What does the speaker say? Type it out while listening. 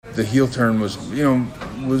the heel turn was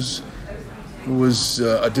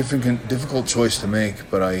a difficult choice to make.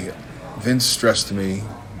 But Vince stressed to me,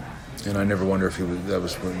 and I never wonder if that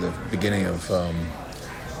was the beginning of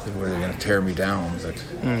where they're going to tear me down. But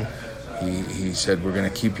he said, we're going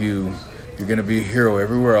to keep you. You're going to be a hero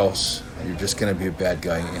everywhere else. You're just going to be a bad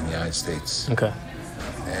guy in the United States. Okay.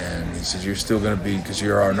 And he said, you're still going to be, because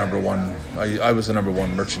you're our number one. I was the number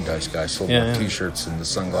one merchandise guy. Sold my T-shirts and the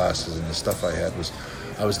sunglasses and the stuff I had.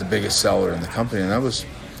 I was the biggest seller in the company, and that was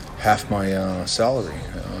half my salary.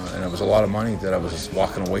 And it was a lot of money that I was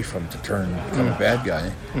walking away from to become a bad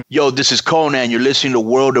guy. Yo, this is Conan. You're listening to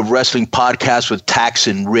World of Wrestling Podcast with Tax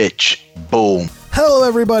and Rich. Boom. Hello,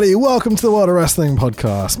 everybody. Welcome to the World of Wrestling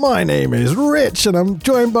Podcast. My name is Rich, and I'm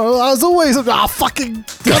joined by, as always, fucking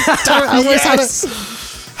God damn it, I always had it.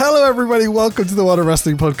 Hello, everybody. Welcome to the World of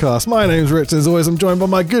Wrestling Podcast. My name's Rich, and as always, I'm joined by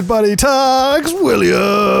my good buddy, Tax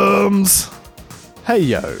Williams. Hey,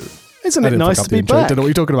 yo. Isn't it nice to be back? I don't know what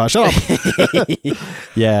you're talking about. Shut up.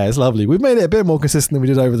 Yeah, it's lovely. We've made it a bit more consistent than we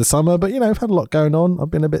did over the summer, but, we've had a lot going on.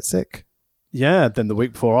 I've been a bit sick. Yeah, then the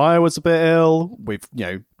week before I was a bit ill. We've,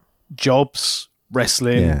 jobs,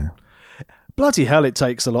 wrestling. Yeah. Bloody hell, it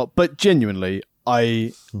takes a lot. But genuinely,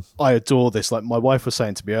 I adore this. Like my wife was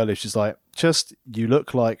saying to me earlier, she's like, you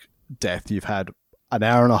look like death. You've had an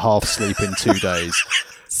hour and a half sleep in 2 days.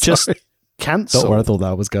 Just cancel. Not where I thought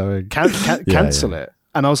that was going. Cancel it.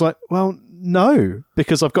 And I was like, well, no,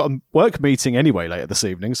 because I've got a work meeting anyway later this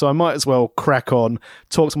evening, so I might as well crack on,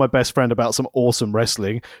 talk to my best friend about some awesome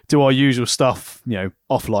wrestling, do our usual stuff,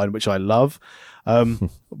 offline, which I love.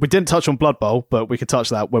 We didn't touch on Blood Bowl, but we could touch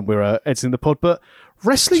that when we're editing the pod. But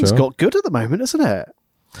wrestling's got good at the moment, hasn't it?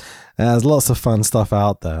 There's lots of fun stuff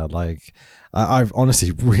out there. Like, I've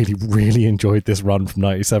honestly really, really enjoyed this run from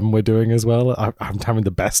 97 we're doing as well. I'm having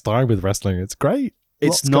the best time with wrestling. It's great.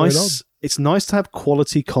 It's nice. It's nice to have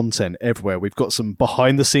quality content everywhere. We've got some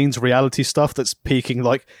behind-the-scenes reality stuff that's piquing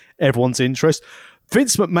like everyone's interest.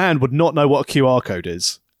 Vince McMahon would not know what a QR code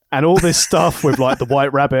is, and all this stuff with like the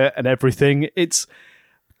White Rabbit and everything. It's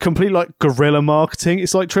complete like guerrilla marketing.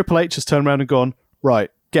 It's like Triple H has turned around and gone,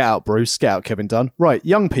 right, get out, Bruce, get out, Kevin Dunn. Right,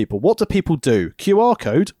 young people, what do people do? QR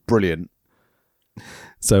code, brilliant.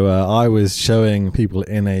 So I was showing people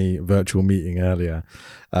in a virtual meeting earlier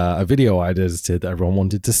a video I'd edited that everyone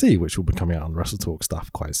wanted to see, which will be coming out on Wrestle Talk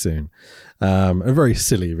stuff quite soon. A very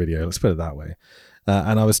silly video, let's put it that way.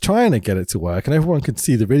 And I was trying to get it to work, and everyone could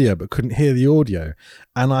see the video but couldn't hear the audio.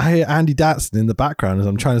 And I hear Andy Datson in the background as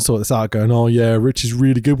I'm trying to sort this out, going, "Oh yeah, Rich is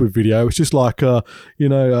really good with video. It's just like, Luke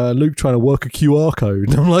trying to work a QR code."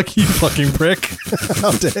 And I'm like, "You fucking prick!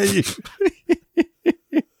 How dare you!"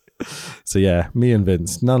 So yeah, me and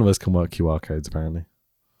Vince, none of us can work QR codes apparently.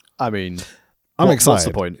 I mean, I'm excited. What's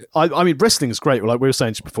the point? I mean, wrestling is great. Like we were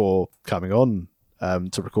saying before coming on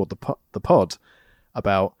to record the pod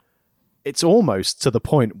about, it's almost to the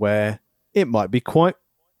point where it might be quite,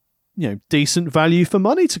 decent value for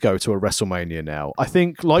money to go to a WrestleMania now. I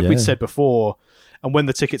think, like we'd said before, and when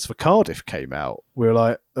the tickets for Cardiff came out, we were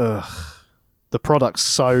like, ugh. The product's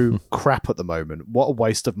so crap at the moment. What a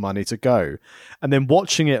waste of money to go. And then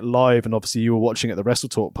watching it live, and obviously you were watching at the Wrestle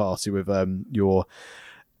Talk party with your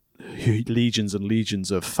legions and legions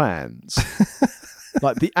of fans.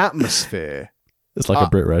 Like the atmosphere. It's like a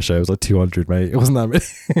Brit Rare show. It was like 200, mate. It wasn't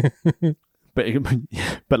that many.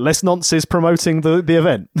 But less nonsense promoting the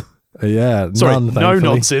event. Yeah. Sorry, no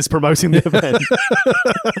nonsense promoting the event.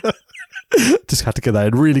 Just had to get that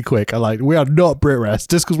in really quick. We are not Brit Rest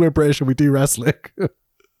just because we're British and we do wrestling.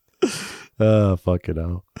 Oh, fucking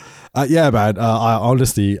hell. Yeah, man. I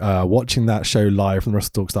honestly, watching that show live from the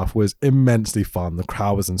Wrestle Talk stuff was immensely fun. The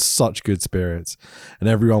crowd was in such good spirits and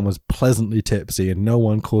everyone was pleasantly tipsy and no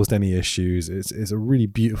one caused any issues. It's a really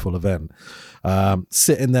beautiful event.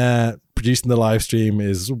 Sitting there, producing the live stream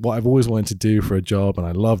is what I've always wanted to do for a job, and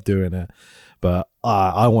I love doing it. But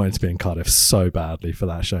I wanted to be in Cardiff so badly for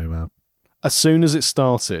that show, man. As soon as it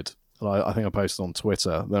started, I think I posted on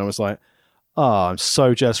Twitter, then I was like, I'm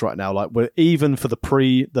so jealous right now. Like, we're even for the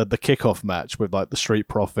kickoff match with like the Street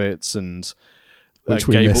Profits and which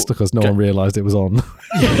we missed because no one realized it was on.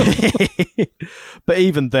 But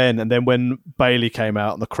even then, and then when Bayley came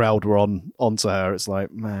out and the crowd were onto her, it's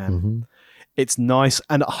like, man, it's nice,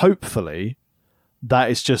 and hopefully that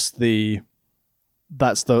is just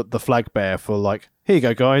that's the flag bearer for like, here you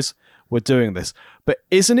go, guys, we're doing this. But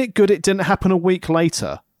isn't it good it didn't happen a week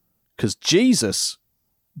later? Because Jesus,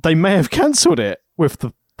 they may have cancelled it with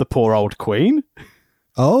the poor old Queen.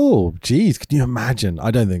 Oh, geez. Can you imagine?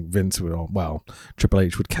 I don't think Vince Triple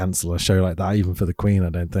H would cancel a show like that, even for the Queen, I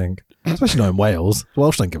don't think. Especially not in Wales.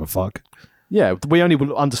 Welsh don't give a fuck. Yeah, we only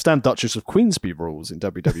will understand Duchess of Queensberry rules in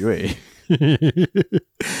WWE.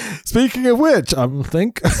 Speaking of which, I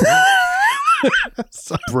think...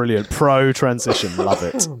 Brilliant. Pro transition. Love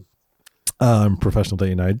it. Professional that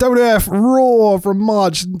you know. WWF Raw from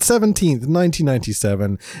March 17th,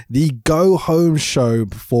 1997. The go-home show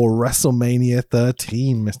before WrestleMania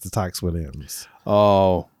 13, Mr. Tax Williams.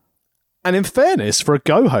 Oh. And in fairness, for a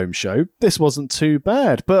go-home show, this wasn't too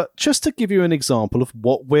bad. But just to give you an example of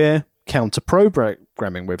what we're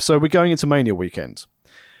counter-programming with. So we're going into Mania weekend.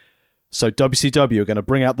 So WCW are going to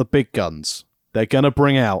bring out the big guns. They're going to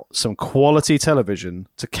bring out some quality television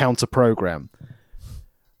to counter-program.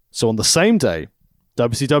 So on the same day,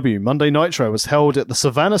 WCW Monday Nitro was held at the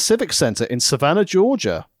Savannah Civic Center in Savannah,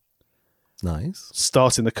 Georgia. Nice.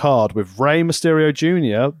 Starting the card with Rey Mysterio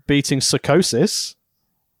Jr. beating Psychosis.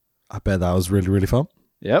 I bet that was really, really fun.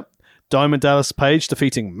 Yep. Diamond Dallas Page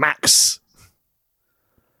defeating Max.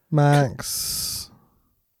 Max.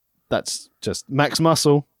 That's just Max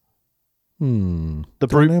Muscle. The The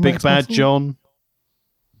brute Big Bad John.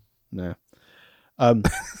 No.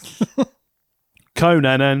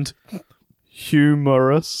 Conan and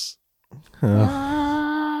Humorous defeated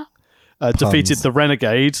the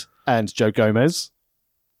Renegade and Joe Gomez.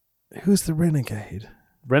 Who's the Renegade?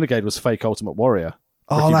 Renegade was fake Ultimate Warrior.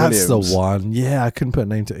 Oh, Ricky that's Williams. the one. Yeah, I couldn't put a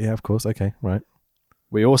name to it. Yeah, of course. Okay, right.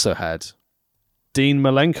 We also had Dean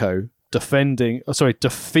Malenko defeating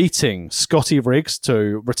Scotty Riggs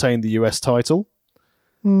to retain the US title.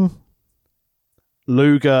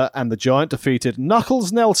 Luger and the Giant defeated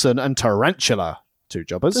Knuckles Nelson and Tarantula. Two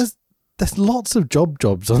jobbers. There's lots of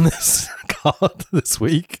jobs on this card this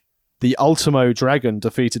week. The Ultimo Dragon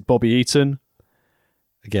defeated Bobby Eaton.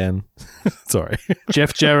 Again. Sorry.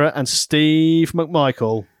 Jeff Jarrett and Steve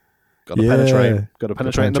McMichael. Got to penetrate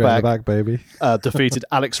in the back. Baby. Defeated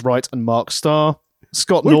Alex Wright and Mark Starr.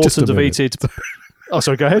 Scott Wait just Norton a minute. defeated... Oh,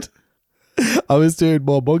 sorry, go ahead. I was doing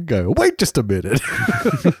more Mongo. Wait just a minute.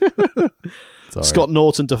 Sorry. Scott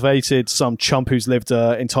Norton defeated some chump who's lived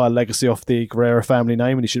an entire legacy off the Guerrero family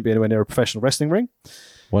name and he shouldn't be anywhere near a professional wrestling ring.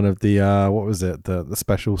 One of the, what was it? The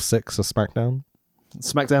special 6 of SmackDown?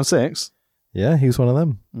 SmackDown 6? Yeah, he was one of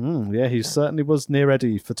them. Yeah, he certainly was near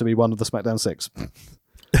ready to be one of the SmackDown 6.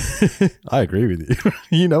 I agree with you.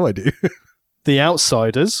 You know I do. The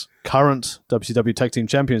Outsiders, current WCW Tag Team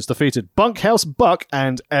Champions, defeated Bunkhouse Buck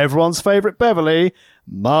and everyone's favourite Beverly,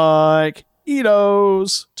 Mike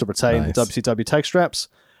Enos, to retain the WCW tag straps.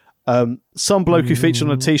 Some bloke who featured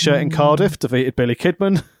on a t-shirt in Cardiff defeated Billy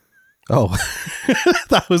Kidman. Oh,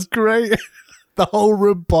 that was great. The whole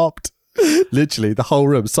room popped. Literally, the whole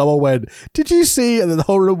room. Someone went, "Did you see?" And then the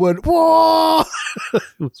whole room went, "Whoa!" It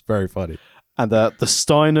was very funny. And the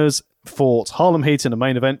Steiners fought Harlem Heat in the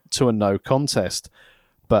main event to a no contest.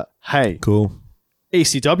 But hey, Cool.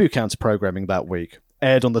 ECW counter-programming that week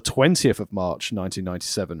aired on the 20th of March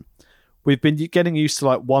 1997. We've been getting used to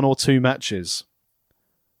like 1 or 2 matches.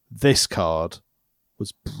 This card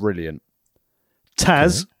was brilliant.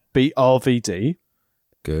 Taz beat RVD.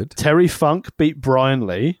 Good. Terry Funk beat Brian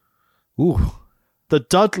Lee. Ooh. The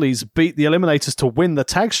Dudleys beat the Eliminators to win the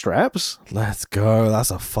tag straps. Let's go.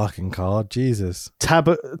 That's a fucking card. Jesus.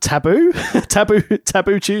 Taboo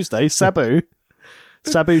Tuesday. Sabu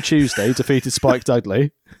Tuesday defeated Spike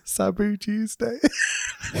Dudley. Sabu Tuesday.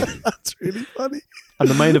 That's really funny. And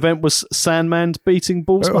the main event was Sandman beating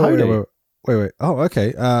Balls Mahoney. Wait. Oh,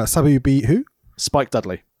 okay. Sabu beat who? Spike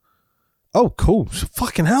Dudley. Oh, cool.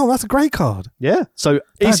 Fucking hell. That's a great card. Yeah. So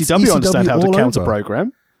That's ECW understand how to all counter over.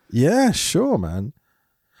 program. Yeah, sure, man.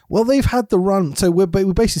 Well, they've had the run. So we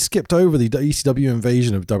basically skipped over the ECW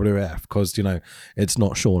invasion of WWF because, you know, it's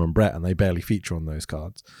not Shawn and Brett and they barely feature on those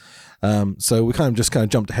cards. So we kind of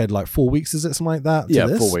jumped ahead like 4 weeks, is it? Something like that? Yeah,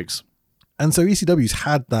 this? 4 weeks. And so ECW's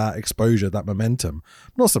had that exposure, that momentum.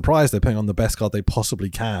 I'm not surprised they're putting on the best card they possibly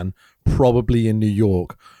can, probably in New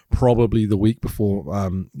York, probably the week before,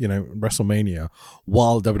 WrestleMania,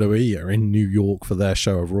 while WWE are in New York for their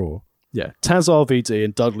show of Raw. Yeah. Taz RVD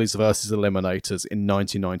and Dudleys versus Eliminators in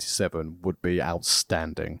 1997 would be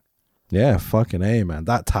outstanding. Yeah, fucking A, man.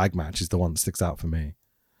 That tag match is the one that sticks out for me.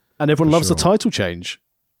 And everyone loves sure. the title change.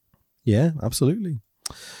 Yeah, absolutely.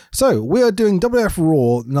 So we are doing WWF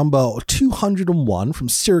Raw number 201 from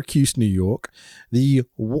Syracuse, New York. The,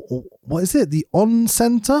 what is it? The On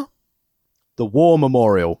Center? The War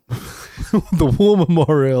Memorial. The War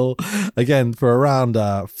Memorial. Again, for around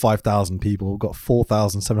 5,000 people. We've got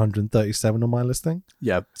 4,737 on my listing.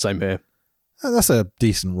 Yeah, same here. And that's a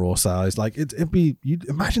decent Raw size. Like it'd be, you'd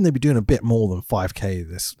imagine they'd be doing a bit more than 5K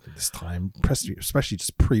this time, especially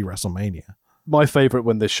just pre-WrestleMania. my favourite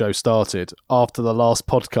when this show started, after the last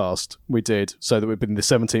podcast we did, so that we've been the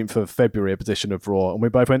 17th of February edition of Raw, and we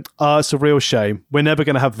both went, it's a real shame. We're never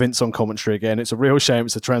going to have Vince on commentary again. It's a real shame.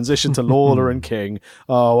 It's a transition to Lawler and King.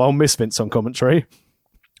 Oh, I'll miss Vince on commentary.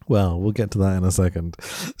 Well, we'll get to that in a second.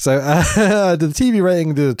 So the TV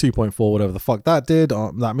rating did a 2.4, whatever the fuck that did.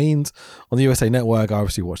 That means on the USA Network, I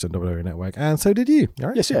obviously watched it on WWE Network, and so did you. All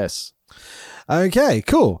right? Yes. Okay,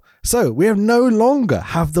 cool. So we no longer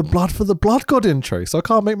have the Blood for the Blood God intro, so I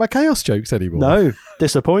can't make my chaos jokes anymore. No,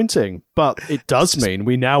 disappointing. But it does mean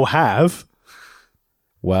we now have...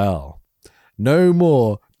 Well, no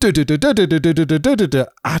more at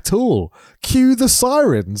all. Cue the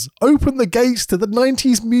sirens. Open the gates to the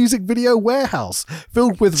 90s music video warehouse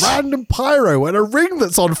filled with random pyro and a ring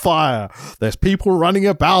that's on fire. There's people running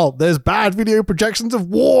about. There's bad video projections of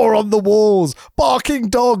war on the walls. Barking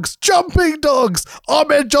dogs. Jumping dogs.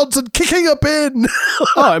 Ahmed Johnson kicking a bin.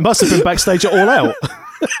 Oh, it must have been backstage at All Out.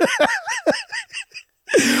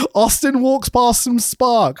 Austin walks past some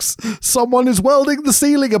sparks. Someone is welding the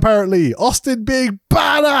ceiling, apparently. Austin being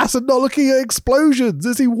badass and not looking at explosions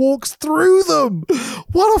as he walks through them.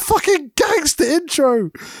 What a fucking gangster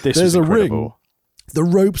intro. There's a ring. The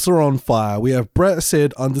ropes are on fire. We have Bret,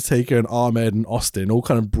 Sid, Undertaker, and Ahmed and Austin all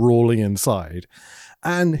kind of brawling inside.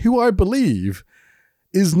 And who I believe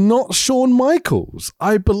is not Shawn Michaels.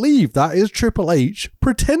 I believe that is Triple H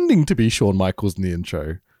pretending to be Shawn Michaels in the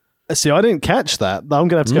intro. See, I didn't catch that. I'm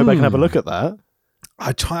going to have to go back and have a look at that.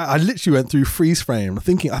 I literally went through freeze frame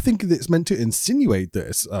thinking, I think it's meant to insinuate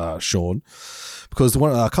this, Shawn, because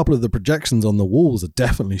a couple of the projections on the walls are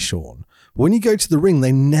definitely Shawn. But when you go to the ring,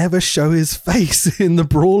 they never show his face in the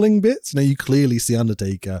brawling bits. You clearly see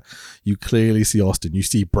Undertaker. You clearly see Austin. You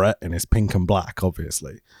see Bret in his pink and black,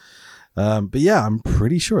 obviously. But yeah, I'm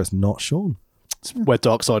pretty sure it's not Shawn. It's where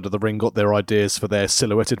Dark Side of the Ring got their ideas for their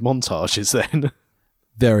silhouetted montages then.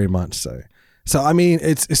 Very much so. So I mean,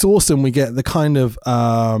 it's awesome. We get the kind of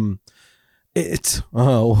okay.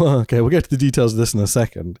 We'll get to the details of this in a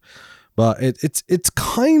second, but it's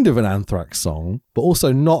kind of an Anthrax song, but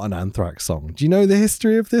also not an Anthrax song. Do you know the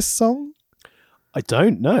history of this song? I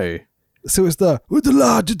don't know. So it's with the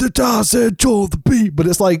lad at the dance and the beat, but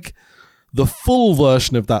it's like the full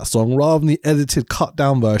version of that song rather than the edited, cut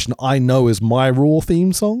down version. I know is my Raw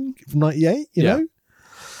theme song from '98. You know.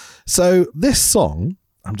 So this song,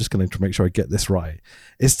 I'm just going to make sure I get this right,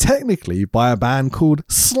 is technically by a band called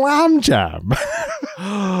Slam Jam.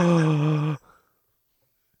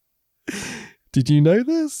 Did you know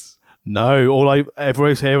this? No. All I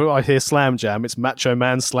ever hear, I hear Slam Jam. It's Macho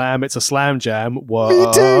Man Slam. It's a Slam Jam. Whoa.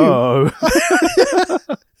 Me too.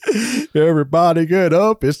 Everybody get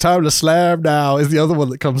up. It's time to slam now is the other one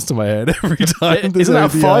that comes to my head every time. Isn't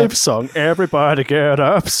that a Five song? Everybody get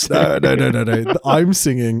up. No. I'm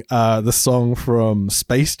singing the song from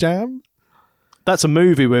Space Jam. That's a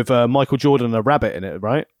movie with Michael Jordan and a rabbit in it,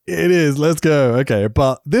 right? It is. Let's go. Okay.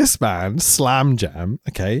 But this band, Slam Jam,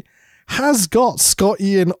 okay, has got Scott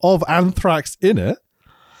Ian of Anthrax in it.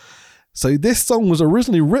 So this song was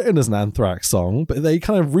originally written as an Anthrax song, but they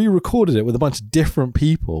kind of re-recorded it with a bunch of different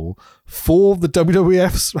people for the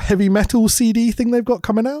WWF's heavy metal CD thing they've got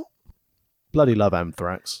coming out. Bloody love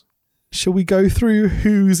Anthrax. Shall we go through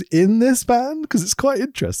who's in this band? Because it's quite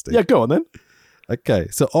interesting. Yeah, go on then. Okay,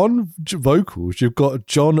 so on vocals, you've got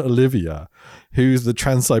John Olivia, who's the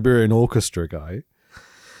Trans-Siberian Orchestra guy.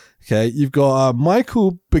 Okay, you've got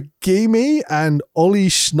Michael Begimi and Ollie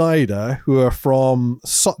Schneider, who are from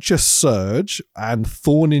Such a Surge and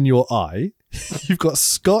Thorn in Your Eye. You've got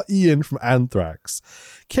Scott Ian from Anthrax,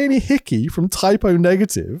 Kenny Hickey from Typo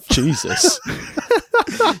Negative. Jesus.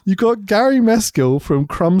 You've got Gary Meskill from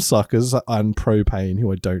Crumbsuckers and Propane,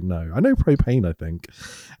 who I don't know. I know Propane, I think.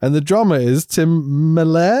 And the drummer is Tim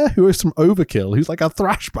Miller, who is from Overkill, who's like a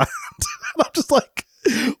thrash band. And I'm just like,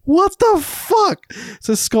 what the fuck?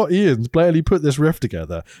 So Scott Ian's barely put this riff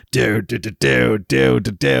together. Then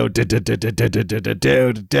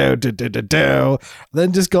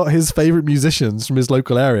just got his favorite musicians from his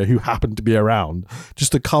local area who happened to be around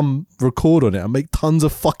just to come record on it and make tons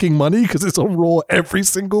of fucking money because it's on Raw every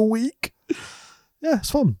single week. Yeah, it's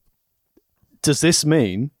fun. Does this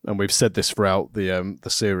mean, and we've said this throughout the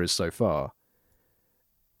series so far,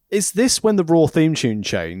 is this when the Raw theme tune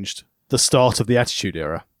changed? The start of the Attitude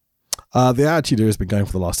Era? The Attitude Era has been going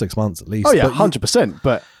for the last 6 months at least. Oh yeah, 100%.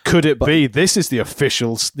 But could it be this is the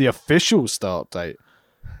official start date?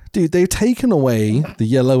 Dude, they've taken away the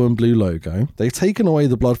yellow and blue logo. They've taken away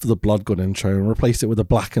the Blood for the Blood God intro and replaced it with a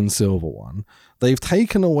black and silver one. They've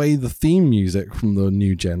taken away the theme music from the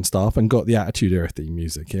new gen stuff and got the Attitude Era theme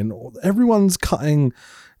music in. Everyone's cutting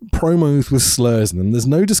promos with slurs in them. There's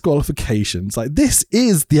no disqualifications. Like, this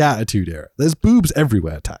is the Attitude Era. There's boobs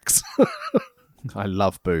everywhere, Tax. I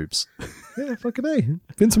love boobs. Yeah, fucking A.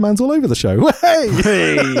 Vince McMahon's all over the show.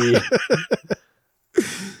 Hey!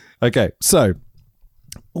 Okay, so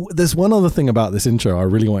there's one other thing about this intro I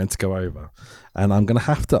really wanted to go over, and I'm going to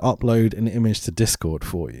have to upload an image to Discord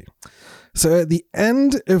for you. So at the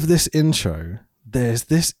end of this intro, there's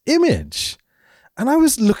this image, and I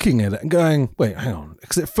was looking at it and going, wait, hang on,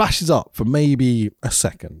 because it flashes up for maybe a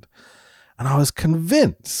second, and I was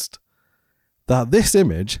convinced that this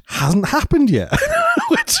image hasn't happened yet,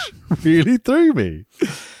 which really threw me.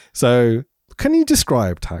 So can you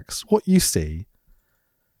describe, Tax, what you see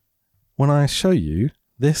when I show you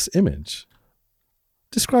this image?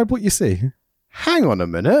 Describe what you see. Hang on a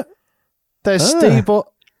minute. There's Steve.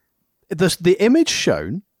 The image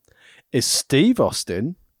shown is Steve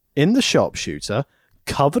Austin in the sharpshooter,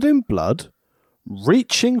 covered in blood,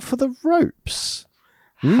 reaching for the ropes.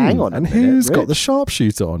 Hang on a minute. And who's Rich? got the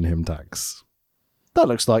sharpshooter on him, Dax? That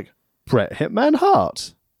looks like Bret Hitman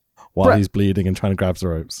Hart. While he's bleeding and trying to grab the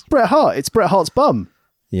ropes. Bret Hart. It's Bret Hart's bum.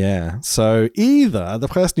 Yeah. So either the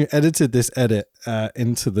person who edited this edit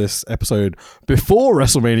into this episode before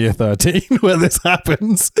WrestleMania 13, where this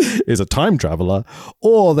happens, is a time traveler,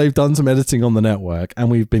 or they've done some editing on the network and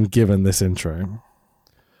we've been given this intro.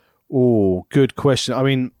 Oh, good question. I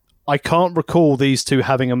mean, I can't recall these two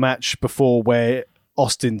having a match before where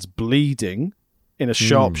Austin's bleeding in a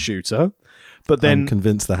sharpshooter, but then I'm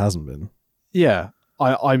convinced there hasn't been. Yeah,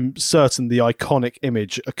 I'm certain the iconic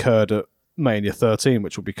image occurred at Mania 13,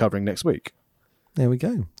 which we'll be covering next week. There we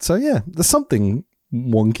go. So yeah, there's something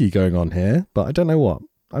wonky going on here, but I don't know what.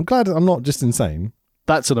 I'm glad I'm not just insane.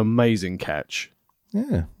 That's an amazing catch.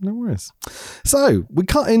 Yeah, no worries. So we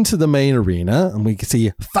cut into the main arena and we can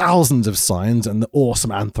see thousands of signs and the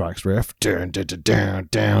awesome Anthrax riff, down, down, down,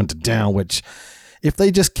 down, down, which if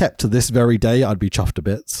they just kept to this very day, I'd be chuffed to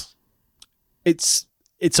bits. It's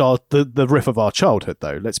the riff of our childhood,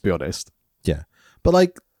 though. Let's be honest. Yeah, but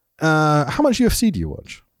like, how much UFC do you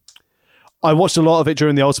watch? I watched a lot of it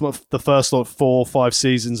during the first 4 or 5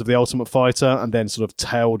 seasons of The Ultimate Fighter, and then sort of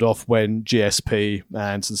tailed off when GSP and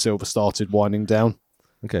Anderson Silva started winding down.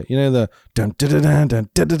 Okay, you know the dun dun dun dun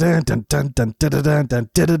dun dun dun dun dun dun dun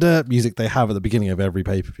dun dun music they have at the beginning of every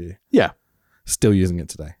pay-per-view. Yeah, still using it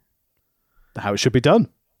today. How it should be done.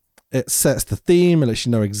 It sets the theme. It lets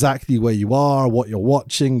you know exactly where you are, what you're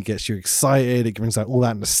watching. It gets you excited. It brings out all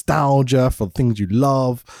that nostalgia for things you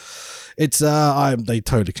love. It's they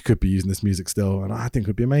totally could be using this music still, and I think it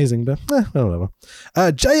would be amazing. But whatever.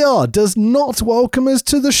 JR does not welcome us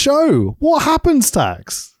to the show. What happens,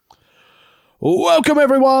 Tax? Welcome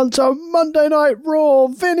everyone to Monday Night Raw.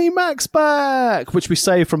 Vinnie Mac's back, which we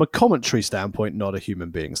say from a commentary standpoint, not a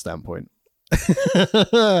human being standpoint.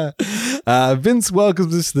 Vince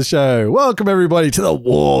welcomes us to the show. Welcome everybody to the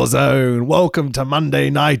War Zone. Welcome to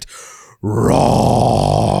Monday Night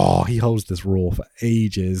Raw. He holds this Raw for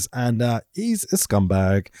ages, and he's a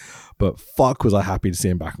scumbag, but fuck was I happy to see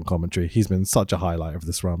him back on commentary. He's been such a highlight of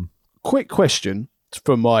this run. Quick question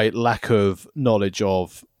from my lack of knowledge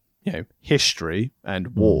of history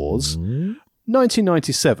and wars.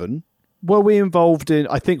 1997. Were we involved in,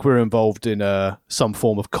 I think we were involved in some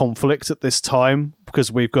form of conflict at this time,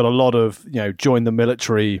 because we've got a lot of, join the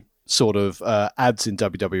military sort of ads in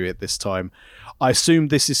WWE at this time. I assume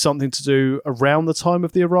this is something to do around the time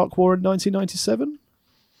of the Iraq War in 1997?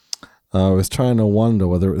 I was trying to wonder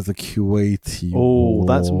whether it was the Kuwaiti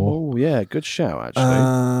War. Yeah, good shout, actually.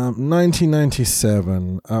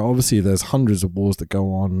 1997. Obviously, there's hundreds of wars that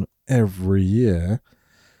go on every year.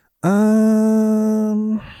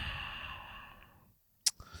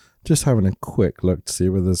 Just having a quick look to see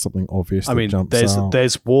whether there's something obvious that jumps out.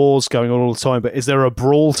 There's wars going on all the time, but is there a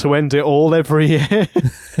brawl to end it all every year?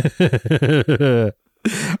 I'm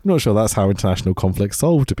not sure that's how international conflict's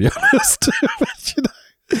solved, to be honest. But,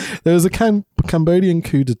 there was a Cambodian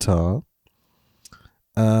coup d'etat,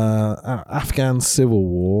 Afghan civil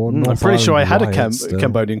war. I'm pretty sure I had a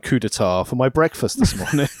Cambodian coup d'etat for my breakfast this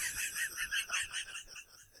morning.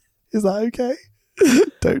 Is that okay?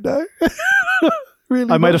 Don't know. Really,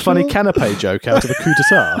 I made a funny canapé joke out of a coup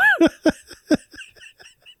d'etat.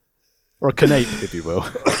 Or a canape, if you will.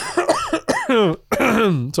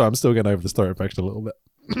 Sorry, I'm still getting over the throat infection a little bit.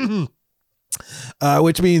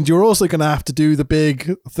 Which means you're also going to have to do the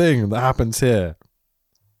big thing that happens here.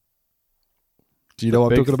 Do you know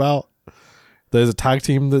what I'm talking about? There's a tag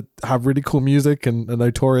team that have really cool music and a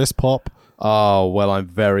notorious pop. Oh, well, I'm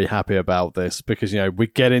very happy about this because, we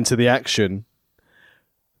get into the action.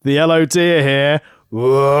 The LOD are here.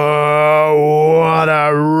 Whoa, what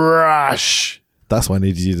a rush. That's what I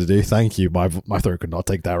needed you to do. Thank you. My throat could not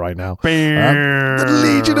take that right now. The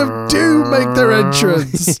Legion of Doom make their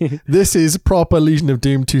entrance. This is proper Legion of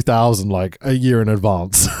Doom 2000, like a year in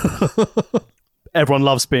advance. Everyone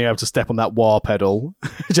loves being able to step on that wah pedal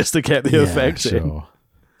just to get the effect in.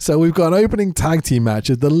 So we've got an opening tag team match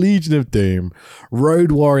of the Legion of Doom,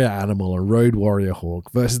 Road Warrior Animal and Road Warrior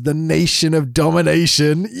Hawk versus the Nation of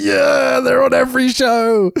Domination. Yeah, they're on every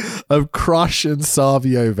show of Crush and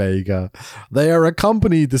Savio Vega. They are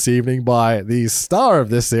accompanied this evening by the star of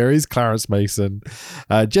this series, Clarence Mason,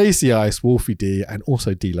 JC Ice, Wolfie D, and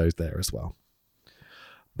also D-Lo's there as well.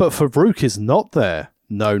 But Farouk is not there.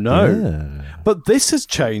 No. Yeah. But this has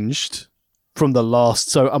changed from the last,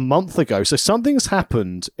 so a month ago. So something's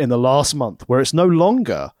happened in the last month where it's no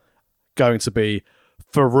longer going to be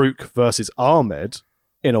Farouk versus Ahmed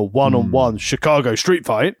in a one-on-one Chicago street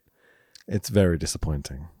fight. It's very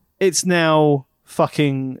disappointing. It's now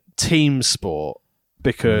fucking team sport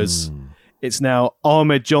because it's now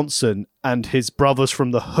Ahmed Johnson and his brothers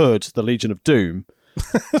from the hood, the Legion of Doom.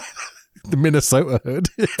 The Minnesota hood.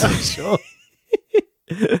 Yeah, sure.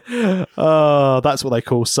 That's what they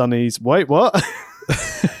call Sonny's. Wait, what?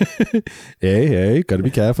 Hey, gotta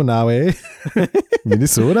be careful now, eh?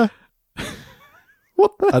 Minnesota.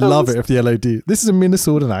 What the I hell love is- it if the LOD. This is a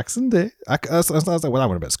Minnesotan accent, eh? I was like, well, I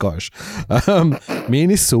went a bit Scottish.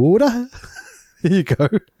 Minnesota. Here you go.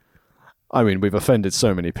 I mean, we've offended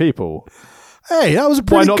so many people. Hey, that was a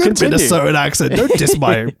pretty not good continue? Minnesotan accent. Don't diss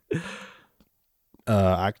my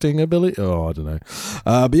acting ability. Oh, I don't know.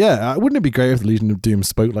 But yeah, wouldn't it be great if the Legion of Doom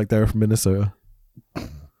spoke like they were from Minnesota?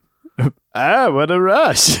 What a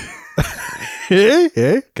rush.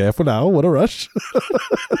 Hey, careful now. What a rush.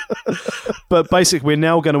 But basically, we're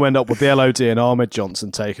now going to end up with the LOD and Ahmed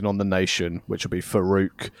Johnson taking on the Nation, which will be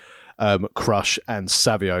Farouk, Crush, and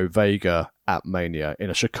Savio Vega at Mania in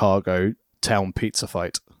a Chicago town pizza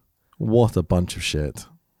fight. What a bunch of shit.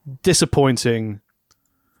 Disappointing.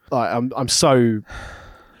 I'm so.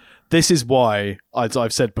 This is why, as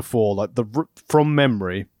I've said before, like from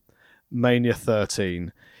memory, Mania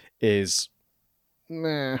 13 is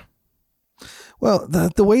meh. Well,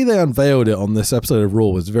 the way they unveiled it on this episode of Raw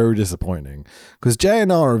was very disappointing because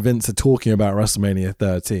JNR and Vince are talking about WrestleMania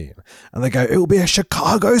 13 and they go, it will be a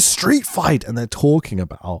Chicago street fight. And they're talking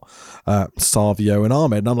about Savio and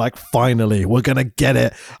Ahmed. And I'm like, finally, we're going to get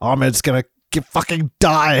it. Ahmed's going to fucking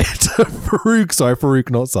die to Farouk. Sorry, Farouk,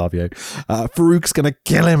 not Savio. Farouk's going to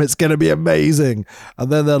kill him. It's going to be amazing.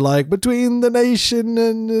 And then they're like, between the Nation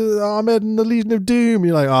and Ahmed and the Legion of Doom.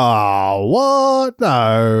 You're like, oh, what?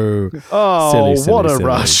 No. Oh, Silly, what a silly.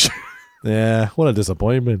 rush. Yeah, what a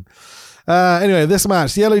disappointment. Anyway, this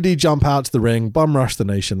match, the LOD jump out to the ring, bum rush the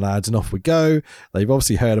Nation lads, and off we go. They've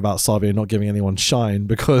obviously heard about Savio not giving anyone shine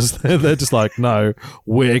because they're just like, no,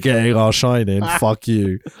 we're getting our shine in. Fuck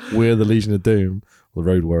you. We're the Legion of Doom. The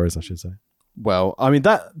Road Warriors, I should say. Well, I mean,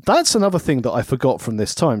 that's another thing that I forgot from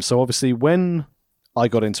this time. So obviously when I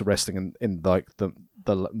got into wrestling in like the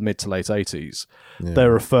mid to late 80s,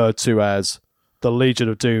 they're referred to as the Legion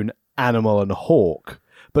of Doom, Animal and Hawk.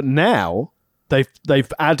 But now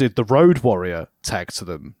they've added the Road Warrior tag to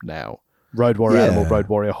them now. Road Warrior Animal, Road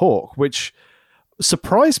Warrior Hawk, which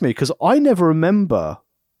surprised me because I never remember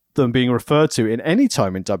them being referred to in any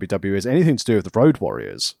time in WWE as anything to do with the Road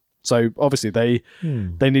Warriors. So obviously they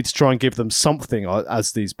need to try and give them something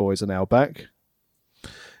as these boys are now back.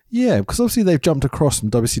 Yeah, because obviously they've jumped across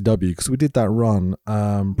from WCW because we did that run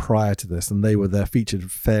prior to this and they were there featured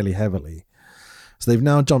fairly heavily. So they've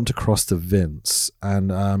now jumped across to Vince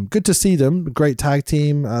and good to see them. Great tag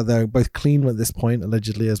team. They're both clean at this point,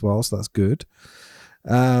 allegedly as well. So that's good.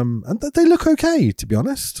 And they look okay, to be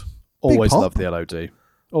honest. Always pop. love the LOD.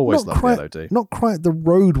 Always love the LOD. Not quite the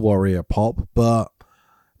Road Warrior pop, but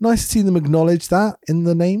nice to see them acknowledge that in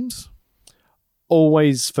the names.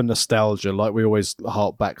 Always for nostalgia, like we always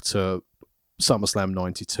hark back to SummerSlam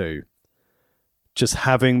 92. Just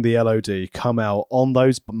having the LOD come out on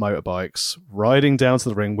those motorbikes, riding down to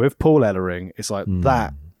the ring with Paul Ellering, it's like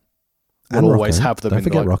that. And We'll always Rocco. have them Don't in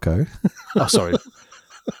forget like, Rocco. Oh, sorry.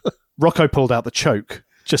 Rocco pulled out the choke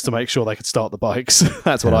just to make sure they could start the bikes.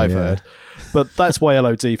 That's what I've heard. But that's why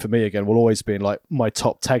LOD for me, again, will always be in like my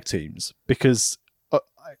top tag teams because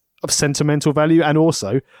of sentimental value and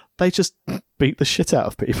also they just beat the shit out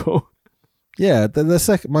of people. Yeah, they're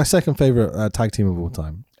my second favorite tag team of all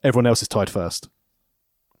time. Everyone else is tied first.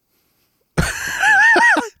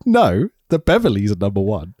 No, the Beverleys are number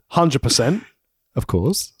one. 100%. of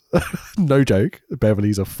course. No joke.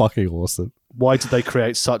 Beverly's are fucking awesome. Why did they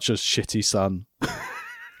create such a shitty son?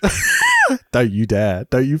 Don't you dare.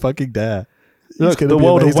 Don't you fucking dare. Look, gonna the be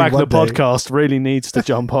World of amazing Wagner one day. podcast really needs to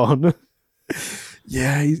jump on.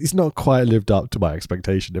 Yeah, he's not quite lived up to my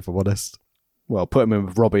expectation, if I'm honest. Well, put him in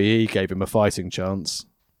with Robbie E, gave him a fighting chance.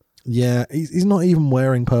 Yeah, he's not even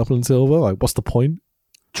wearing purple and silver. Like, what's the point?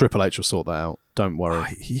 Triple H will sort that out. Don't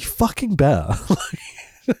worry. He fucking better.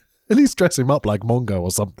 At least dress him up like Mongo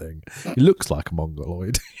or something. He looks like a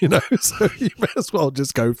Mongoloid, so you may as well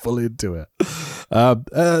just go full into it.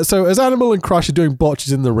 So as Animal and Crush are doing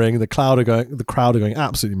botches in the ring, the crowd are going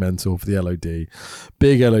absolutely mental for the LOD.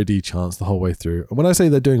 Big LOD chants the whole way through. And when I say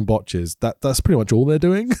they're doing botches, that's pretty much all they're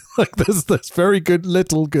doing. Like there's very good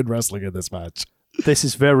wrestling in this match. This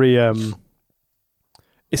is very...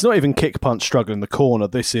 it's not even kick punch struggle in the corner.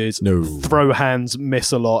 This is No. throw hands,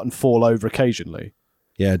 miss a lot, and fall over occasionally.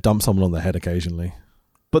 Yeah, dump someone on the head occasionally.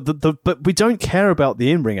 But but we don't care about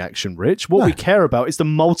the in-ring action, Rich. What we care about is the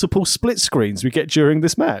multiple split screens we get during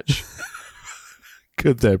this match.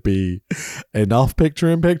 Could there be enough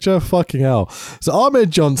picture-in-picture? Fucking hell. So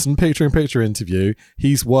Ahmed Johnson, picture-in-picture interview,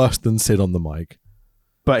 he's worse than Sid on the mic.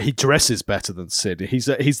 But he dresses better than Sid. He's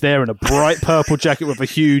there in a bright purple jacket with a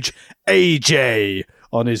huge AJ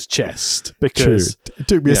on his chest. Because True. It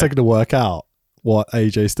took me a second to work out what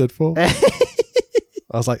AJ stood for.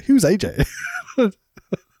 I was like, who's AJ?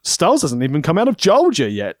 Styles hasn't even come out of Georgia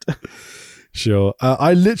yet. Sure.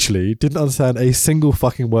 I literally didn't understand a single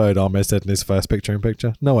fucking word Ahmed said in his first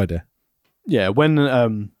picture-in-picture. No idea. Yeah, when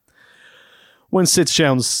Sid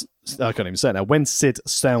sounds... I can't even say it now. When Sid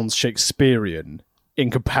sounds Shakespearean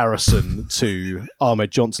in comparison to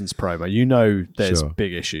Ahmed Johnson's promo, you know there's Sure.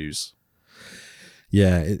 big issues.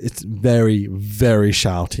 Yeah, it's very, very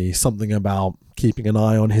shouty. Something about keeping an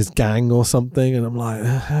eye on his gang or something. And I'm like,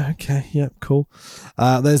 okay, yeah, cool.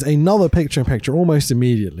 There's another picture-in-picture almost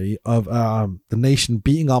immediately of the Nation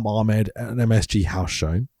beating up Ahmed at an MSG house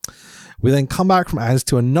show. We then come back from ads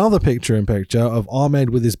to another picture-in-picture of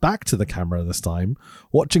Ahmed with his back to the camera this time,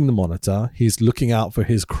 watching the monitor. He's looking out for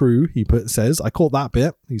his crew, says. I caught that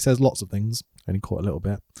bit. He says lots of things. Only caught a little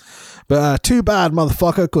bit. But too bad,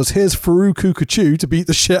 motherfucker, because here's Farouk Kukachu to beat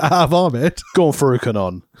the shit out of Ahmed. Go on, Farouk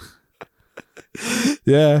on.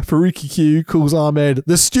 Yeah, Faruqi Q calls Ahmed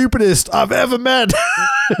the stupidest I've ever met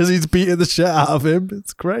as he's beating the shit out of him.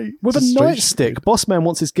 It's great. With It's a straight nightstick, Boss Man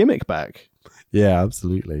wants his gimmick back. Yeah,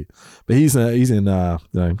 absolutely. But he's in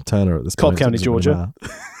Turner at this Cobb point. County, so it doesn't really Georgia.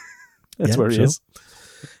 matter. That's Yeah, where he sure. is.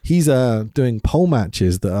 He's doing pole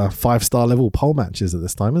matches that are 5-star level pole matches at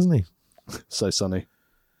this time, isn't he? So sunny.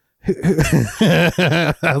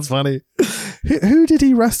 That's funny. Who did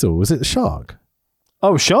he wrestle? Was it the Shark?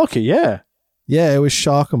 Oh, Sharky, yeah. Yeah, it was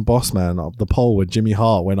Shark and Bossman up the pole where Jimmy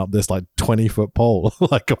Hart went up this 20-foot pole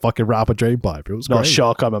like a fucking rapper drain pipe. It was Not a great.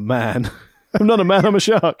 shark, I'm a man. I'm not a man, I'm a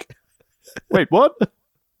shark. Wait, what?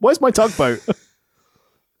 Where's my tugboat?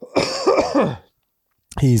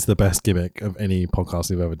 He's the best gimmick of any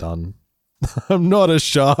podcast we've ever done. I'm not a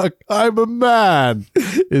shark, I'm a man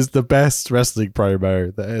is the best wrestling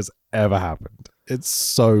promo that has ever happened. It's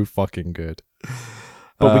so fucking good.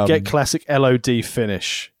 But we get classic LOD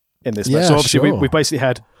finish in this match. Yeah, So obviously sure. we basically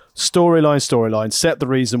had storyline, set the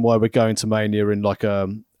reason why we're going to Mania in like a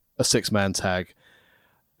 6-man tag.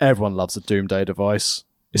 Everyone loves the Doomsday device.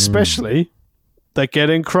 Especially they're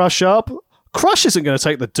getting Crush up. Crush isn't going to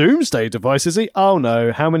take the Doomsday device, is he? Oh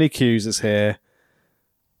no, how many Qs is here?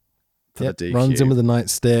 For Yep, the DQ. runs in with a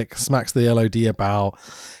nightstick, smacks the LOD about.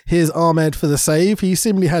 Here's Ahmed for the save. He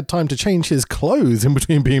seemingly had time to change his clothes in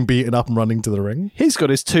between being beaten up and running to the ring. He's got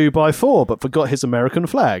his 2x4, but forgot his American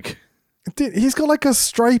flag. Dude, he's got like a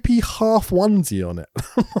stripy half onesie on it.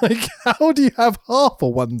 Like, how do you have half a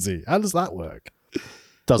onesie? How does that work?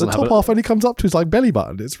 Doesn't The have top half only comes up to his belly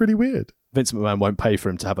button. It's really weird. Vince McMahon won't pay for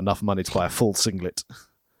him to have enough money to buy a full singlet.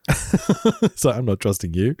 So I'm not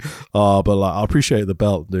trusting you. But I appreciate the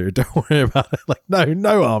belt, dude. Don't worry about it.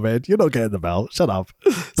 No, Ahmed, you're not getting the belt. Shut up.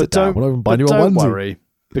 But don't onesie. worry,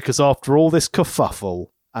 because after all this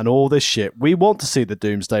kerfuffle and all this shit, we want to see the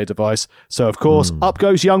Doomsday device. So of course, up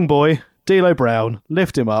goes young boy, D'Lo Brown,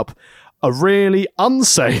 lift him up. A really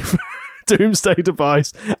unsafe Doomsday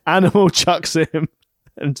device. Animal chucks him.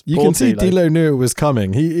 And You poor can see D'Lo. D'Lo knew it was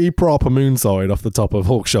coming. He proper moonsaulted off the top of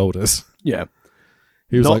Hawk's shoulders. Yeah.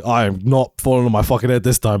 He was Not- like, I am not falling on my fucking head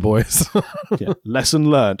this time, boys. Yeah.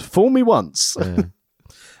 Lesson learned. Fool me once.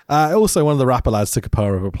 Also, one of the rapper lads took a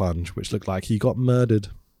purr of a plunge, which looked like he got murdered.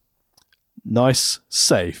 Nice,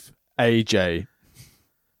 safe. AJ.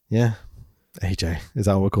 Yeah. AJ. Is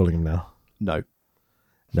that what we're calling him now? No.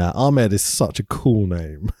 Now, Ahmed is such a cool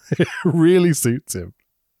name. It really suits him.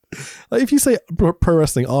 Like, if you say Pro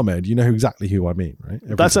Wrestling Ahmed, you know exactly who I mean, right?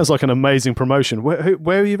 That sounds like an amazing promotion. Where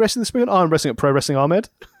are you wrestling this weekend? Oh, I'm wrestling at Pro Wrestling Ahmed.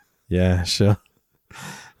 Yeah, sure.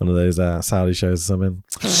 One of those Saudi shows or something.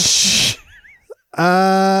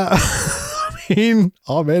 I mean,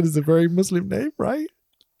 Ahmed is a very Muslim name, right?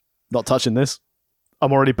 Not touching this.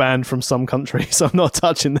 I'm already banned from some countries, so I'm not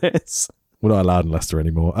touching this. We're not allowed in Leicester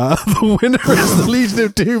anymore. The winner is the Legion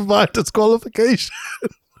of Doom by disqualification.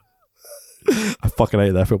 I fucking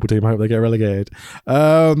hate their football team. I hope they get relegated.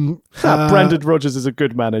 Brandon Rogers is a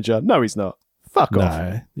good manager. No, he's not. Fuck off.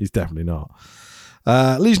 No, he's definitely not.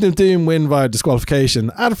 Legion of Doom win via disqualification.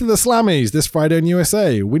 And for the Slammies this Friday in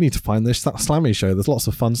USA. We need to find this Slammy show. There's lots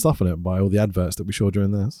of fun stuff in it by all the adverts that we saw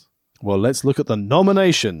during this. Well, let's look at the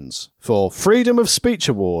nominations for Freedom of Speech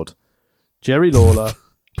Award. Jerry Lawler,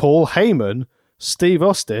 Paul Heyman, Steve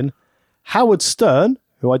Austin, Howard Stern,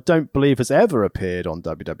 who I don't believe has ever appeared on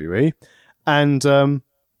WWE, and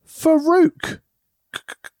Farouk.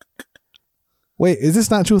 Wait, is this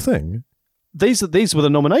an actual thing? These were the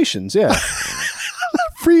nominations, yeah.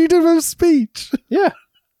 Freedom of speech. Yeah.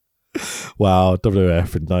 Wow,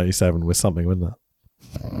 WWF in 97 was something, wasn't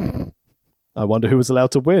it? I wonder who was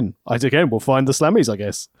allowed to win. We'll find the Slammies, I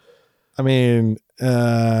guess. I mean,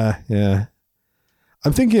 yeah.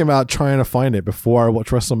 I'm thinking about trying to find it before I watch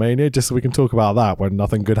WrestleMania, just so we can talk about that when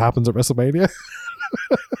nothing good happens at WrestleMania.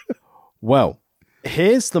 Well,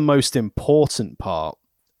 here's the most important part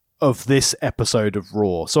of this episode of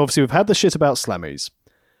Raw. So obviously we've had the shit about Slammies.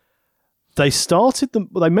 They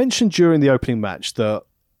mentioned during the opening match that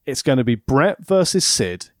it's going to be Brett versus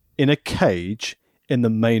Sid in a cage in the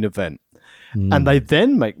main event. And they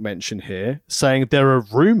then make mention here saying there are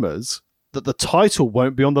rumors that the title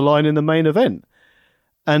won't be on the line in the main event.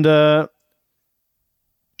 And Gorilla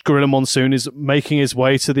Monsoon is making his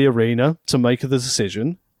way to the arena to make the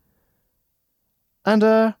decision.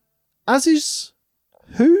 And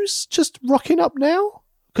who's just rocking up now?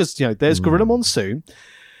 Because, there's Gorilla Monsoon.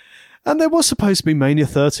 And there was supposed to be Mania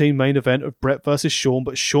 13 main event of Brett versus Shawn,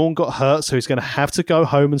 but Shawn got hurt, so he's going to have to go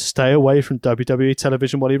home and stay away from WWE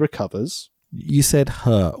television while he recovers. You said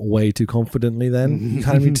hurt way too confidently then. You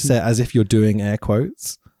kind of need to say it as if you're doing air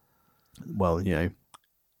quotes. Well,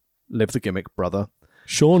 live the gimmick, brother.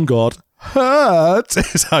 Shawn got hurt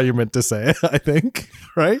is how you're meant to say it, I think.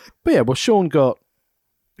 Right? But yeah, Shawn got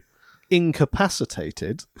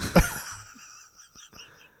incapacitated.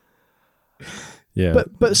 Yeah,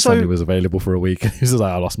 but so Sunday was available for a week. He was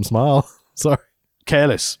like, I lost my smile. Sorry.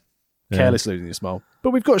 Careless losing your smile. But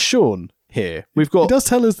we've got Shawn here. He does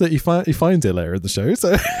tell us that he finds it later in the show.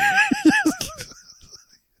 So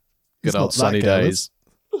good old sunny days.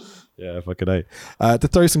 Yeah, fucking A. To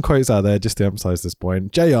throw some quotes out there just to emphasize this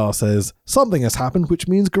point, JR says, something has happened, which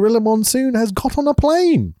means Gorilla Monsoon has got on a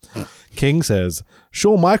plane. King says,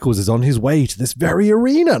 Shawn Michaels is on his way to this very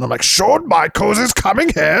arena. And I'm like, Shawn Michaels is coming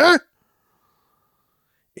here?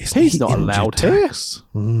 He's not allowed here.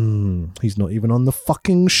 He's not even on the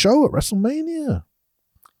fucking show at WrestleMania.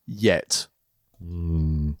 Yet.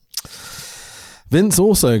 Vince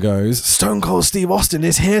also goes, Stone Cold Steve Austin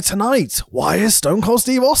is here tonight. Why is Stone Cold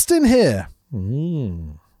Steve Austin here?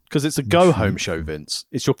 Because it's a go-home show, Vince.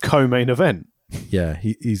 It's your co-main event. Yeah,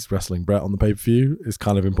 he's wrestling Brett on the pay-per-view. It's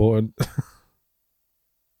kind of important.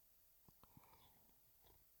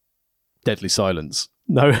 Deadly silence.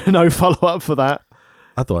 No follow-up for that.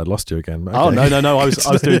 I thought I'd lost you again. Okay. Oh, no. I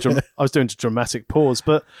was doing a dramatic pause.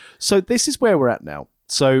 But so this is where we're at now.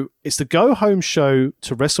 So it's the go-home show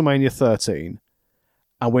to WrestleMania 13.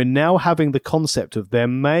 And we're now having the concept of there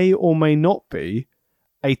may or may not be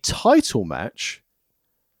a title match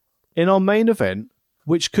in our main event,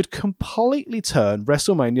 which could completely turn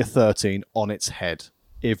WrestleMania 13 on its head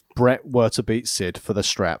if Brett were to beat Sid for the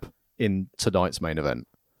strap in tonight's main event.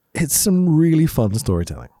 It's some really fun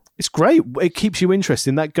storytelling. It's great. It keeps you interested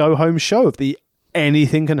in that go-home show of the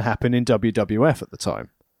anything can happen in WWF at the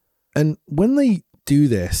time. And when they do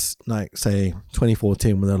this, like, say,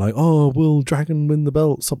 2014, when they're like, oh, will Dragon win the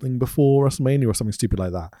belt something before WrestleMania or something stupid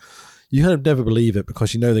like that, you kind of never believe it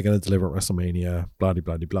because you know they're going to deliver at WrestleMania, blah,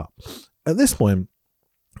 blah, blah, blah. At this point,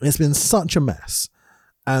 it's been such a mess,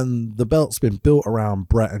 and the belt's been built around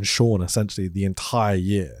Brett and Shawn essentially the entire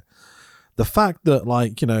year. The fact that,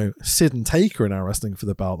 like, Sid and Taker are now wrestling for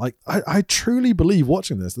the belt, like, I truly believe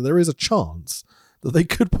watching this that there is a chance that they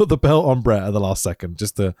could put the belt on Brett at the last second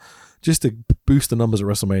just to boost the numbers at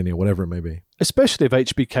WrestleMania, whatever it may be. Especially if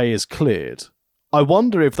HBK is cleared. I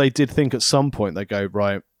wonder if they did think at some point they go,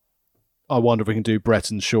 right, I wonder if we can do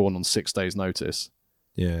Brett and Shawn on 6 days' notice.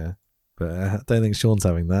 Yeah. but I don't think Sean's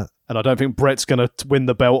having that. And I don't think Brett's going to win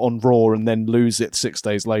the belt on Raw and then lose it 6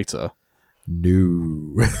 days later.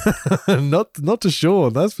 No, not to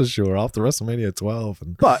Sean, that's for sure. After WrestleMania 12,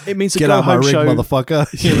 and But it means the get Go out my Home ring, show, motherfucker.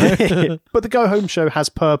 You know? but the Go Home show has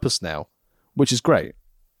purpose now, which is great.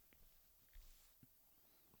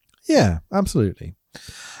 Yeah, absolutely.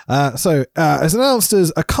 So, as announced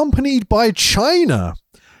as accompanied by China,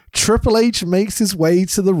 Triple H makes his way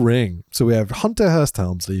to the ring. So we have Hunter Hearst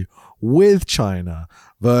Helmsley with China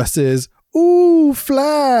versus Ooh,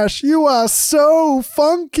 Flash, you are so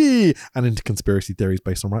funky, and into conspiracy theories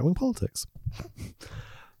based on right-wing politics.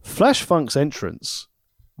 Flash Funk's entrance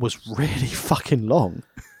was really fucking long.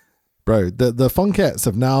 Bro, the Funkettes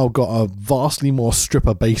have now got a vastly more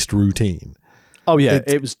stripper-based routine. Oh yeah,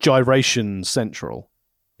 it was gyration central.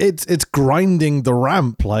 It's grinding the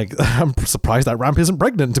ramp. Like, I'm surprised that ramp isn't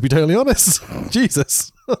pregnant, to be totally honest.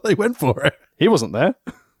 Jesus, they went for it. He wasn't there.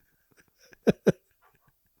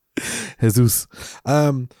 Jesus.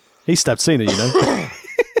 He stabbed Cena, you know.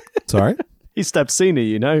 Sorry? He stabbed Cena,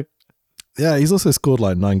 you know. Yeah, he's also scored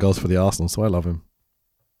like 9 goals for the Arsenal, so I love him.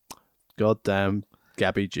 Goddamn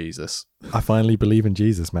Gabby Jesus. I finally believe in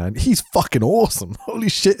Jesus, man. He's fucking awesome. Holy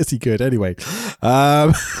shit, is he good? Anyway,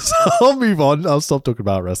 so I'll move on. I'll stop talking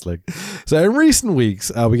about wrestling. So in recent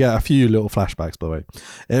weeks, we get a few little flashbacks, by the way.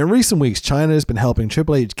 In recent weeks, China has been helping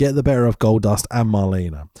Triple H get the better of Goldust and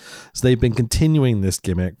Marlena. So they've been continuing this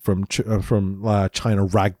gimmick from China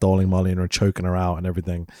ragdolling Marlena and choking her out and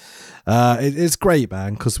everything. It's great,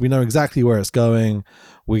 man, because we know exactly where it's going.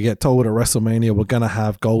 We get told at WrestleMania we're going to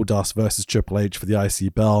have Goldust versus Triple H for the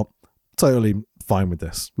IC belt. Totally fine with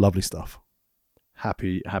this. Lovely stuff.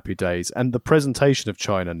 Happy days. And the presentation of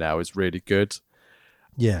China now is really good.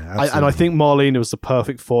 Yeah, absolutely. And I think Marlena was the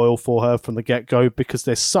perfect foil for her from the get-go because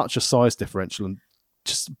there's such a size differential, and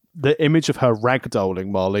just the image of her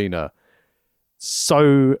ragdolling Marlena,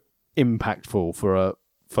 so impactful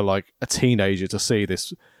for like a teenager to see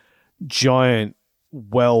this giant,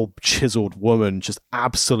 well chiseled woman just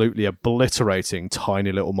absolutely obliterating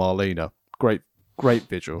tiny little Marlena. Great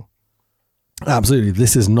visual. Absolutely.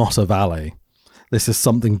 This is not a valet. This is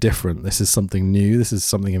something different. This is something new. This is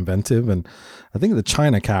something inventive. And I think the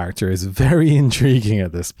China character is very intriguing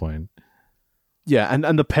at this point. Yeah,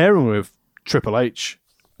 and the pairing with Triple H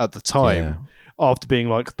at the time, after being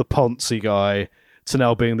like the Ponzi guy to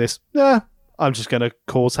now being this, I'm just going to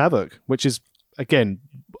cause havoc, which is, again,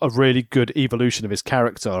 a really good evolution of his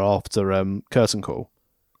character after Curtain Call.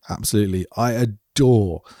 Absolutely. I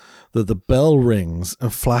adore that the bell rings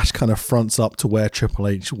and Flash kind of fronts up to where Triple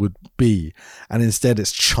H would be, and instead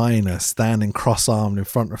it's China standing cross-armed in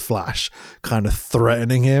front of Flash, kind of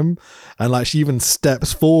threatening him, and like she even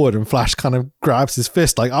steps forward and Flash kind of grabs his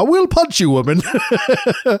fist like, I will punch you, woman.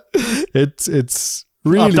 It's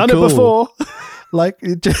really I've done cool. it before. Like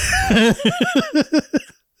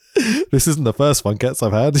this isn't the first Funkettes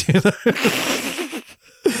I've had, you know.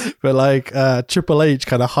 But like Triple H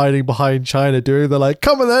kind of hiding behind China doing the like,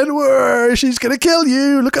 come on then, whoa, she's gonna kill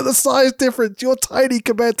you. Look at the size difference. You're tiny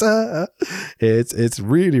compared to her. It's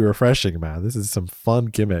really refreshing, man. This is some fun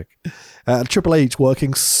gimmick. Triple H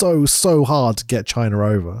working so hard to get China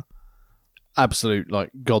over. Absolute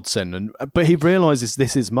like godsend, but he realizes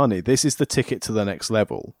this is money. This is the ticket to the next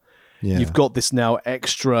level. Yeah. You've got this now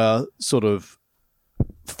extra sort of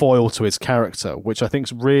foil to his character, which I think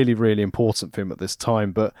is really, really important for him at this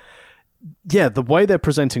time. But yeah, the way they're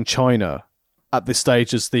presenting China at this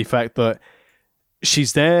stage is the fact that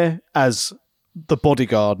she's there as the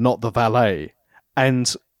bodyguard, not the valet.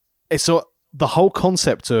 And it's the whole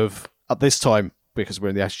concept of, at this time, because we're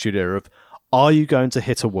in the Attitude Era, of, are you going to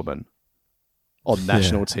hit a woman on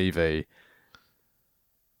national TV?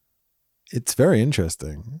 It's very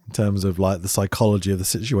interesting in terms of like the psychology of the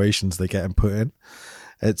situations they get put in.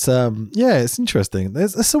 It's it's interesting.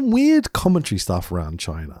 There's some weird commentary stuff around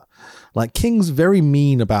China. Like King's very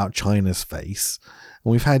mean about China's face.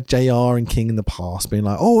 And we've had JR and King in the past being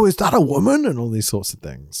like, oh, is that a woman? And all these sorts of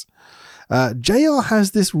things. JR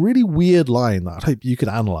has this really weird line that I hope you could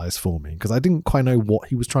analyze for me, because I didn't quite know what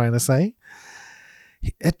he was trying to say.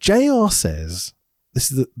 JR says,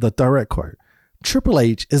 this is the direct quote, Triple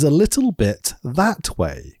H is a little bit that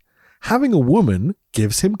way. Having a woman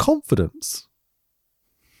gives him confidence.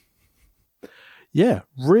 Yeah,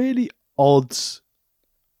 really odd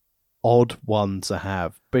one to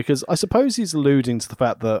have, because I suppose he's alluding to the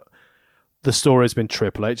fact that the story has been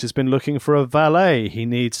Triple H has been looking for a valet. He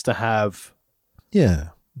needs to have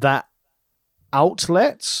that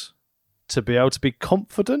outlet to be able to be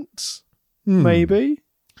confident, maybe.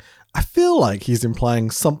 I feel like he's implying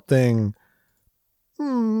something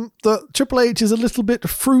that Triple H is a little bit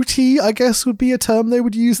fruity, I guess would be a term they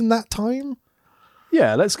would use in that time.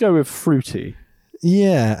 Yeah, let's go with fruity.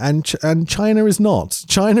 Yeah, and China is not.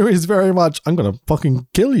 China is very much, I'm going to fucking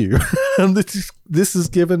kill you. And this has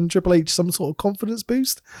given Triple H some sort of confidence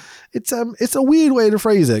boost. It's a weird way to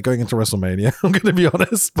phrase it going into WrestleMania, I'm going to be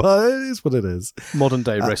honest, but it is what it is. Modern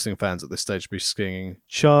day wrestling fans at this stage be singing,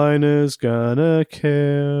 China's gonna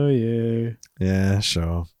kill you. Yeah,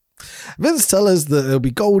 sure. Vince tells us that it'll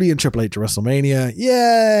be Goldie and Triple H at WrestleMania.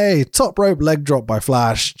 Yay! Top rope leg drop by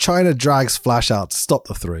Flash. China drags Flash out to stop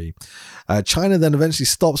the three. China then eventually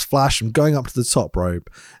stops Flash from going up to the top rope.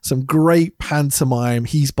 Some great pantomime,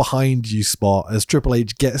 he's behind you spot as Triple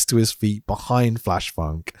H gets to his feet behind Flash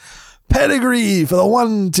Funk. Pedigree for the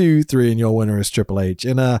 1, 2, 3, and your winner is Triple H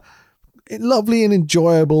in a lovely and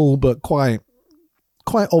enjoyable, but quite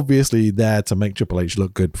obviously there to make Triple H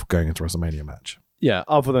look good for going into WrestleMania match. Yeah,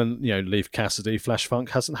 other than, Leaf Cassidy, Flash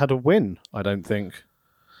Funk hasn't had a win, I don't think.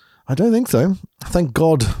 I don't think so. Thank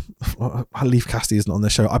God Leaf Cassidy isn't on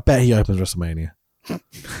this show. I bet he opens WrestleMania. I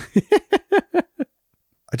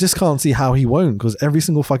just can't see how he won't, because every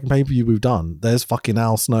single fucking pay-per-view we've done, there's fucking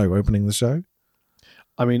Al Snow opening the show.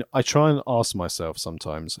 I mean, I try and ask myself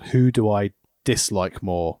sometimes, who do I dislike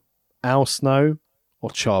more? Al Snow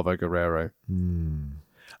or Chavo Guerrero?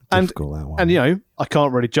 Difficult, that one. And, I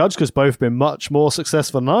can't really judge because both have been much more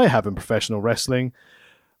successful than I have in professional wrestling.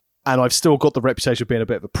 And I've still got the reputation of being a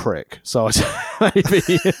bit of a prick. So maybe.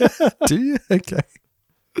 Do you? Okay.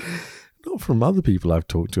 Not from other people I've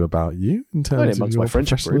talked to about you in terms of your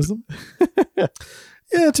professionalism.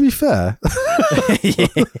 Yeah, to be fair.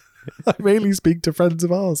 I mainly speak to friends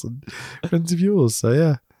of ours and friends of yours.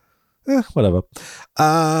 So yeah. Whatever.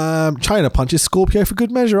 China punches Scorpio for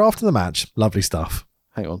good measure after the match. Lovely stuff.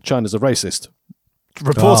 Hang on. China's a racist.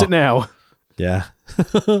 Report it now. Yeah.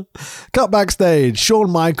 Cut backstage.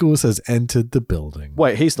 Shawn Michaels has entered the building.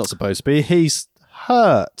 Wait, he's not supposed to be. He's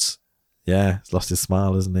hurt. Yeah, he's lost his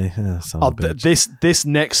smile, hasn't he? Yeah, son of a bitch. This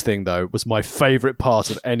next thing, though, was my favourite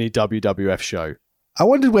part of any WWF show. I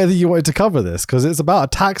wondered whether you wanted to cover this, because it's about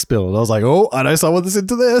a tax bill. And I was like, oh, I know someone that's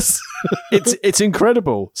into this. It's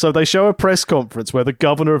incredible. So they show a press conference where the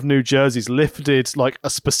governor of New Jersey's lifted like a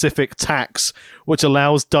specific tax, which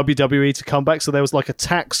allows WWE to come back. So there was like a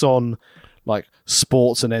tax on like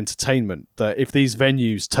sports and entertainment that if these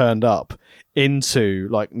venues turned up into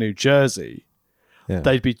like New Jersey,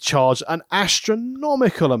 they'd be charged an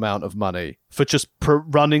astronomical amount of money for just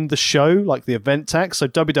running the show, like the event tax. So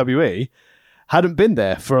WWE hadn't been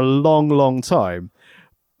there for a long, long time.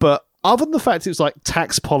 But other than the fact it was like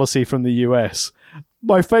tax policy from the US,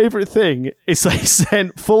 my favourite thing is they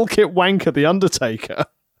sent Full Kit Wanker, The Undertaker.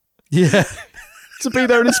 Yeah. To be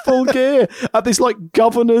there in his full gear at this like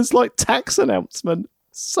governor's like tax announcement.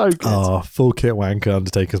 So good. Oh, Full Kit Wanker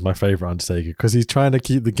Undertaker's my favourite Undertaker because he's trying to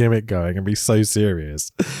keep the gimmick going and be so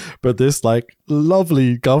serious. But this like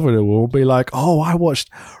lovely governor will be like, oh, I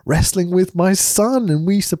watched wrestling with my son and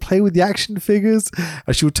we used to play with the action figures.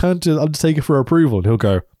 And she'll turn to Undertaker for approval and he'll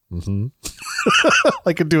go,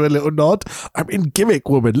 I can do a little nod. I'm in gimmick,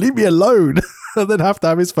 woman. Leave me alone. And then have to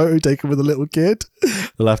have his photo taken with a little kid.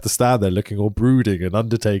 They'll have to stand there looking all brooding and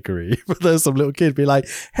Undertaker-y. But there's some little kid be like,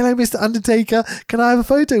 hello, Mr. Undertaker. Can I have a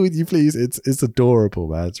photo with you, please? It's adorable,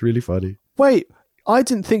 man. It's really funny. Wait, I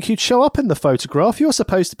didn't think you'd show up in the photograph. You're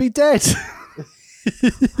supposed to be dead.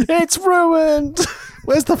 It's ruined.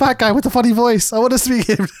 Where's the fat guy with the funny voice? I want to speak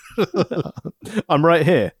him. I'm right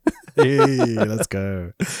here. Hey, let's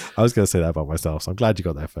go. I was going to say that about myself, so I'm glad you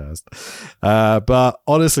got there first. But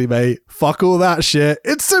honestly, mate, fuck all that shit.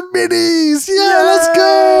 It's some minis. Yeah, let's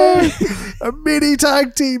go. A mini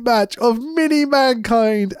tag team match of Mini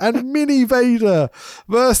Mankind and Mini Vader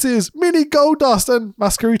versus Mini Goldust and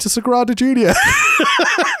Mascarita Sagrada Jr.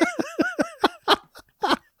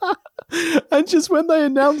 And just when they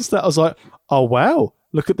announced that, I was like, oh, wow,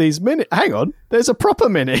 look at these mini. Hang on, there's a proper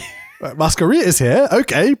mini. Mascarita's here.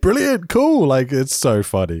 Okay, brilliant, cool. Like, it's so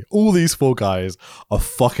funny. All these four guys are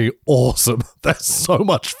fucking awesome. They're so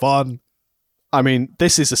much fun. I mean,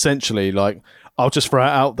 this is essentially like, I'll just throw it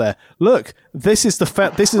out there. Look, this was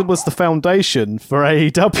the foundation for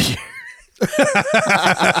AEW.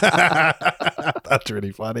 That's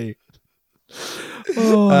really funny.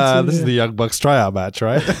 This is the Young Bucks tryout match,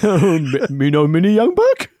 right? Me no Mini Young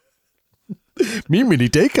Buck? Me Mini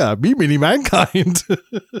Taker, me Mini Mankind.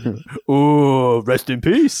 Oh, rest in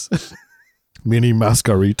peace. Mini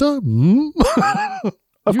Mascarita?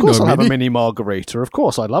 Of course I'll have a mini margarita. Of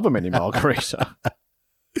course I love a mini margarita.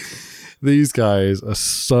 These guys are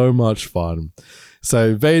so much fun.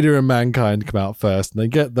 So Vader and Mankind come out first, and they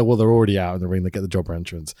get they're already out in the ring. They get the jobber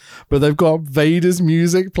entrance, but they've got Vader's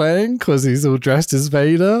music playing because he's all dressed as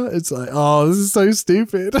Vader. It's like, oh, this is so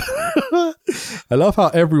stupid. I love how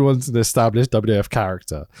everyone's an established WWF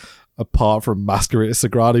character, apart from Masquerade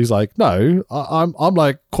Sagrada, who's like, no, I'm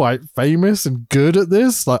like quite famous and good at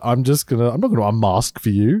this. Like, I'm not gonna unmask for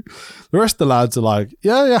you. The rest of the lads are like,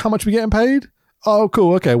 yeah, how much we getting paid? Oh,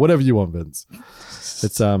 cool, okay, whatever you want, Vince.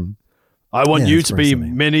 It's I want you to be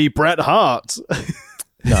mini Bret Hart.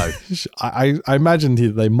 No, I imagined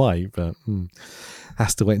they might, but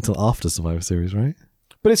has to wait until after Survivor Series, right?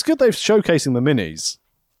 But it's good they're showcasing the minis.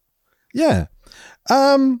 Yeah.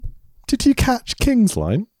 Did you catch King's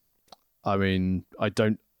line? I mean, I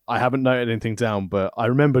haven't noted anything down, but I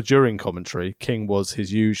remember during commentary, King was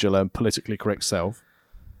his usual and politically correct self.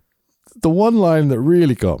 The one line that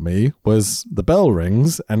really got me was the bell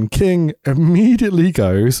rings and King immediately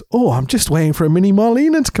goes, oh, I'm just waiting for a mini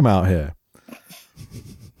Marlena to come out here.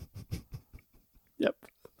 Yep,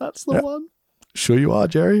 that's the one. Sure you are,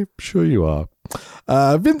 Jerry. Sure you are.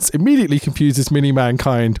 Vince immediately confuses mini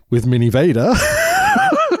Mankind with mini Vader.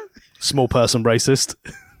 Small person racist.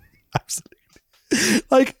 Absolutely.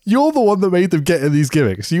 Like, you're the one that made them get in these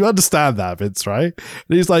gimmicks. You understand that, Vince, right?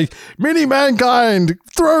 And he's like, mini Mankind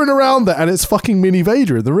throwing around there, and it's fucking mini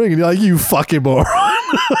Vader in the ring. And you're like, you fucking moron.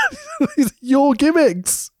 These are your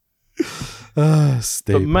gimmicks. But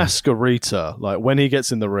Masquerita, like, when he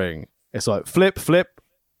gets in the ring, it's like flip,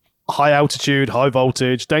 high altitude, high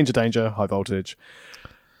voltage, danger, high voltage.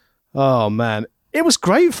 Oh, man. It was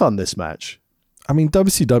great fun, this match. I mean,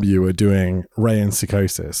 WCW were doing Ray and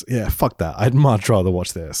Psychosis. Yeah, fuck that. I'd much rather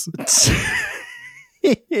watch this.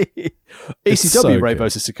 ECW so Ray good.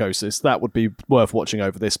 versus Psychosis, that would be worth watching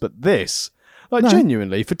over this. But this, like,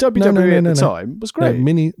 genuinely, for WWE at the time, was great.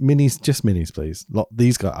 No, minis, please.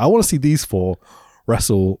 These guys. I want to see these four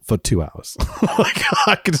wrestle for 2 hours. Like,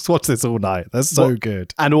 I could just watch this all night. That's so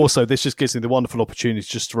good. And also, this just gives me the wonderful opportunity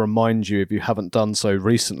just to remind you, if you haven't done so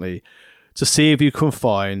recently, to see if you can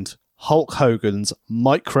find Hulk Hogan's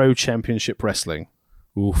Micro Championship Wrestling.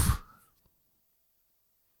 Oof.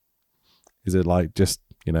 Is it like just,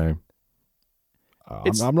 I'm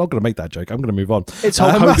not going to make that joke. I'm going to move on. It's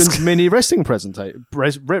Hulk Hogan's mini wrestling presentation.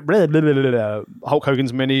 Hulk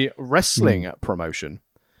Hogan's mini wrestling promotion.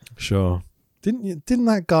 Sure. Didn't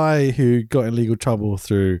that guy who got in legal trouble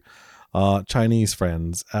through our Chinese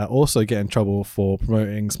friends also get in trouble for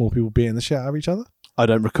promoting small people beating the shit out of each other? I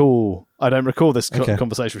don't recall this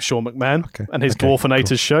conversation with Sean McMahon and his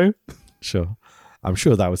Dwarfinator's show. Sure. I'm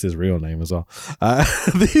sure that was his real name as well.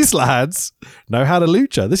 These lads know how to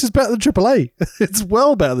lucha. This is better than AAA. It's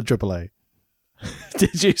well better than AAA.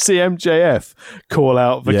 Did you see MJF call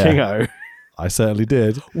out Vikingo? Yeah, I certainly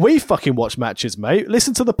did. We fucking watch matches, mate.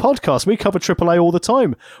 Listen to the podcast. We cover AAA all the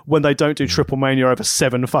time when they don't do Triple Mania over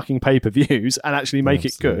 7 fucking pay-per-views and actually make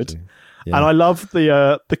it good. Yeah. And I love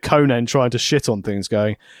the Conan trying to shit on things,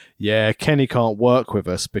 going, yeah, Kenny can't work with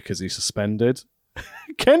us because he's suspended.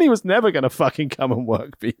 Kenny was never going to fucking come and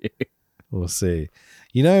work for you. We'll see.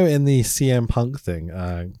 In the CM Punk thing,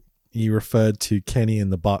 he referred to Kenny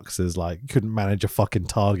and the Bucks as like couldn't manage a fucking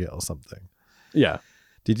target or something. Yeah.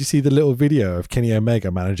 Did you see the little video of Kenny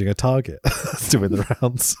Omega managing a target doing the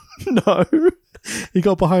rounds? No. He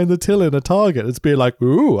got behind the till in a target. It's being like,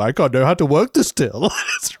 ooh, I can't know how to work this till.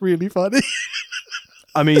 It's really funny.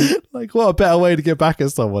 I mean, like, what a better way to get back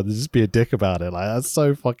at someone than just be a dick about it. Like, that's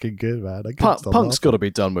so fucking good, man. Punk's got to be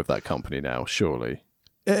done with that company now, surely.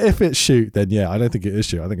 If it's shoot, then yeah, I don't think it is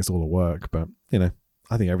shoot. I think it's all a work, but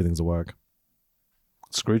I think everything's a work.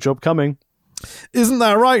 Screw job coming. Isn't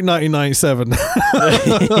that right, 1997?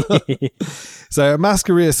 So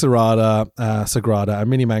Masquerade Sagrada and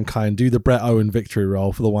Mini Mankind do the Bret Owen victory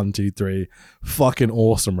roll for the 1, 2, 3. Fucking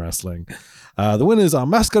awesome wrestling. The winners are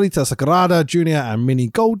Masquerita Sagrada Jr. and Mini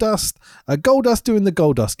Goldust. Goldust doing the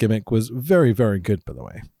Goldust gimmick was very, very good, by the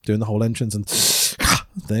way. Doing the whole entrance and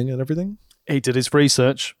thing and everything. He did his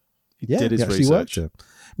research. He did his research.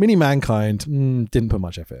 Mini Mankind didn't put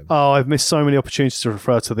much effort in. Oh, I've missed so many opportunities to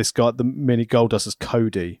refer to this guy, the Mini Goldust, as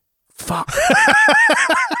Cody. Fuck.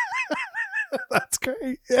 That's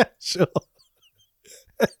great. Yeah, sure.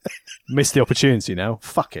 Missed the opportunity now.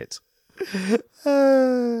 Fuck it.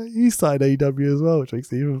 He signed AEW as well, which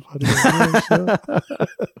makes it even funnier.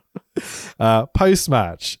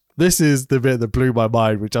 Post-match. This is the bit that blew my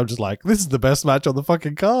mind, which I'm just like, this is the best match on the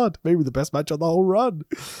fucking card. Maybe the best match on the whole run.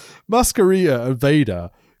 Masquerita and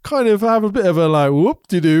Vader kind of have a bit of a like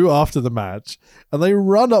whoop-de-doo after the match, and they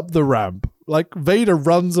run up the ramp. Like, Vader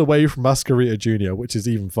runs away from Masquerita Jr., which is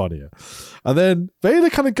even funnier. And then Vader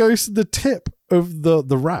kind of goes to the tip of the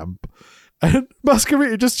ramp, And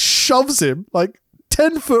Mascarita just shoves him like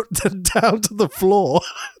 10 foot down to the floor.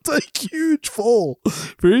 It's a huge fall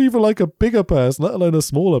for even like a bigger person, let alone a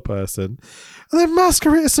smaller person. And then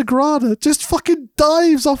Mascarita Sagrada just fucking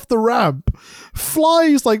dives off the ramp,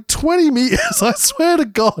 flies like 20 meters. I swear to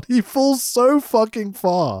God, he falls so fucking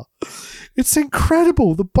far. It's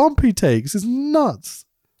incredible. The bump he takes is nuts.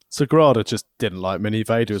 Sagrada just didn't like Mini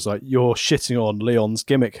Vader. It was like, you're shitting on Leon's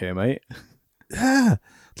gimmick here, mate. Yeah.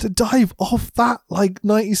 To dive off that like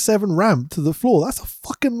 97 ramp to the floor, that's a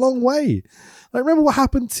fucking long way. Like, remember what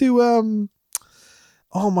happened to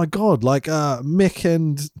oh my God, like Mick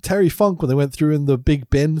and Terry Funk when they went through in the Big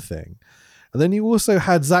Ben thing. And then you also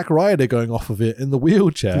had Zack Ryder going off of it in the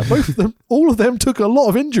wheelchair. Both of them, all of them took a lot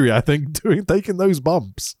of injury, I think, taking those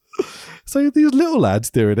bumps. So these little lads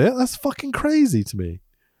doing it, that's fucking crazy to me.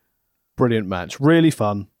 Brilliant match. Really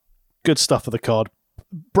fun. Good stuff for the card.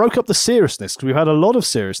 Broke up the seriousness because we've had a lot of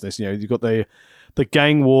seriousness. You know, you've got the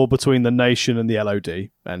gang war between the Nation and the LOD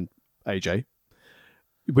and AJ.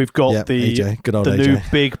 We've got the AJ. Good old the AJ. new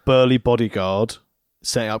big burly bodyguard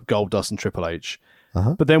setting up Goldust and Triple H.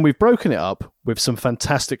 Uh-huh. But then we've broken it up with some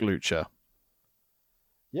fantastic lucha.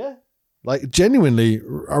 Yeah. Like, genuinely,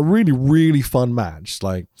 a really, really fun match.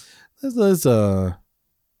 Like, there's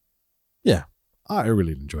yeah, I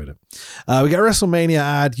really enjoyed it. We get a WrestleMania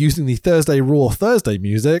ad using the Thursday Raw Thursday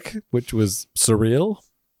music, which was surreal.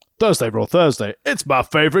 Thursday, Raw Thursday. It's my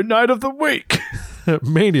favorite night of the week.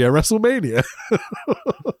 Mania, WrestleMania.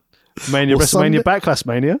 Mania, Or WrestleMania, Sunday- Backlash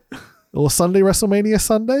Mania. Or Sunday, WrestleMania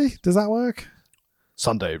Sunday. Does that work?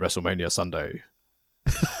 Sunday, WrestleMania Sunday.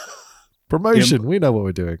 Promotion. We know what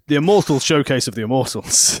we're doing. The Immortals Showcase of the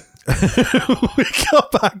Immortals. We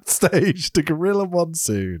got backstage to Gorilla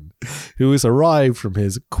Monsoon, who has arrived from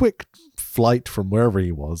his quick flight from wherever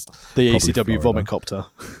he was. The Probably ECW Florida. Vomit Copter.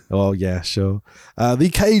 Oh, yeah, sure. The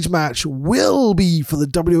cage match will be for the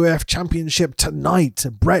WWF Championship tonight.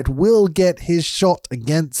 Brett will get his shot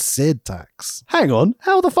against Sid Tax. Hang on.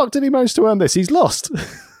 How the fuck did he manage to earn this? He's lost.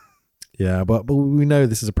 Yeah, but we know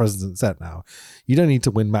this is a precedent set now. You don't need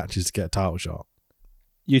to win matches to get a title shot.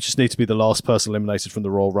 You just need to be the last person eliminated from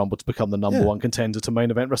the Royal Rumble to become the number Yeah. one contender to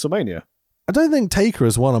main event WrestleMania. I don't think Taker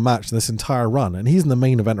has won a match in this entire run, and he's in the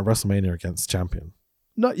main event of WrestleMania against the champion.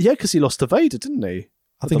 No, yeah, because he lost to Vader, didn't he?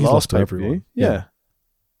 I At think the he's lost to pay-per-view. everyone. Yeah.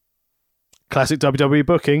 Classic WWE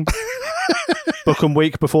booking. Book them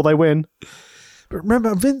week before they win. But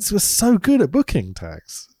remember, Vince was so good at booking,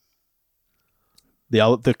 Tax.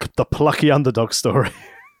 The plucky underdog story.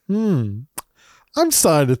 I'm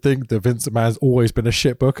starting to think that Vince McMahon's always been a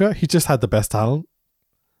shit booker. He just had the best talent.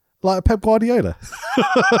 Like Pep Guardiola.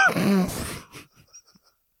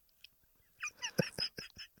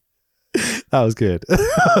 That was good.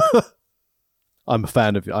 I'm a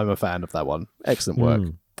fan of that one. Excellent work.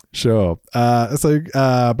 Sure. Blah,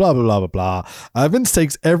 blah, blah, blah, blah. Vince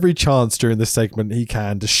takes every chance during this segment he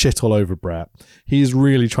can to shit all over Brett. He's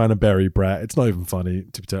really trying to bury Brett. It's not even funny,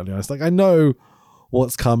 to be totally honest. Like, I know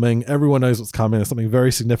what's coming. Everyone knows what's coming. There's something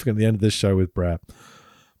very significant at the end of this show with Brett.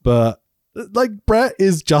 But, like, Brett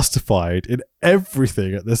is justified in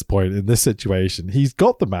everything at this point in this situation. He's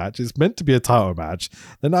got the match. It's meant to be a title match.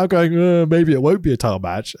 They're now going, maybe it won't be a title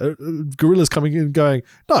match. Gorilla's coming in and going,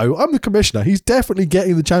 no, I'm the commissioner. He's definitely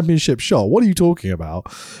getting the championship shot. What are you talking about?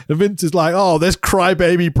 And Vince is like, oh, this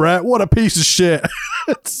crybaby Brett. What a piece of shit.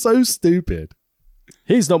 It's so stupid.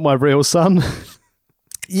 He's not my real son.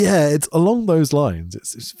 Yeah, it's along those lines.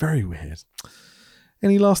 It's very weird.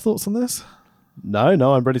 Any last thoughts on this? No,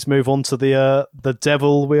 I'm ready to move on to the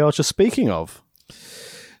devil we are just speaking of.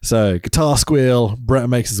 So, guitar squeal, Brett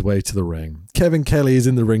makes his way to the ring. Kevin Kelly is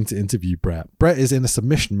in the ring to interview Brett. Brett is in a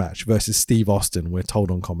submission match versus Steve Austin, we're told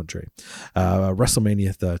on commentary.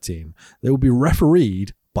 WrestleMania 13. They will be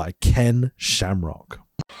refereed by Ken Shamrock.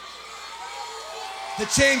 To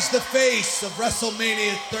change the face of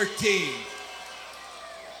WrestleMania 13.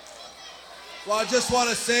 Well, I just want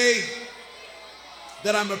to say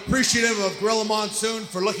that I'm appreciative of Gorilla Monsoon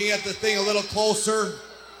for looking at the thing a little closer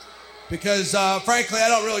because, frankly, I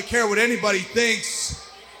don't really care what anybody thinks.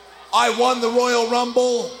 I won the Royal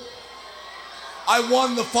Rumble. I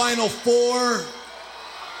won the Final Four.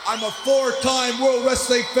 I'm a 4-time World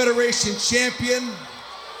Wrestling Federation champion.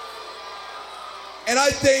 And I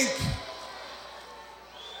think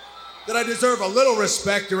that I deserve a little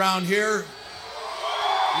respect around here.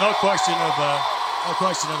 No question of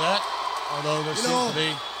that. Although there seems to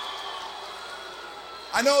be.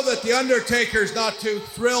 I know that The Undertaker's not too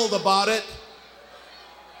thrilled about it.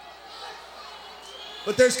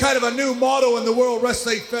 But there's kind of a new motto in the World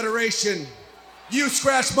Wrestling Federation. You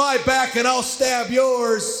scratch my back and I'll stab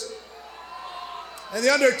yours. And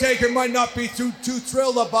The Undertaker might not be too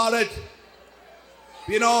thrilled about it.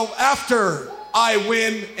 You know, after I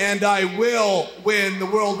win, and I will win the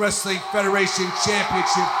World Wrestling Federation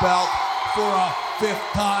Championship belt for a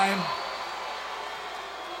 5th time,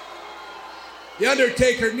 The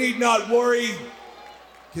Undertaker need not worry,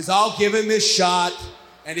 because I'll give him his shot,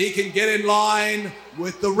 and he can get in line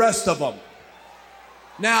with the rest of them.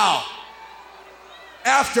 Now,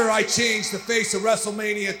 after I change the face of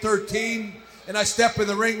WrestleMania 13, and I step in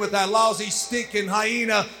the ring with that lousy, stinking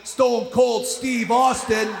hyena, Stone Cold Steve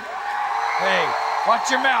Austin. Hey, watch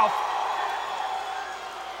your mouth.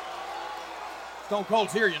 Stone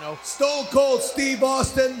Cold's here, you know. Stone Cold Steve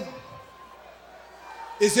Austin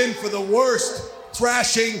is in for the worst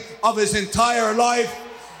thrashing of his entire life.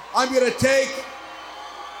 I'm gonna take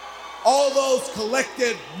all those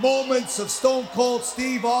collected moments of Stone Cold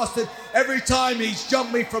Steve Austin, every time he's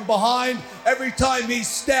jumped me from behind, every time he's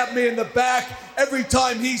stabbed me in the back, every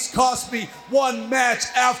time he's cost me one match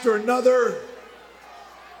after another.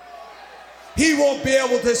 He won't be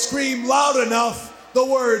able to scream loud enough the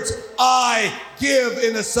words, "I give,"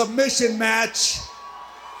 in a submission match.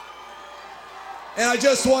 And I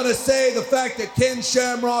just want to say the fact that Ken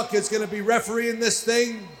Shamrock is going to be refereeing this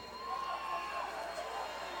thing,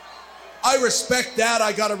 I respect that.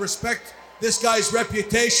 I got to respect this guy's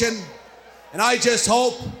reputation. And I just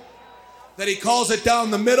hope that he calls it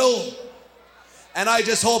down the middle. And I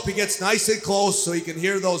just hope he gets nice and close so he can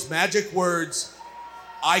hear those magic words,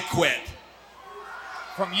 "I quit."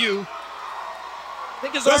 From you.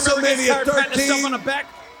 Think his arm ever gets tired of patting himself on the back?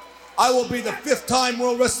 I will be the 5th-time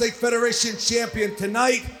World Wrestling Federation champion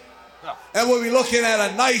tonight. And we'll be looking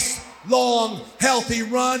at a nice, long, healthy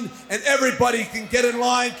run, and everybody can get in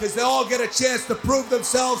line because they all get a chance to prove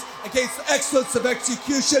themselves against the excellence of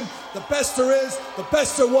execution. The best there is, the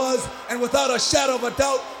best there was, and without a shadow of a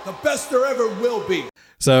doubt, the best there ever will be.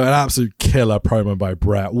 So an absolute killer promo by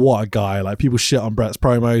Bret. What a guy. Like, people shit on Bret's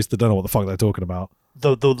promos. They don't know what the fuck they're talking about.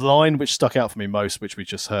 The line which stuck out for me most, which we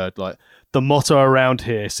just heard, like, the motto around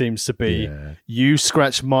here seems to be, "You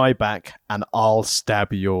scratch my back and I'll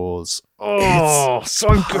stab yours." Oh, it's so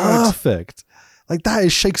good. Perfect. Like, that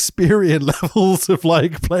is Shakespearean levels of,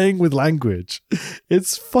 like, playing with language.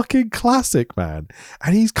 It's fucking classic, man.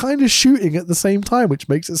 And he's kind of shooting at the same time, which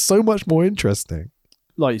makes it so much more interesting.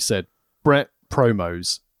 Like you said, Bret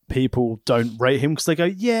promos, people don't rate him because they go,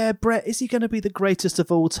 "Yeah, Bret, is he going to be the greatest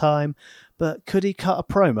of all time? But could he cut a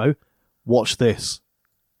promo?" Watch this.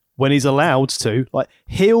 When he's allowed to, like,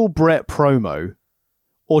 heel Bret promo,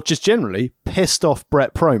 or just generally pissed off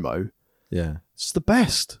Bret promo, Yeah. it's the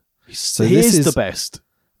best. So he this is the best.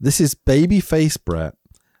 This is babyface Bret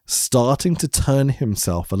starting to turn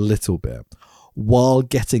himself a little bit while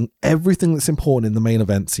getting everything that's important in the main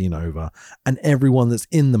event scene over and everyone that's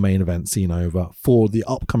in the main event scene over for the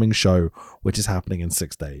upcoming show, which is happening in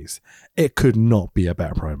 6 days. It could not be a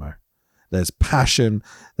better promo. There's passion.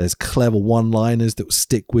 There's clever one-liners that will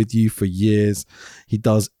stick with you for years. He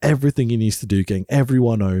does everything he needs to do, getting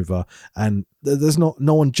everyone over. And there's no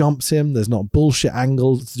one jumps him. There's not bullshit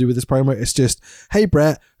angles to do with this promo. It's just, "Hey,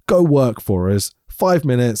 Bret, go work for us. 5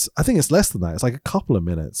 minutes." I think it's less than that. It's like a couple of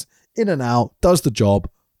minutes. In and out, does the job.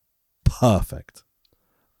 Perfect.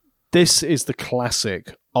 This is the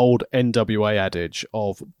classic old NWA adage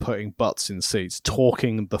of putting butts in seats,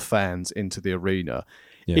 talking the fans into the arena.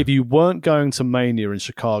 Yeah. If you weren't going to Mania in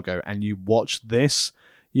Chicago and you watched this,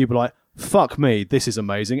 you'd be like, "Fuck me, this is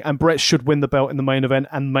amazing." And Bret should win the belt in the main event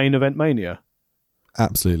and main event Mania.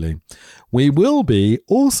 Absolutely. We will be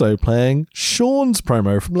also playing Sean's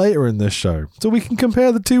promo from later in this show, so we can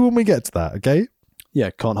compare the two when we get to that, okay? Yeah,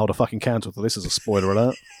 can't hold a fucking candle to this as a spoiler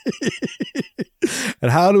alert. And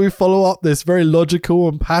how do we follow up this very logical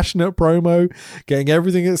and passionate promo, getting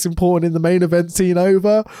everything that's important in the main event scene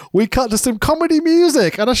over? We cut to some comedy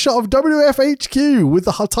music and a shot of WWF HQ with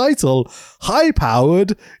the title,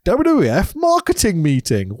 "High-Powered WWF Marketing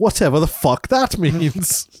Meeting," whatever the fuck that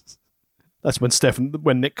means. That's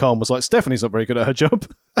when Nick Khan was like, "Stephanie's not very good at her job."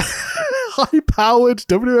 High-Powered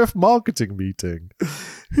WWF Marketing Meeting.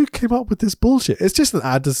 Who came up with this bullshit? It's just an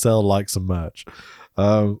ad to sell like some merch.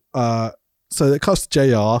 So it cuts to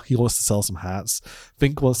JR. He wants to sell some hats.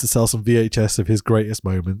 Vink wants to sell some VHS of his greatest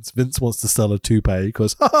moments. Vince wants to sell a toupee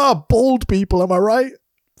because, bald people, am I right?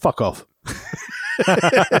 Fuck off.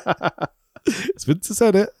 Vince has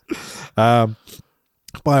said it. Buy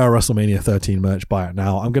our WrestleMania 13 merch. Buy it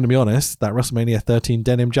now. I'm going to be honest. That WrestleMania 13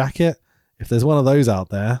 denim jacket, if there's one of those out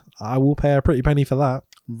there, I will pay a pretty penny for that.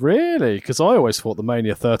 Really? Because I always thought the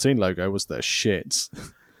Mania 13 logo was their shit.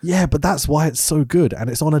 Yeah, but that's why it's so good, and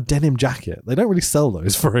it's on a denim jacket. They don't really sell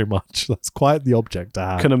those very much. That's quite the object to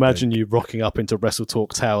have. Can imagine you rocking up into Wrestle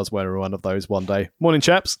Talk Towers wearing one of those one day. Morning,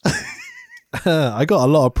 chaps. I got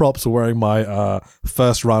a lot of props for wearing my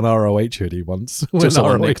first run ROH hoodie once when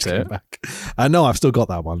someone ROH nicked came it. back. No, I've still got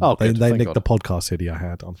that one. Oh, they good. Thank nicked God. the podcast hoodie I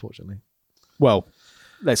had, unfortunately. Well,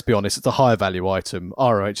 let's be honest, it's a higher value item.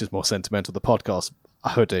 ROH is more sentimental. The podcast, a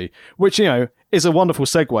hoodie, which, is a wonderful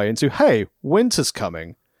segue into, hey, winter's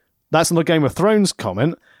coming. That's not a Game of Thrones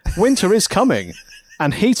comment. Winter is coming.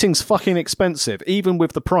 And heating's fucking expensive, even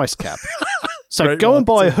with the price cap. So Great go and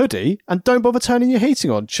buy a marketing. hoodie and don't bother turning your heating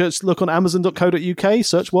on. Just look on amazon.co.uk,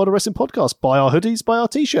 search World of Wrestling Podcast, buy our hoodies, buy our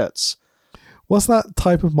t-shirts. What's that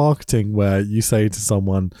type of marketing where you say to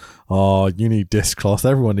someone, oh, you need dishcloths,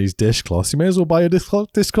 everyone needs dishcloths, you may as well buy your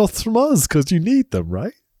dishcloths from us because you need them,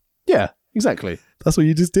 right? Yeah, exactly. That's what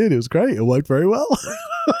you just did. It was great. It worked very well.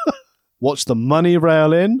 Watch the money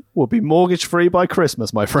rail in. We'll be mortgage free by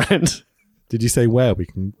Christmas, my friend. Did you say where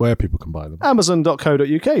people can buy them?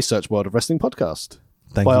 Amazon.co.uk, search World of Wrestling Podcast.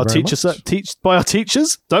 Thank Buy you our very teachers, much. buy our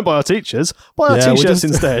teachers. Don't buy our teachers. Buy our Yeah, we're t-shirts just-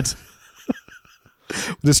 instead.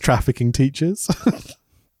 Just trafficking teachers.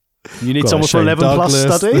 You need Got someone for Shane 11 plus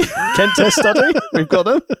Douglas. study. Kent test study. We've got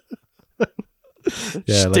them.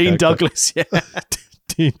 Yeah, like Dean a- Douglas. Yeah.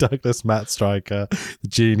 Dean Douglas, Matt Stryker, the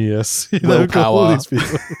Genius. Will We've got all Power. these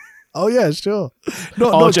people. Oh yeah, sure.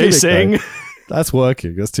 Not RJ gimmick, Singh. though. That's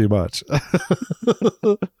working. That's too much.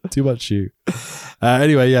 Too much shoot.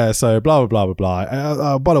 Anyway, yeah. So blah blah blah blah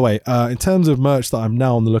blah. By the way, in terms of merch that I'm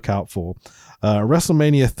now on the lookout for,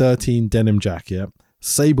 WrestleMania 13 denim jacket,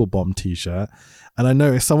 Sable Bomb t-shirt, and I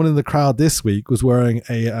noticed someone in the crowd this week was wearing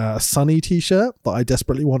a Sunny t-shirt that I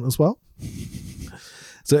desperately want as well.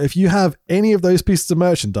 So if you have any of those pieces of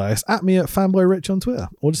merchandise, at me at FanboyRich on Twitter,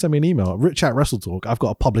 or just send me an email, rich@WrestleTalk. I've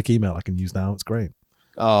got a public email I can use now. It's great.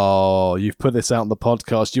 Oh, you've put this out on the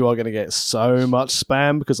podcast. You are going to get so much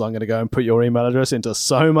spam because I'm going to go and put your email address into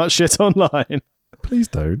so much shit online. Please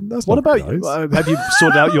don't. That's What not about you? nice. Have you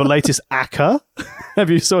sorted out your latest ACCA? Have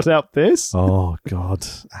you sorted out this? Oh God,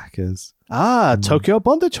 Ackers.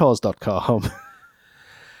 TokyoBondageHorse.com.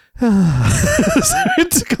 So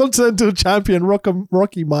Intercontinental Champion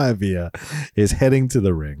Rocky Maivia is heading to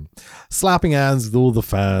the ring, slapping hands with all the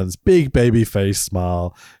fans, big baby face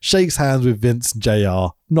smile, shakes hands with Vince and JR,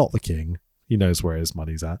 not the king. He knows where his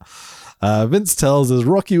money's at. Vince tells us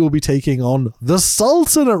Rocky will be taking on the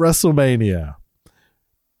Sultan at WrestleMania.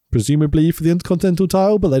 Presumably for the Intercontinental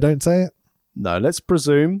title, but they don't say it. No, let's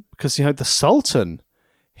presume, because, the Sultan,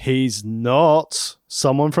 he's not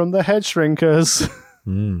someone from the Head Shrinkers.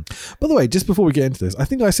 By the way, just before we get into this, I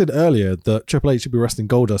think I said earlier that Triple H should be wrestling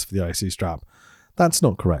Goldust for the IC strap. That's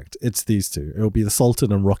not correct. It's these two. It'll be the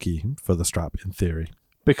Sultan and Rocky for the strap, in theory.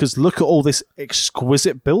 Because look at all this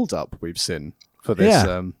exquisite build-up we've seen for this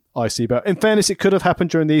IC belt. In fairness, it could have happened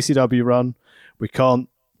during the ECW run. We can't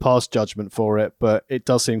pass judgment for it, but it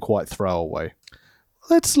does seem quite throwaway.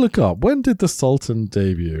 Let's look up. When did the Sultan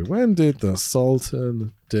debut? When did the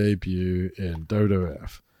Sultan debut in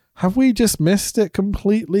WWF? Have we just missed it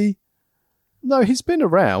completely? No, he's been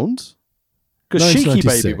around. Because Sheiky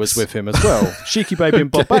 1996. Baby was with him as well. Sheiky Baby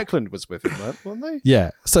and Bob Backlund was with him, weren't they?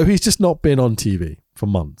 Yeah. So he's just not been on TV for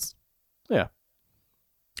months. Yeah.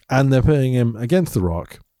 And they're putting him against The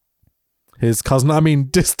Rock, his cousin,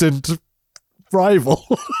 distant rival.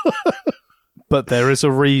 But there is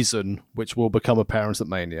a reason which will become apparent at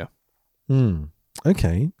Mania.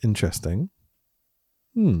 Okay. Interesting.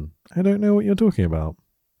 I don't know what you're talking about.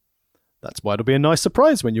 That's why it'll be a nice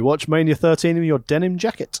surprise when you watch Mania 13 in your denim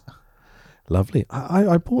jacket. Lovely.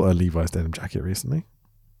 I bought a Levi's denim jacket recently.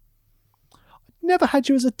 Never had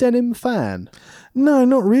you as a denim fan. No,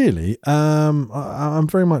 not really. I'm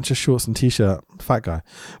very much a shorts and t-shirt fat guy.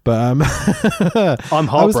 But I'm I was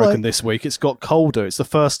heartbroken like- this week. It's got colder. It's the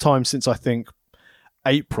first time since, I think,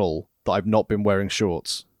 April that I've not been wearing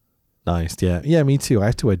shorts. Nice, yeah. Yeah, me too. I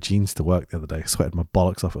had to wear jeans to work the other day. Sweated my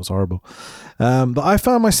bollocks off. It was horrible. But I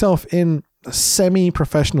found myself in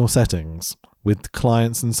semi-professional settings with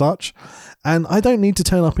clients and such. And I don't need to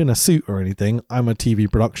turn up in a suit or anything. I'm a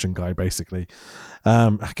TV production guy, basically.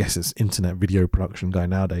 I guess it's internet video production guy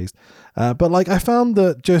nowadays. But I found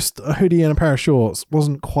that just a hoodie and a pair of shorts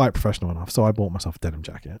wasn't quite professional enough. So I bought myself a denim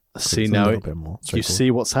jacket. See, It's a now little bit more you straightforward. see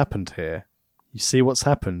what's happened here. You see what's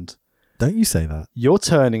happened. Don't you say that. You're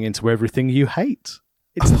turning into everything you hate.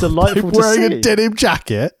 It's delightful to Wearing see. a denim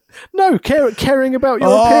jacket. No, caring about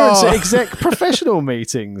your appearance at exec professional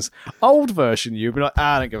meetings. Old version, you'd be like,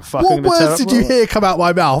 I don't give a fuck. What words did you hear come out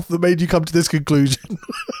my mouth that made you come to this conclusion?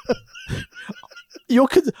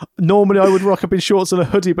 Normally I would rock up in shorts and a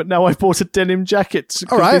hoodie, but now I've bought a denim jacket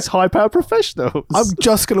because right. it's high-powered professionals. I'm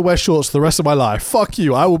just going to wear shorts for the rest of my life. Fuck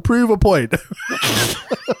you. I will prove a point.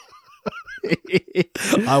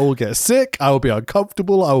 I will get sick. I will be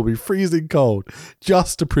uncomfortable. I will be freezing cold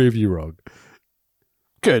just to prove you wrong.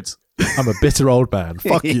 Good. I'm a bitter old man.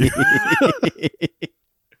 Fuck you.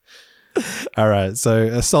 All right,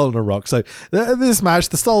 so Sultan and Rock. So this match,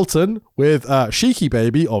 the Sultan with Sheiky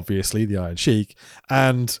Baby, obviously the Iron Sheik,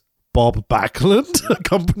 and Bob Backlund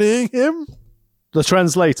accompanying him. The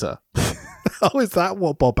translator. Oh, is that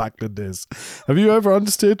what Bob Backlund is? Have you ever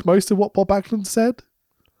understood most of what Bob Backlund said?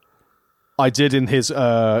 I did in his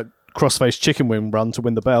crossface chicken wing run to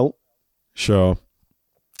win the belt. Sure.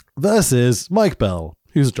 Versus Mike Bell,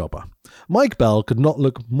 who's a jobber. Mike Bell could not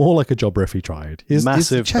look more like a jobber if he tried. His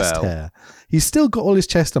chest hair. He's still got all his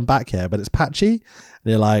chest and back hair, but it's patchy. And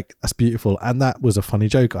you're like, that's beautiful. And that was a funny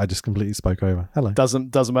joke I just completely spoke over. Hello.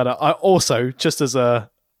 Doesn't matter. I also, just as I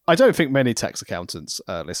don't think many tax accountants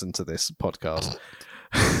listen to this podcast.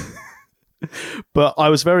 But I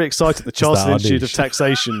was very excited. The Chartered Institute of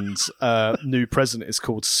Taxation's new president is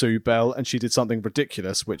called Sue Bell, and she did something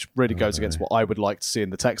ridiculous, which really goes against what I would like to see in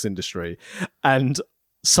the tax industry. And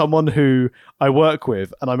someone who I work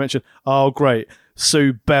with, and I mentioned, oh, great,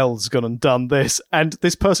 Sue Bell's gone and done this. And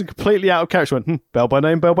this person completely out of character went, Bell by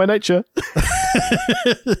name, Bell by nature.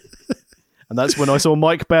 And that's when I saw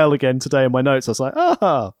Mike Bell again today in my notes. I was like,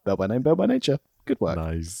 Bell by name, Bell by nature. Good work.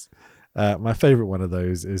 Nice. My favourite one of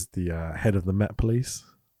those is the head of the Met Police.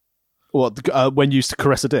 What, when used to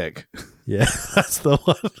caress a dick? Yeah, that's the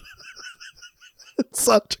one. It's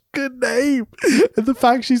such a good name. And the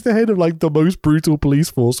fact she's the head of like the most brutal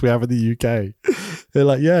police force we have in the UK. They're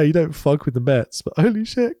like, yeah, you don't fuck with the Mets, but holy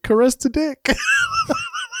shit, caress a dick.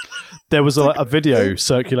 There was a video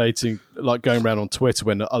circulating, like going around on Twitter,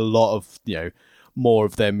 when a lot of, more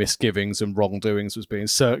of their misgivings and wrongdoings was being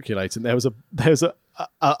circulated. There was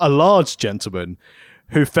a large gentleman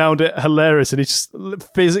who found it hilarious, and he's just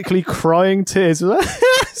physically crying tears.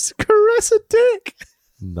 Caress a dick.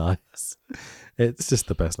 Nice. It's just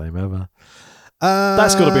the best name ever.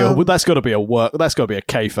 That's got to be a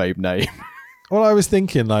kayfabe name. Well, I was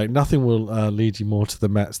thinking, like, nothing will lead you more to the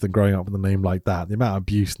Mets than growing up with a name like that. The amount of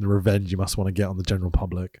abuse and the revenge you must want to get on the general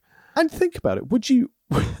public. And think about it. Would you,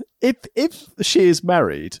 if she is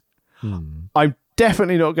married, I'm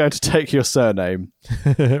definitely not going to take your surname.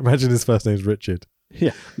 Imagine his first name's Richard.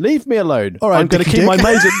 Yeah, leave me alone. All right, I'm going to keep my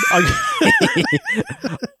maiden.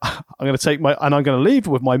 I'm going to take and I'm going to leave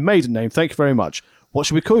with my maiden name. Thank you very much. What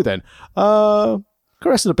should we call you then?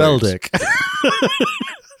 Caress of the Beldick.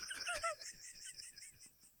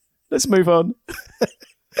 Let's move on.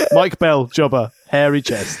 Mike Bell, jobber, hairy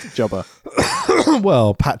chest, jobber.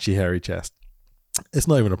 Well, patchy hairy chest. It's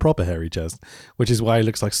not even a proper hairy chest, which is why he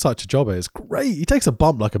looks like such a jobber. It's great. He takes a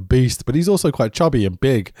bump like a beast, but he's also quite chubby and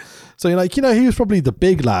big. So you're like, he was probably the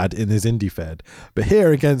big lad in his indie fed. But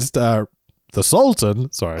here against the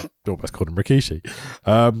Sultan, sorry, I almost called him Rikishi.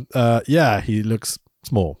 He looks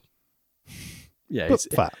small. Yeah, but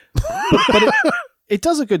fat. But it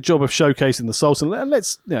does a good job of showcasing the Sultan. And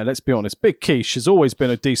let's be honest, Big Quiche has always been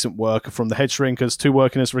a decent worker, from the Head Shrinkers to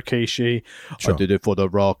working as Rikishi. Sure. I did it for The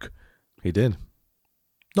Rock. He did.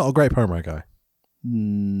 Not a great promo guy.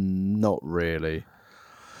 Not really.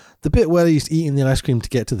 The bit where he's eating the ice cream to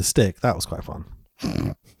get to the stick, that was quite fun.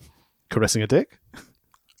 Caressing a dick?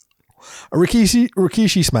 A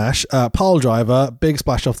Rikishi smash, pile driver, big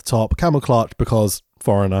splash off the top, camel clutch because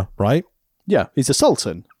foreigner, right? Yeah, he's a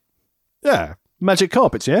Sultan. Yeah. Magic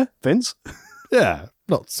carpets, yeah, Vince? Yeah,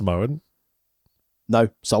 not Samoan. No,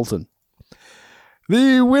 Sultan.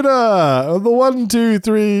 The winner of the 1, 2,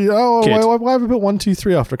 3. Oh, why have we put 1, 2,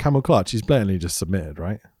 3 after a camel clutch? He's blatantly just submitted,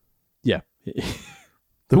 right? Yeah.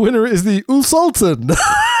 The winner is the Sultan.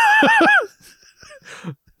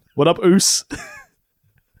 What up, Oos?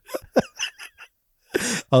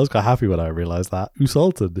 I was quite happy when I realised that.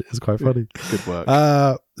 Sultan is quite funny. Good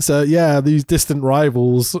work. So yeah, these distant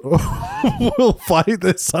rivals will fight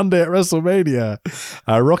this Sunday at WrestleMania.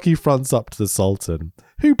 Rocky fronts up to the Sultan,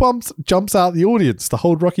 who jumps out the audience to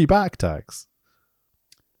hold Rocky back, Tax.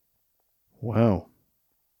 Wow.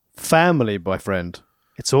 Family, my friend.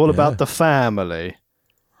 It's all about the family.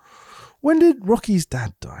 When did Rocky's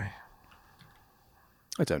dad die?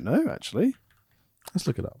 I don't know, actually. Let's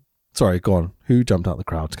look it up. Sorry, go on. Who jumped out the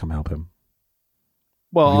crowd to come help him?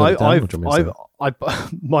 Well,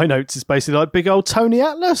 my notes is basically like big old Tony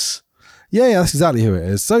Atlas. Yeah, that's exactly who it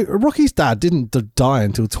is. So Rocky's dad didn't die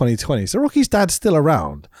until 2020. So Rocky's dad's still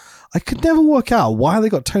around. I could never work out why they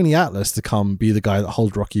got Tony Atlas to come be the guy that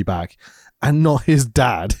holds Rocky back and not his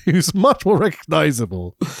dad, who's much more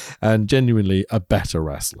recognizable and genuinely a better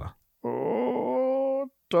wrestler. Oh,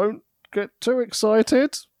 don't get too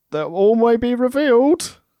excited. That all may be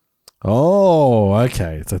revealed. Oh,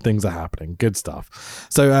 okay. So things are happening. Good stuff.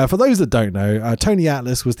 So for those that don't know, Tony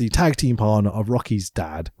Atlas was the tag team partner of Rocky's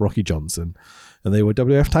dad, Rocky Johnson, and they were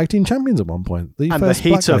WWF Tag Team Champions at one point. And the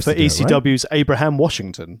heater for ECW's Abraham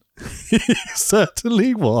Washington. He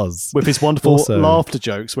certainly was. With his wonderful laughter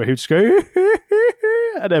jokes where he would just go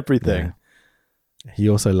and everything. Yeah. He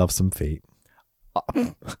also loves some feet.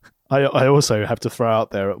 I also have to throw out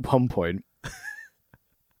there at one point,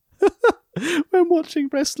 when watching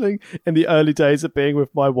wrestling in the early days of being with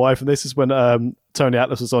my wife, and this is when Tony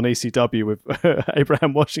Atlas was on ECW with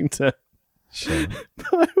Abraham Washington. Sure.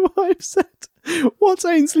 My wife said, "What's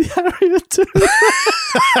Ainsley Harriott doing?"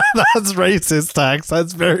 That's racist, Tax.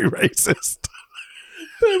 That's very racist.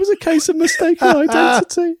 But it was a case of mistaken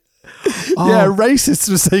identity. Yeah, racist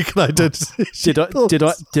mistaken identity.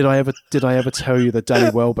 Did I ever tell you the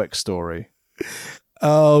Danny Welbeck story?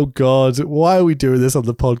 Oh God! Why are we doing this on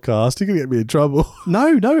the podcast? You're gonna get me in trouble.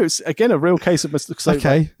 No, it's again a real case of mistake. So,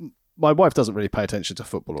 okay. My wife doesn't really pay attention to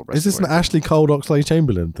football or wrestling. Is this an Ashley Cole Oxlade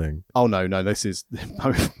Chamberlain thing? Oh no, this is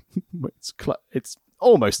it's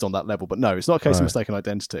almost on that level, but no, it's not a case of mistaken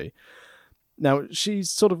identity. Now she's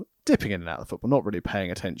sort of dipping in and out of football, not really paying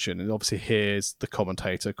attention, and obviously hears the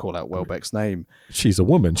commentator call out Welbeck's name. She's a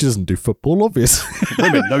woman; she doesn't do football, obviously.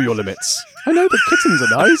 Women know your limits. I know, but kittens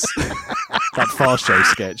are nice. That Fast Show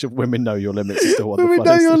sketch of "Women Know Your Limits" is still one of the funniest.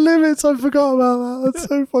 Women Know Your Limits. I forgot about that. That's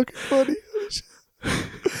so fucking funny.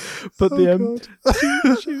 But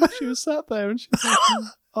she was sat there and she was like,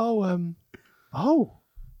 oh,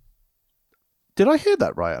 did I hear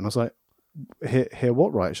that right? And I was like, hear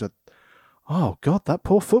what right? She said, oh God, that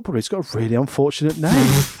poor footballer, he's got a really unfortunate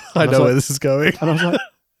name. I know where this is going. And I was like,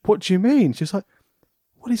 what do you mean? She was like,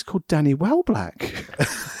 well, he's called Danny Welbeck.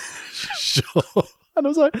 Sure. And I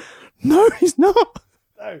was like, no, he's not.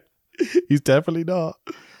 No, he's definitely not.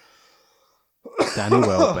 Danny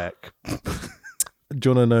Welbeck. Do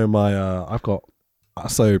you want to know my? I've got.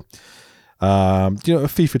 So, do you know what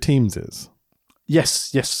FIFA Teams is?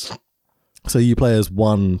 Yes. So you play as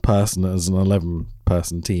one person as an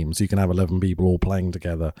 11-person team. So you can have 11 people all playing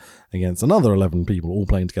together against another 11 people all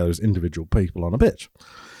playing together as individual people on a pitch.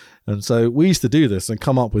 And so we used to do this and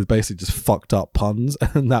come up with basically just fucked up puns,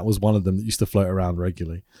 and that was one of them that used to float around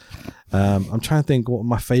regularly. I'm trying to think what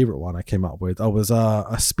my favourite one I came up with. I was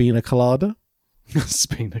a Spina Colada.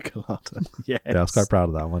 Spina Colada. Yes. Yeah, I was quite proud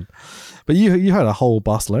of that one. But you had a whole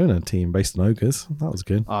Barcelona team based on ogres. That was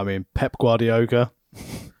good. I mean, Pep Guardiola.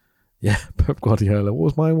 Yeah, Pep Guardiola. What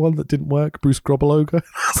was my one that didn't work? Bruce Grobbelaga.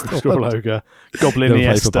 Bruce Grobbelaga. Goblin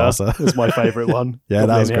Iniesta was my favourite one. Yeah,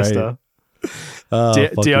 Goblin that was Iniesta.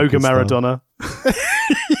 Great. Diogo Maradona.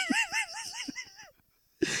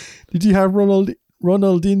 Did you have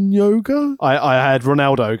Ronaldinho? I had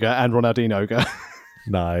Ronaldo and Ronaldinho.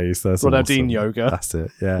 Nice. That's Ronaldinho. Awesome. That's it.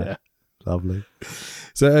 Yeah. Lovely.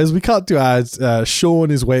 So as we cut to ads, Sean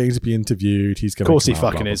is waiting to be interviewed. He's going to. Of course he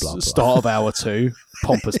fucking is. Start of hour 2.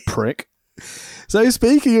 Pompous prick. So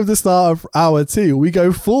speaking of the start of hour 2, we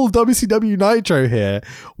go full WCW Nitro here.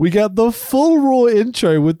 We get the full Raw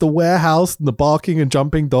intro with the warehouse and the barking and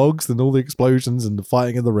jumping dogs and all the explosions and the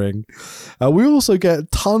fighting in the ring. We also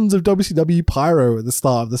get tons of WCW pyro at the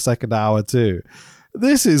start of the second hour too.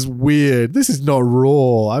 This is weird. This is not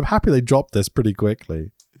Raw. I'm happy they dropped this pretty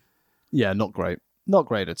quickly. Yeah, not great. Not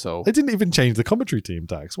great at all. They didn't even change the commentary team,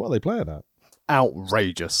 Dax. What are they playing at?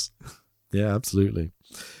 Outrageous. Yeah, absolutely.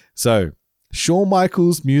 So, Shawn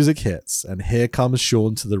Michaels' music hits, and here comes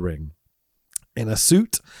Shawn to the ring. In a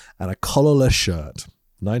suit and a collarless shirt.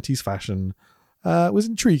 90s fashion was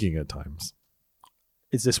intriguing at times.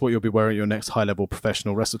 Is this what you'll be wearing at your next high-level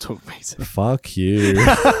professional Wrestle Talk meeting? Fuck you.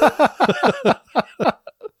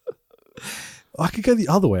 I could go the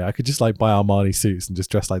other way. I could just like buy Armani suits and just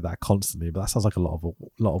dress like that constantly, but that sounds like a lot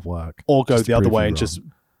of work. Or go the other way and just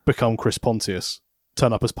become Chris Pontius.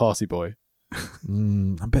 Turn up as party boy.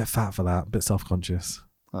 I'm a bit fat for that. A bit self-conscious.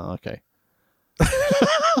 Oh, okay.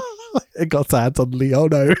 It got sad suddenly. Oh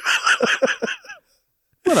no.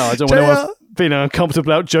 Well, no, I don't want anyone feeling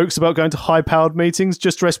uncomfortable about jokes about going to high-powered meetings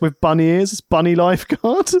just dressed with bunny ears. It's bunny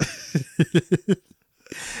lifeguard.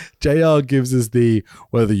 JR gives us the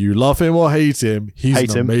whether you love him or hate him,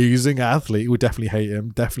 he's an amazing athlete. We definitely hate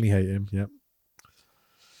him. Yep.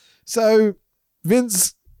 So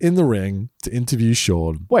Vince in the ring to interview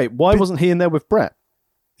Shawn. Wait, why wasn't he in there with Brett?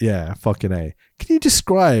 Yeah, fucking A. Can you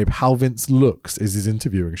describe how Vince looks as he's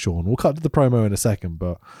interviewing Shawn? We'll cut to the promo in a second,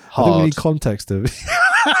 but I think we need context of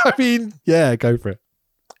I mean, yeah, go for it.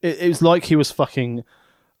 It was like he was fucking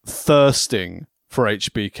thirsting for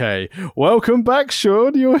HBK. Welcome back,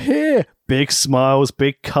 Sean. You're here. Big smiles,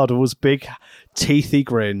 big cuddles, big teethy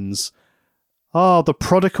grins. The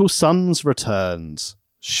prodigal son's returned.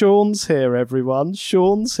 Sean's here, everyone.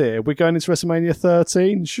 Sean's here. We're going into WrestleMania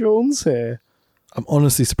 13. Sean's here. I'm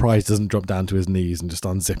honestly surprised he doesn't drop down to his knees and just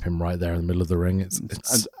unzip him right there in the middle of the ring.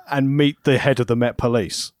 And meet the head of the Met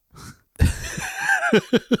Police.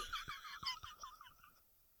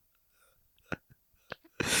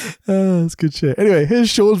 That's good shit. Anyway, here's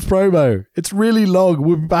Sean's promo. It's really long.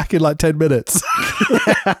 We'll be back in like 10 minutes.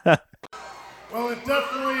 Well, it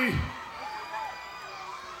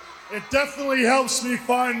definitely helps me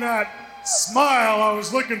find that smile I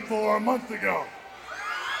was looking for a month ago.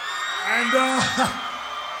 And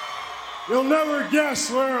you'll never guess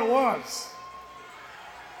where it was.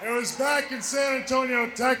 It was back in San Antonio,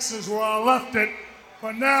 Texas, where I left it,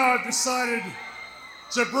 but now I've decided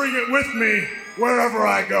to bring it with me wherever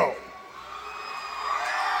I go.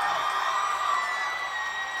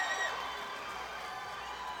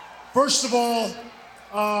 First of all,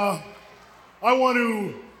 I want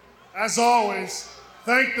to, as always,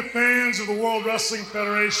 thank the fans of the World Wrestling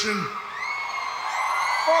Federation.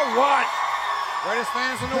 For what? Greatest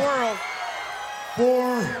fans in the world.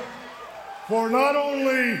 For not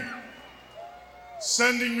only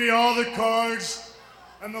sending me all the cards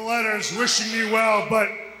and the letters wishing me well, but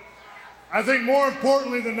I think more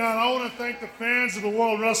importantly than that, I want to thank the fans of the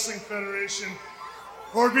World Wrestling Federation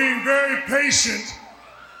for being very patient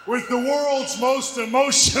with the world's most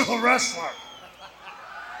emotional wrestler.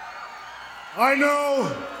 I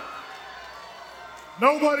know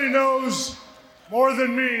nobody knows more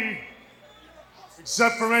than me,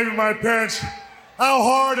 except for maybe my parents, how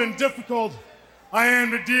hard and difficult I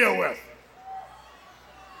am to deal with.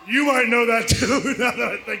 You might know that too, now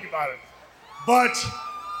that I think about it. But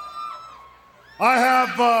I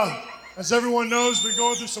have, as everyone knows, been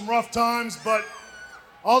going through some rough times, but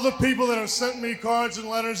all the people that have sent me cards and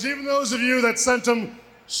letters, even those of you that sent them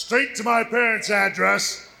straight to my parents'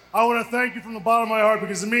 address, I want to thank you from the bottom of my heart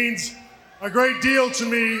because it means a great deal to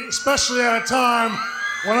me, especially at a time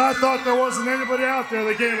when I thought there wasn't anybody out there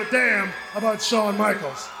that gave a damn about Shawn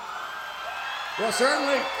Michaels. Well,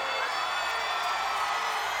 certainly.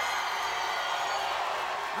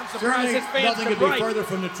 I'm surprised his fans Nothing could be further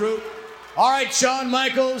from the truth. All right, Shawn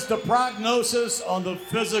Michaels, the prognosis on the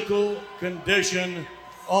physical condition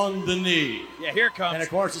on the knee. Yeah, here it comes. And of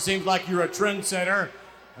course, it seems like you're a trendsetter.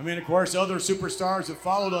 I mean, of course, other superstars have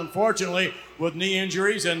followed, unfortunately, with knee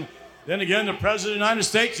injuries. And then again, the President of the United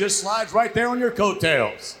States just slides right there on your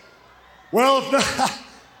coattails. Well,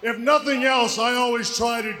 if nothing else, I always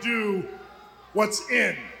try to do what's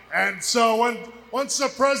in. And so once the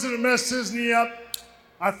President messed his knee up,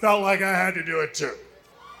 I felt like I had to do it too.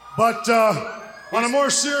 But on a more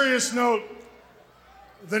serious note,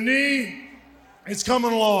 the knee is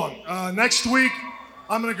coming along. Next week,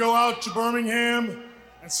 I'm going to go out to Birmingham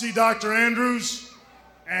and see Dr. Andrews,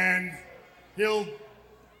 and he'll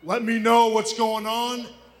let me know what's going on,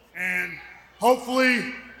 and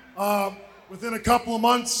hopefully within a couple of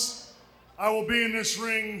months, I will be in this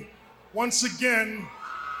ring once again,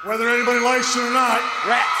 whether anybody likes it or not.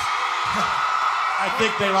 Rats. I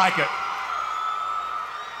think they like it.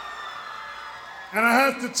 And I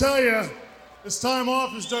have to tell you, this time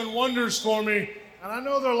off has done wonders for me, and I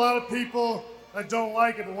know there are a lot of people that don't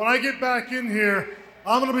like it, but when I get back in here,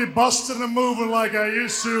 I'm going to be busting and moving like I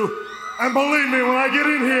used to. And believe me, when I get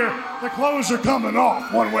in here, the clothes are coming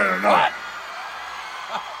off one way or another.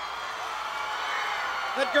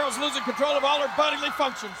 That girl's losing control of all her bodily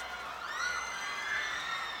functions.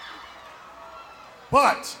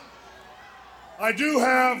 But I do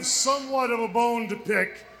have somewhat of a bone to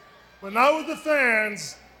pick, but not with the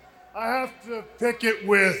fans. I have to pick it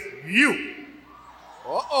with you.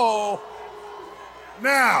 Uh-oh.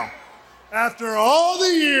 Now, after all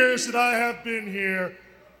the years that I have been here,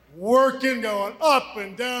 working, going up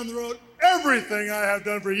and down the road, everything I have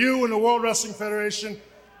done for you and the World Wrestling Federation,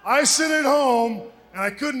 I sit at home and I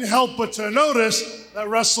couldn't help but to notice that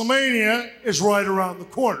WrestleMania is right around the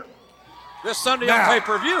corner. This Sunday Now, on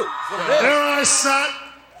pay-per-view. There I sat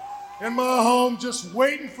in my home just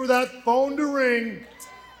waiting for that phone to ring,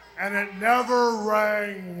 and it never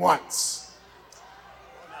rang once.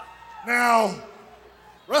 Now,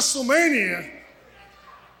 WrestleMania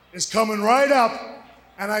is coming right up,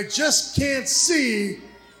 and I just can't see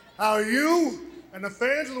how you and the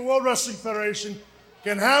fans of the World Wrestling Federation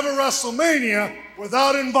can have a WrestleMania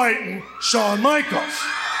without inviting Shawn Michaels.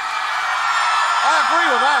 I agree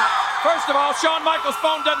with that. First of all, Shawn Michaels'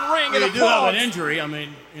 phone doesn't ring. You It do have an applauds. injury. I mean,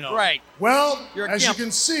 you know. Right. Well, You're a as you gimp.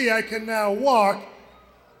 can see, I can now walk.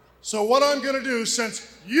 So what I'm going to do,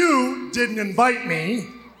 since you didn't invite me,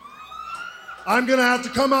 I'm going to have to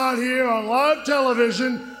come out here on live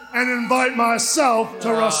television and invite myself to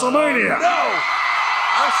WrestleMania. No.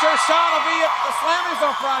 I'm sure Shawn will be at the Slammers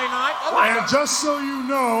on Friday night. And just so you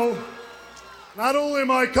know, not only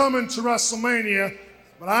am I coming to WrestleMania,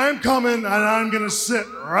 but I'm coming and I'm going to sit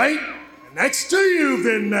right next to you,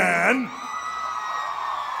 Vin Man,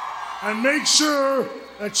 and make sure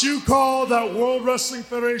that you call that World Wrestling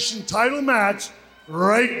Federation title match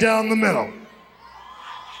right down the middle.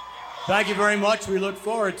 Thank you very much. We look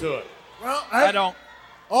forward to it. Well, I don't.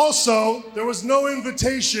 Also, there was no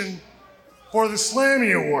invitation for the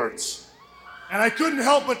Slammy Awards. And I couldn't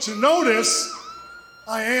help but to notice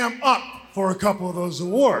I am up for a couple of those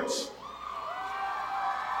awards.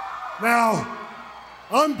 Now,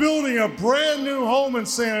 I'm building a brand new home in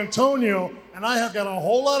San Antonio, and I have got a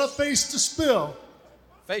whole lot of face to spill.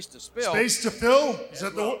 Face to spill. Space to fill? Is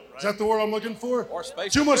that the word I'm looking for? Or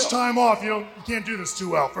space Too to much fill. time off. You can't do this too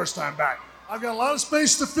well first time back. I've got a lot of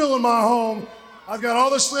space to fill in my home. I've got all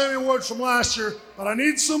the Slammy Awards from last year, but I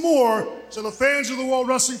need some more. So the fans of the World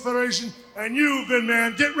Wrestling Federation and you, Vin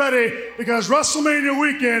Man, get ready because WrestleMania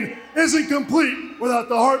weekend isn't complete without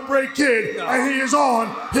the Heartbreak Kid, and he is on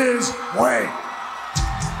his way.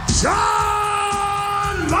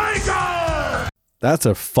 Shawn Michaels! That's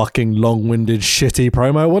a fucking long-winded, shitty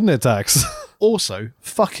promo, wasn't it, Tax? Also,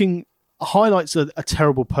 fucking highlights a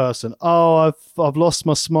terrible person. Oh, I've lost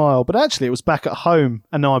my smile, but actually it was back at home,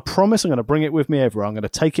 and now I promise I'm going to bring it with me everywhere. I'm going to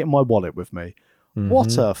take it in my wallet with me.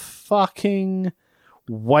 What a fucking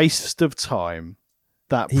waste of time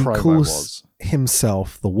that He promo calls was.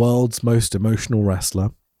 himself the world's most emotional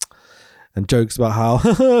wrestler and jokes about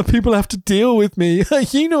how people have to deal with me.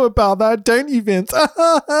 You know about that, don't you, Vince?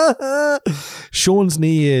 Shawn's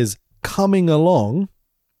knee is coming along,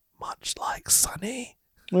 much like Sonny.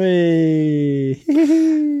 Whee.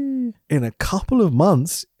 In a couple of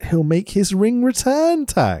months, he'll make his ring return,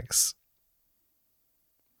 Tax.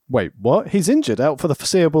 Wait, what? He's injured, out for the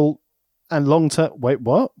foreseeable and long term. Wait,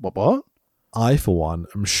 what? What? I, for one,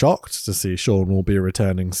 am shocked to see Shawn will be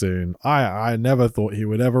returning soon. I never thought he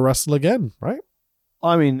would ever wrestle again, right?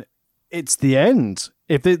 I mean, it's the end.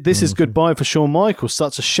 If this is goodbye for Shawn Michaels,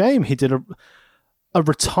 such a shame. He did a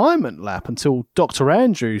retirement lap until Dr.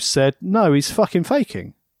 Andrews said, no, he's fucking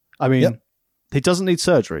faking. I mean, he doesn't need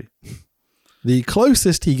surgery. The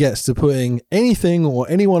closest he gets to putting anything or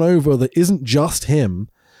anyone over that isn't just him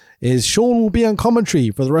is Shawn will be on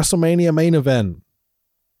commentary for the WrestleMania main event.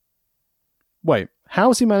 Wait, how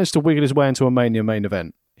has he managed to wiggle his way into a Mania main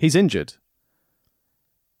event? He's injured.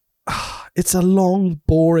 It's a long,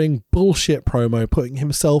 boring bullshit promo putting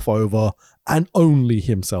himself over and only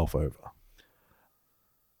himself over.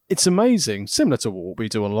 It's amazing, similar to what we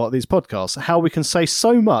do on a lot of these podcasts, how we can say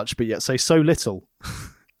so much but yet say so little.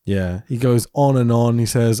 Yeah, he goes on and on. He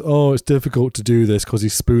says, oh, it's difficult to do this because he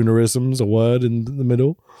spoonerisms a word in the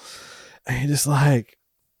middle. And you're just like,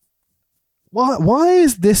 why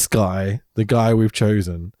is this guy the guy we've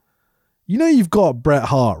chosen? You know you've got Bret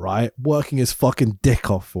Hart, right? Working his fucking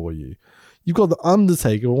dick off for you. You've got The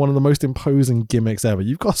Undertaker, one of the most imposing gimmicks ever.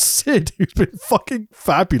 You've got Sid, who's been fucking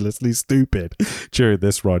fabulously stupid during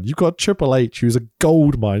this run. You've got Triple H, who's a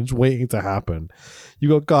gold mine just waiting to happen. You've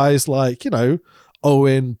got guys like,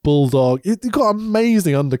 Owen, Bulldog. You've got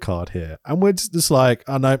amazing undercard here. And we're just like,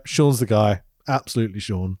 oh no, Shawn's the guy. Absolutely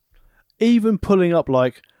Shawn. Even pulling up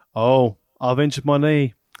like, oh, I've injured my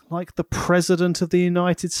knee. Like the President of the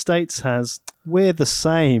United States has. We're the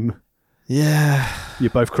same. Yeah. You're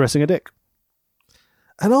both caressing a dick.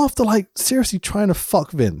 And after, seriously trying to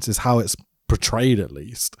fuck Vince is how it's portrayed, at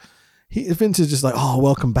least. Vince is just like, oh,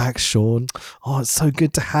 welcome back, Shawn. Oh, it's so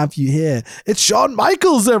good to have you here. It's Shawn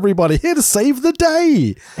Michaels, everybody, here to save the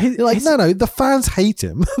day. You're like, no, the fans hate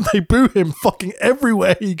him. They boo him fucking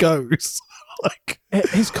everywhere he goes.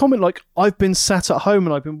 His comment I've been sat at home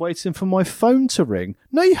and I've been waiting for my phone to ring.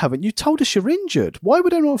 No, you haven't. You told us you're injured. Why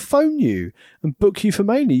would anyone phone you and book you for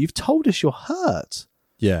Mania? You've told us you're hurt.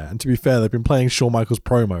 Yeah, and to be fair, they've been playing Shawn Michaels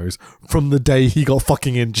promos from the day he got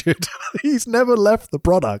fucking injured. He's never left the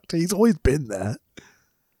product. He's always been there.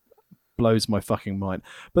 Blows my fucking mind.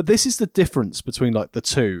 But this is the difference between the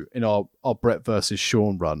two in our Bret versus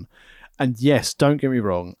Shawn run. And yes, don't get me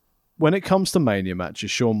wrong. When it comes to Mania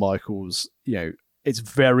matches, Shawn Michaels, it's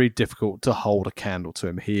very difficult to hold a candle to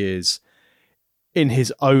him. He is in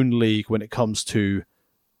his own league when it comes to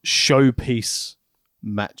showpiece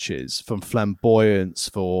matches, from flamboyance,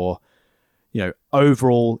 for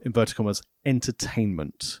overall, inverted commas,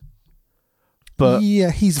 entertainment. But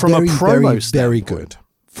yeah, he's from very, a promo very standpoint, good.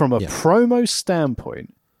 From a Yeah. promo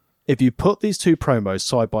standpoint, if you put these two promos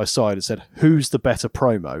side by side and said, who's the better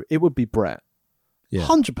promo, it would be Brett. Yeah.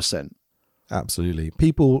 100%. Absolutely.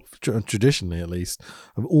 People, traditionally at least,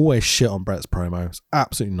 have always shit on Brett's promos.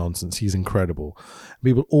 Absolutely nonsense. He's incredible.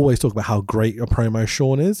 People always talk about how great a promo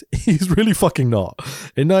Sean is. He's really fucking not.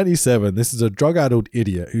 In 97, this is a drug-addled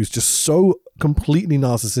idiot who's just so completely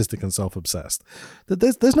narcissistic and self-obsessed that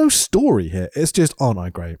there's no story here. It's just, oh no,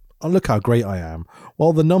 great. Oh, look how great I am.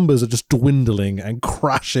 While the numbers are just dwindling and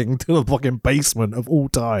crashing to the fucking basement of all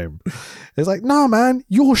time. It's like, nah, man,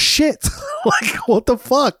 you're shit. Like, what the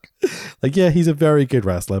fuck? Like, yeah, he's a very good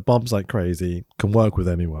wrestler. Bumps like crazy. Can work with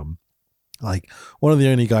anyone. Like, one of the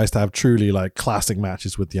only guys to have truly, like, classic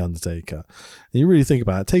matches with The Undertaker. And you really think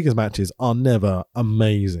about it, Taker's matches are never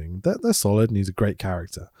amazing. They're solid and he's a great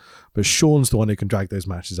character. But Sean's the one who can drag those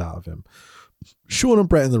matches out of him. Sean and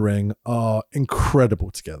Brett in the ring are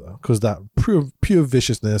incredible together because that pure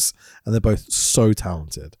viciousness, and they're both so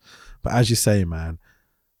talented. But as you say, man,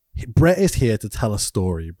 Brett is here to tell a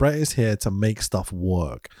story. Brett is here to make stuff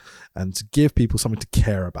work and to give people something to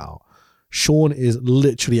care about. Sean is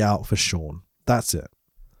literally out for Sean. That's it.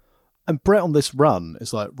 And Brett on this run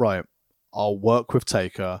is like, right, I'll work with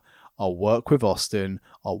Taker, I'll work with Austin,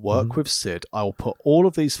 I'll work with Sid, I'll put all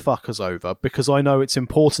of these fuckers over because I know it's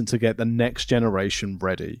important to get the next generation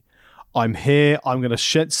ready. I'm here, I'm going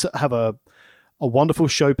to have a wonderful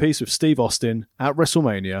showpiece with Steve Austin at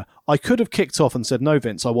WrestleMania. I could have kicked off and said, no,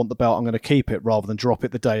 Vince, I want the belt, I'm going to keep it, rather than drop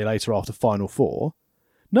it the day later after Final Four.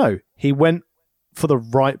 No, he went for the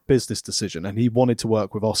right business decision and he wanted to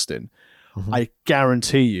work with Austin. I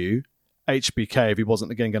guarantee you, HBK, if he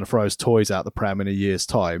wasn't again going to throw his toys out the pram in a year's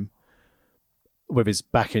time with his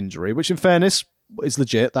back injury, which in fairness is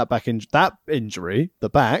legit, that injury, the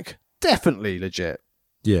back, definitely legit.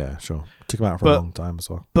 Yeah, sure. Took him out for a long time as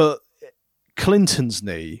well. But Clinton's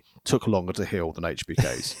knee took longer to heal than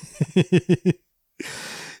HBK's.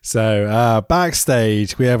 So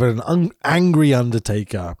backstage, we have an angry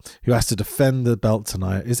Undertaker who has to defend the belt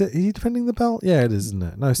tonight. Is he defending the belt? Yeah, it is, isn't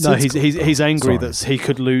it? No, he's angry that he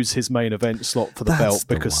could lose his main event slot for the belt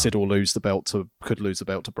because Sid will lose the belt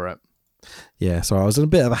to Brett. Yeah, sorry, I was in a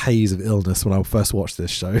bit of a haze of illness when I first watched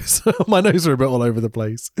this show, so my nose are a bit all over the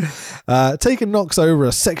place. Taker knocks over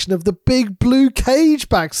a section of the big blue cage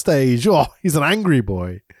backstage. Oh, he's an angry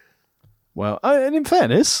boy. Well, and in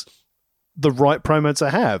fairness, the right promo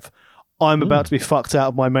to have. I'm about to be fucked out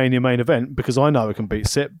of my main event because I know I can beat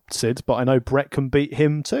Sid, but I know Brett can beat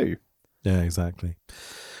him too. Yeah, exactly.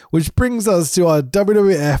 Which brings us to our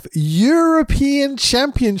WWF European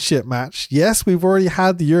Championship match. Yes, we've already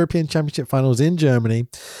had the European Championship finals in Germany.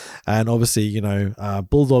 And obviously,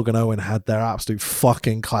 Bulldog and Owen had their absolute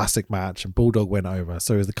fucking classic match. And Bulldog went over.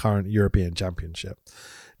 So is the current European champion.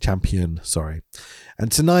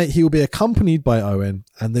 And tonight he will be accompanied by Owen,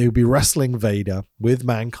 and they will be wrestling Vader with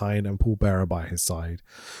Mankind and Paul Bearer by his side,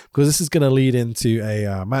 because this is going to lead into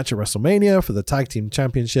a match at WrestleMania for the tag team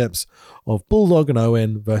championships of Bulldog and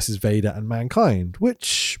Owen versus Vader and Mankind,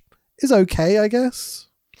 which is okay, I guess.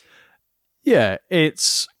 Yeah,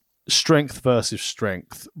 it's strength versus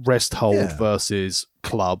strength, rest hold versus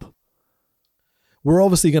club. We're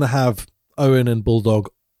obviously going to have Owen and Bulldog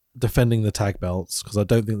defending the tag belts, because I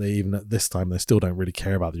don't think they even at this time, they still don't really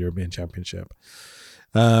care about the European Championship.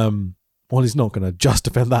 Well, he's not going to just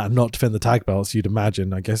defend that and not defend the tag belts, you'd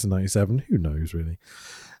imagine, I guess, in 97. Who knows, really?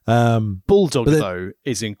 Bulldog, though,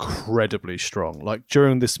 is incredibly strong. Like,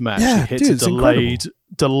 during this match, he hits a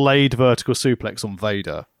delayed vertical suplex on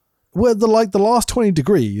Vader. Well, the last 20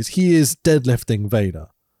 degrees, he is deadlifting Vader.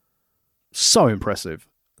 So impressive.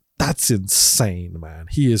 That's insane, man.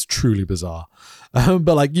 He is truly bizarre.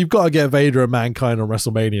 But you've got to get Vader and Mankind on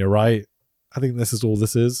WrestleMania, right? I think this is all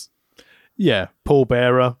this is. Yeah, Paul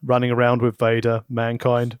Bearer running around with Vader,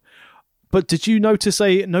 Mankind. But did you notice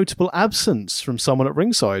a notable absence from someone at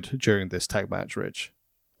ringside during this tag match, Rich?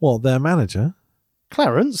 What, their manager?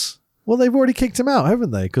 Clarence. Well, they've already kicked him out,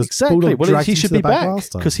 haven't they? Exactly. Well, he should be back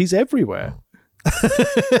because he's everywhere.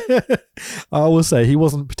 I will say he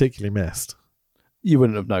wasn't particularly missed. You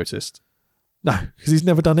wouldn't have noticed. No, because he's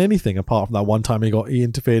never done anything apart from that one time he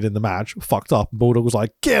interfered in the match, fucked up, and Bulldog was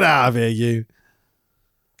like, "Get out of here, you!"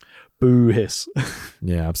 Boo hiss.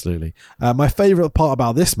 Yeah, absolutely. My favourite part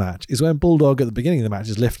about this match is when Bulldog at the beginning of the match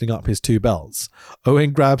is lifting up his two belts.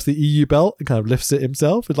 Owen grabs the EU belt and kind of lifts it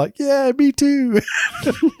himself. It's like, yeah, me too.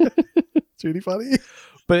 It's really funny.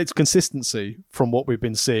 But it's consistency from what we've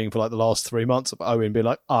been seeing for the last 3 months of Owen being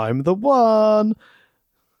like, I'm the one.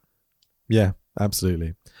 Yeah,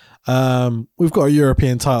 absolutely. We've got a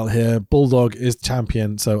European title here. Bulldog is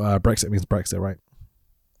champion, so Brexit means Brexit, right?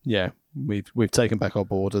 Yeah, we've taken back our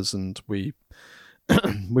borders, and we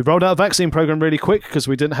rolled out a vaccine program really quick because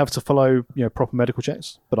we didn't have to follow proper medical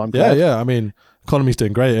checks. But I'm glad. Yeah. I mean, economy's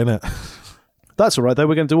doing great, isn't it? That's all right, though.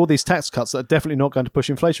 We're going to do all these tax cuts that are definitely not going to push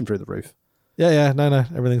inflation through the roof. Yeah. No,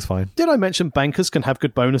 everything's fine. Did I mention bankers can have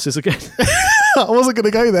good bonuses again? I wasn't going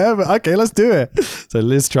to go there, but okay, let's do it. So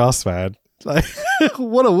Liz Truss, man. Like,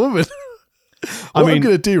 what a woman. What I'm going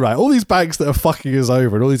to do, right? All these banks that are fucking us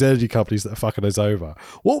over and all these energy companies that are fucking us over,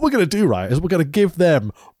 what we're going to do, right, is we're going to give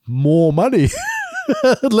them more money.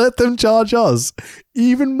 Let them charge us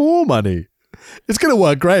even more money. It's going to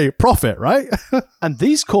work great. Profit, right? And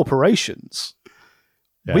these corporations,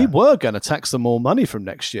 we were going to tax them more money from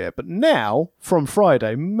next year, but now, from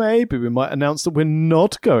Friday, maybe we might announce that we're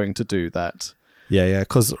not going to do that. Yeah,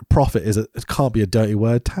 because profit it can't be a dirty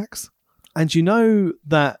word, tax. And you know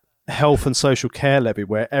that health and social care levy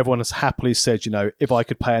where everyone has happily said, if I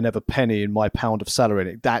could pay another penny in my pound of salary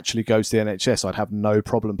and it actually goes to the NHS, I'd have no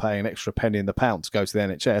problem paying an extra penny in the pound to go to the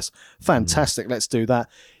NHS. Fantastic, let's do that.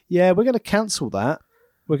 Yeah, we're going to cancel that.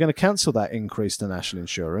 We're going to cancel that increase to national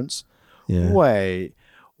insurance. Yeah. Wait,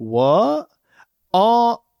 what?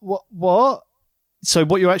 What? So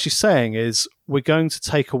what you're actually saying is we're going to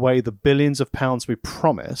take away the billions of pounds we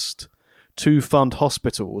promised to fund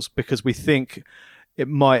hospitals because we think it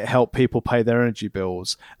might help people pay their energy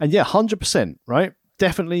bills. And 100%, right?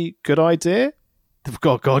 Definitely good idea.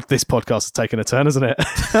 God, this podcast has taken a turn, isn't it?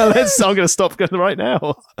 I'm going to stop going right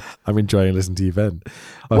now. I'm enjoying listening to you vent.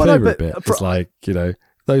 My favourite bit is like,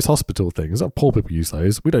 those hospital things. Poor people use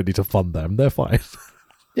those. We don't need to fund them. They're fine.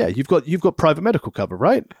 Yeah, you've got private medical cover,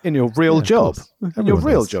 right? In your real job. In your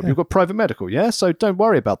real job, you've got private medical, yeah? So don't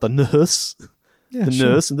worry about the nurse. Yeah,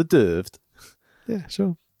 nurse and the derved. Yeah,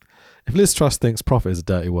 sure. If Liz Truss thinks profit is a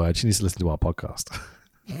dirty word, she needs to listen to our podcast.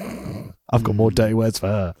 I've got more dirty words for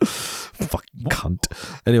her. Fucking cunt.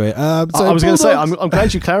 Anyway, so I was going to say, I'm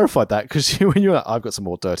glad you clarified that because when you're like, I've got some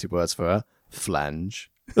more dirty words for her.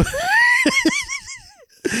 Flange.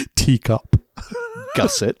 Teacup.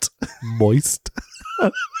 Gusset. Moist.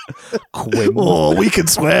 Quim. Oh, we can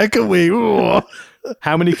swear, can we? Oh.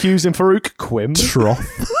 How many Q's in Farouk? Quim. Trough.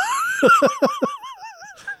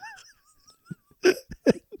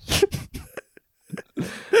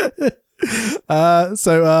 On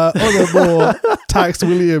a more Tax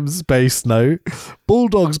Williams based note,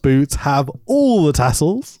 Bulldog's boots have all the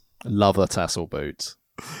tassels. Love the tassel boots.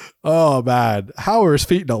 Oh man, how are his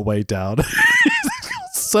feet not weighed down?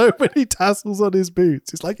 So many tassels on his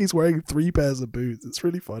boots. It's like he's wearing 3 pairs of boots. It's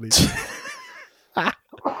really funny.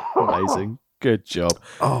 Amazing. Good job.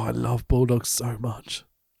 Oh, I love Bulldog so much.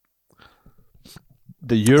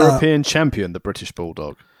 The European champion, the British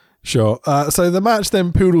Bulldog. Sure. So the match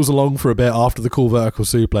then poodles along for a bit after the cool vertical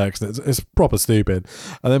suplex. And it's proper stupid.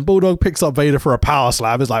 And then Bulldog picks up Vader for a power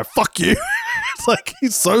slam. It's like, fuck you. It's like,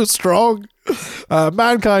 he's so strong.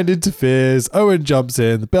 Mankind interferes. Owen jumps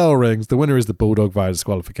in. The bell rings. The winner is the Bulldog via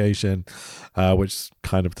disqualification, which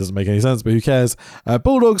kind of doesn't make any sense, but who cares?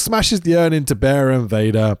 Bulldog smashes the urn into Bear and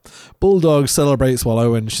Vader. Bulldog celebrates while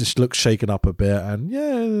Owen looks shaken up a bit. And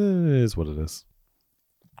yeah, it is what it is.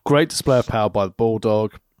 Great display of power by the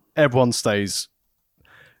Bulldog. Everyone stays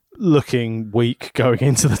looking weak going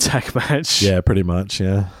into the tag match. Yeah, pretty much,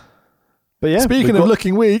 yeah. But yeah, speaking of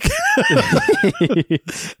looking weak,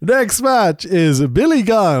 next match is Billy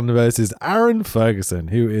Gunn versus Aaron Ferguson,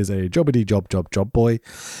 who is a jobbity job boy.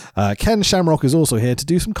 Ken Shamrock is also here to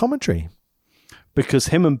do some commentary. Because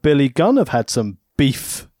him and Billy Gunn have had some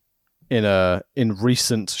beef in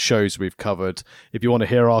recent shows we've covered. If you want to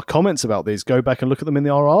hear our comments about these, go back and look at them in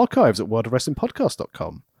our archives at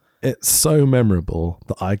worldofwrestlingpodcast.com. It's so memorable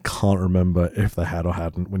that I can't remember if they had or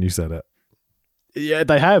hadn't when you said it. Yeah,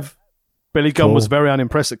 they have. Billy Gunn was very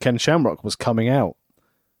unimpressed that Ken Shamrock was coming out.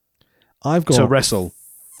 I've got to wrestle.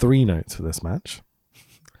 3 notes for this match.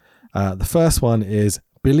 The first one is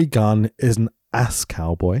Billy Gunn is an ass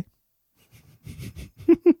cowboy.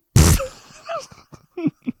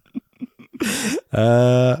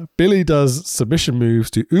 Billy does submission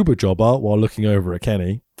moves to Uber Jobber while looking over at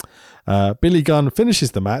Kenny. Billy Gunn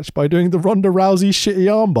finishes the match by doing the Ronda Rousey shitty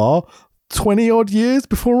armbar 20 odd years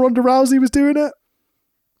before Ronda Rousey was doing it.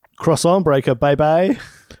 Cross arm breaker, bye-bye.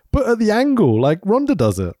 But at the angle, like Ronda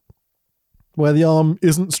does it, where the arm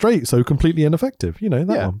isn't straight, so completely ineffective. You know,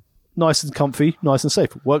 that one. Nice and comfy, nice and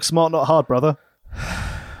safe. Work smart, not hard, brother.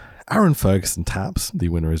 Aaron Ferguson taps. The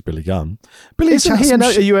winner is Billy Gunn. Isn't he a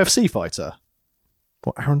UFC fighter?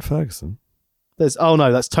 What, Aaron Ferguson?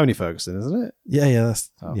 No, that's Tony Ferguson, isn't it? Yeah,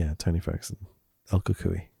 that's Tony Ferguson. El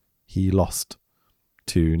Kukui. He lost.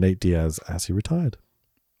 to Nate Diaz as he retired.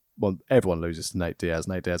 Well, everyone loses to Nate Diaz.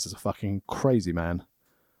 Nate Diaz is a fucking crazy man.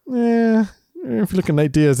 Yeah, if you look at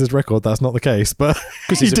Nate Diaz's record, that's not the case, but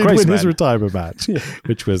he he's a did crazy win his man. retirement match,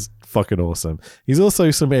 which was fucking awesome. He's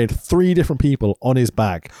also submitted 3 different people on his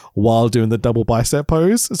back while doing the double bicep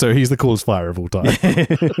pose, so he's the coolest fighter of all time.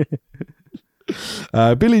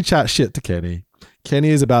 Billy chats shit to Kenny. Kenny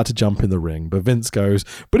is about to jump in the ring, but Vince goes,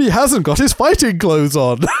 but he hasn't got his fighting clothes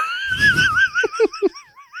on.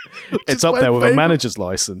 It's up there with a manager's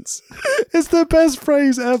license. It's the best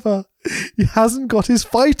phrase ever. He hasn't got his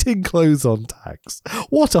fighting clothes on, Tax.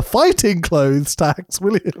 What are fighting clothes, Tax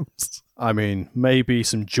Williams? I mean, maybe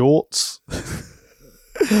some jorts.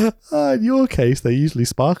 In your case, they're usually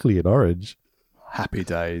sparkly and orange. Happy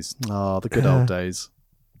days. Oh, the good old days.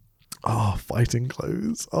 Oh, fighting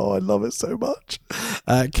clothes. Oh, I love it so much.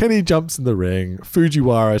 Kenny jumps in the ring.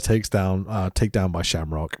 Fujiwara take down by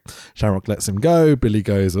Shamrock. Shamrock lets him go. Billy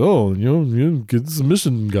goes, oh, you're a good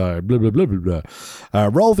submission guy. Blah, blah, blah, blah, blah.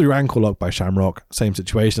 Roll through ankle lock by Shamrock. Same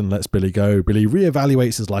situation. Lets Billy go. Billy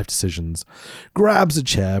reevaluates his life decisions. Grabs a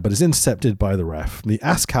chair, but is intercepted by the ref. The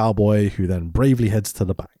ass cowboy, who then bravely heads to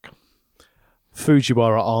the back.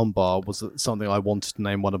 Fujiwara Armbar was something I wanted to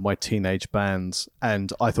name one of my teenage bands,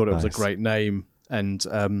 and I thought it was a great name,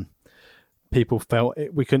 and people felt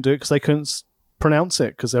we couldn't do it because they couldn't pronounce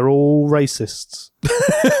it because they're all racists.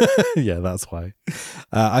 Yeah, that's why.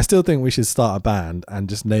 I still think we should start a band and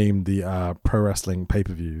just name the pro wrestling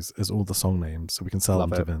pay-per-views as all the song names so we can sell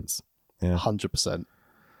them to Vince. Yeah, 100%.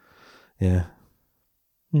 Yeah.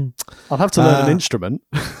 I'll have to learn an instrument.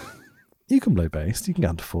 You can play bass. You can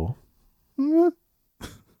count to 4.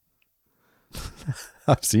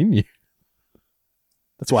 I've seen you.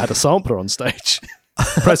 That's why I had a sampler on stage.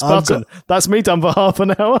 Press button. That's me done for half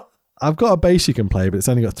an hour. I've got a bass you can play, but it's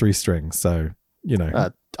only got 3 strings, so you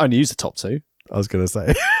know. Only use the top 2. I was going to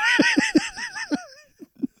say.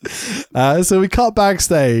 So we cut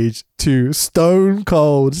backstage to Stone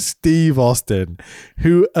Cold Steve Austin,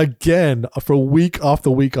 who again, for week after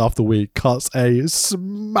week after week, cuts a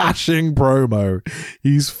smashing promo.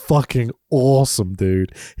 He's fucking awesome,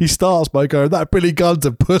 dude. He starts by going, that Billy Gunn's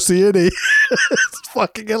a pussy, isn't he? It's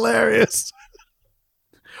fucking hilarious.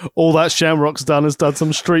 All that Shamrock's done is done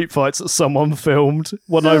some street fights that someone filmed.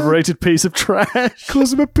 What an overrated piece of trash.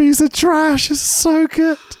 Calls him a piece of trash. It's so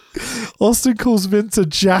good. Austin calls Vince a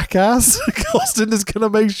jackass. Austin is going to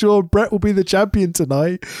make sure Brett will be the champion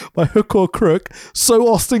tonight by hook or crook so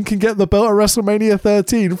Austin can get the belt at WrestleMania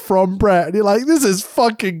 13 from Brett. And you're like, this is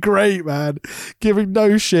fucking great, man. Giving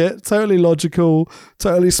no shit. Totally logical.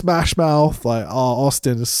 Totally smash mouth. Like, oh,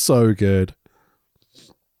 Austin is so good.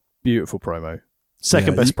 Beautiful promo.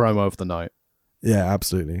 Second best promo of the night. Yeah,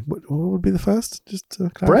 absolutely. What would be the first? Just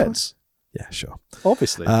to clarify? Brett's. Yeah, sure.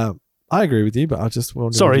 Obviously. I agree with you, but I just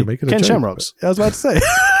wanted to make it Ken a joke. Shamrock's. I was about to say.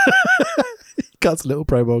 He cuts a little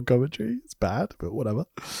promo on commentary. It's bad, but whatever.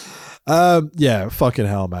 Yeah, fucking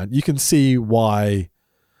hell, man. You can see why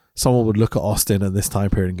someone would look at Austin at this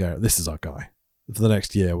time period and go, this is our guy. For the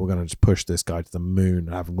next year, we're going to just push this guy to the moon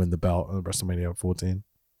and have him win the belt at WrestleMania 14.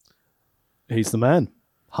 He's the man.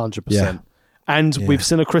 100%. Yeah. And we've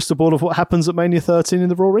seen a crystal ball of what happens at Mania 13 in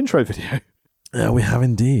the Raw intro video. Yeah, we have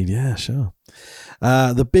indeed. Yeah, sure.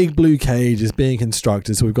 The big blue cage is being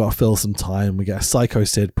constructed, so we've got to fill some time. We get a Psycho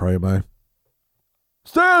Sid promo.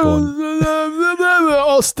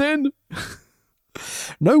 Austin.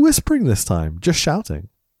 No whispering this time, just shouting.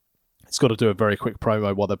 It's got to do a very quick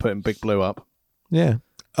promo while they're putting Big Blue up. Yeah.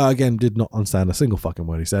 Again, did not understand a single fucking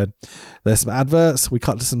word he said. There's some adverts. We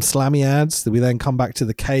cut to some slammy ads. We then come back to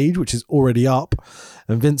the cage, which is already up.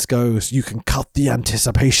 And Vince goes, you can cut the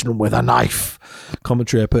anticipation with a knife.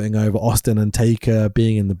 Commentary are putting over Austin and Taker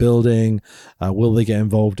being in the building. Will they get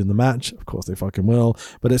involved in the match? Of course they fucking will.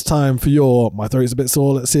 But it's time for my throat's a bit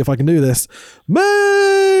sore. Let's see if I can do this.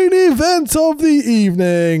 Main event of the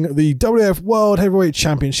evening. The WWF World Heavyweight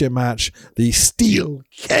Championship match. The Steel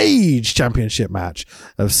Cage Championship match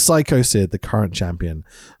of Psycho Sid, the current champion,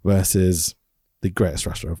 versus the greatest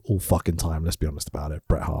wrestler of all fucking time. Let's be honest about it.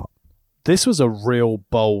 Bret Hart. This was a real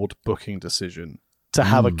bold booking decision to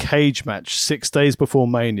have a cage match 6 days before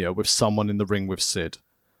Mania with someone in the ring with Sid.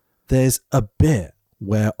 There's a bit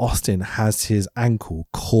where Austin has his ankle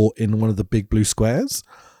caught in one of the big blue squares.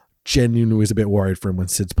 Genuinely was a bit worried for him when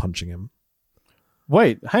Sid's punching him.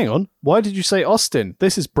 Wait, hang on. Why did you say Austin?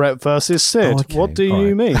 This is Brett versus Sid. Okay, what do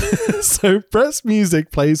you mean? So Brett's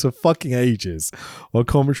music plays for fucking ages while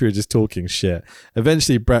commentary are just talking shit.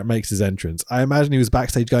 Eventually Brett makes his entrance. I imagine he was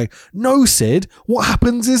backstage going, no, Sid, what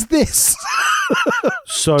happens is this.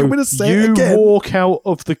 So Do you want me to say it you again? walk out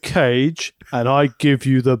of the cage and I give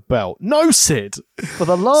you the belt. No, Sid. For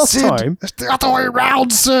the last Sid, time, it's the other way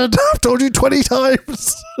around, Sid. I've told you 20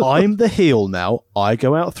 times. I'm the heel now. I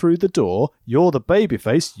go out through the door. You're the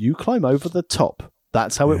babyface. You climb over the top.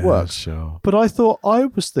 That's how it works. Sure. But I thought I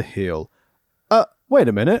was the heel. Wait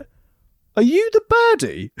a minute. Are you the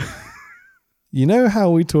baddie? You know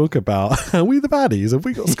how we talk about, are we the baddies? Have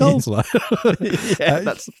we got skulls? Like? Yeah,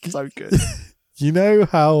 that's so good. You know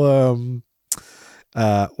how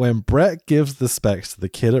when Brett gives the specs to the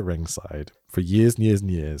kid at ringside for years and years and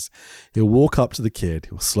years, he'll walk up to the kid,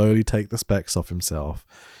 he'll slowly take the specs off himself,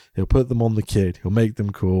 he'll put them on the kid, he'll make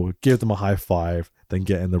them cool, give them a high five, then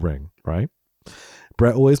get in the ring, right?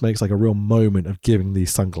 Brett always makes like a real moment of giving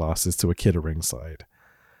these sunglasses to a kid at ringside.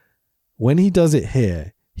 When he does it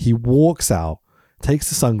here, he walks out, takes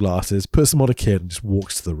the sunglasses, puts them on a kid, and just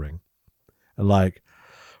walks to the ring. And like,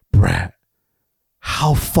 Brett,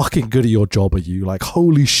 how fucking good at your job are you? Like,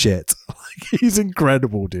 holy shit. Like, he's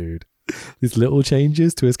incredible, dude. These little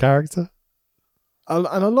changes to his character. And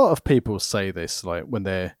a lot of people say this, like when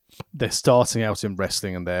they're starting out in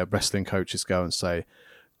wrestling and their wrestling coaches go and say,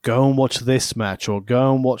 go and watch this match, or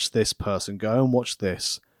go and watch this person, go and watch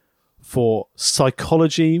this. For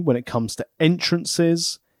psychology, when it comes to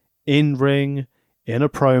entrances, in ring, in a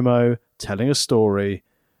promo, telling a story,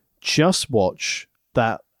 just watch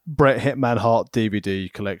that Bret Hitman Hart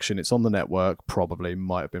DVD collection. It's on the network, probably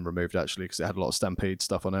might have been removed actually because it had a lot of Stampede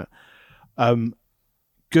stuff on it.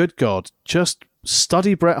 Good God, just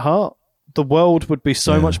study Bret Hart. The world would be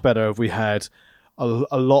so much better if we had a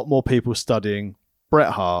lot more people studying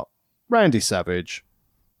Bret Hart, Randy Savage,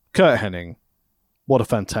 Kurt Hennig. What a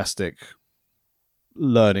fantastic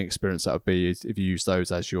learning experience that would be if you use those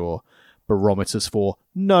as your barometers for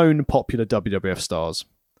known popular WWF stars.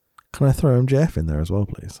 Can I throw MJF in there as well,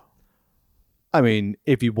 please? I mean,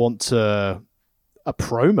 if you want a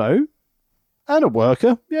promo and a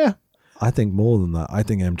worker, yeah. I think more than that. I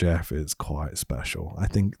think MJF is quite special. I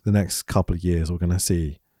think the next couple of years we're going to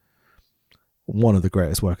see one of the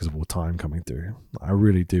greatest workers of all time coming through. I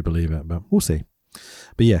really do believe it, but we'll see.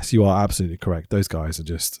 But yes, you are absolutely correct. Those guys are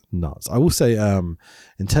just nuts. I will say,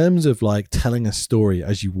 in terms of like telling a story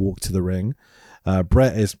as you walk to the ring,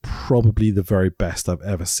 Bret is probably the very best I've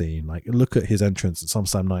ever seen. Like, look at his entrance at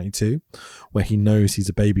SummerSlam 92, where he knows he's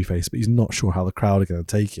a babyface, but he's not sure how the crowd are going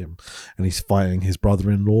to take him, and he's fighting his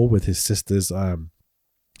brother-in-law with his sister's,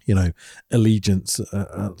 allegiance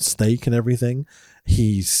at stake and everything.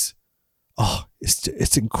 It's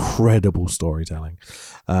incredible storytelling.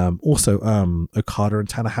 Also, Okada and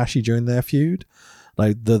Tanahashi during their feud,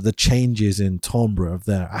 like the changes in Tombra of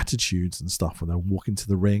their attitudes and stuff when they're walking to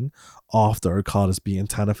the ring after Okada's beaten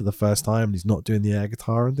Tana for the first time and he's not doing the air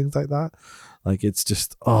guitar and things like that. Like, it's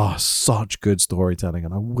just such good storytelling,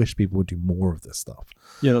 and I wish people would do more of this stuff.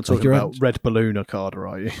 You're not talking about Red Balloon Okada,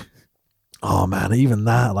 are you? Oh man, even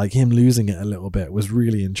that, like him losing it a little bit was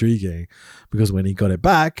really intriguing, because when he got it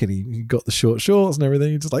back and he got the short shorts and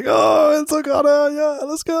everything, he's just like, oh, it's Okada, yeah,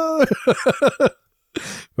 let's go.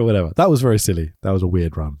 But whatever, that was very silly. That was a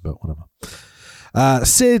weird run, but whatever.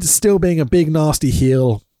 Sid still being a big nasty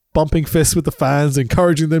heel, bumping fists with the fans,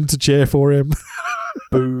 encouraging them to cheer for him.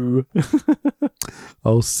 Boo.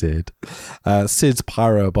 Oh, Sid. Sid's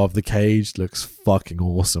pyro above the cage looks fucking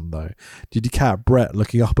awesome, though. Did you catch Bret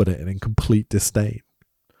looking up at it in complete disdain?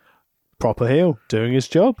 Proper heel, doing his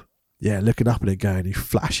job. Yeah, looking up at it going, you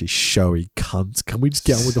flashy, showy cunt. Can we just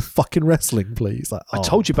get on with the fucking wrestling, please? Like, I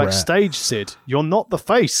told you Bret. backstage, Sid, you're not the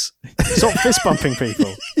face. Stop fist bumping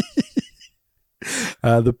people.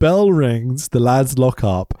 The bell rings, the lads lock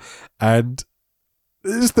up, and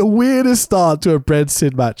it's the weirdest start to a Bret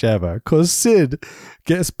Sid match ever, because Sid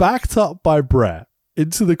gets backed up by Bret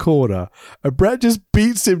into the corner, and Bret just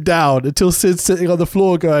beats him down until Sid's sitting on the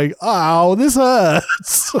floor going, ow, this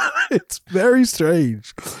hurts. It's very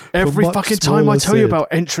strange. Every fucking time I tell you about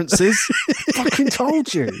entrances, fucking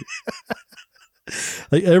told you.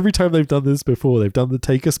 Like, every time they've done this before, they've done the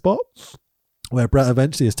taker spot, where Bret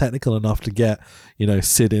eventually is technical enough to get,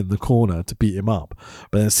 Sid in the corner to beat him up.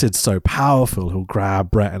 But then Sid's so powerful, he'll grab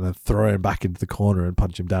Bret and then throw him back into the corner and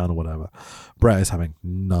punch him down or whatever. Bret is having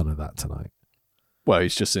none of that tonight. Well,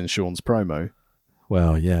 he's just in Sean's promo.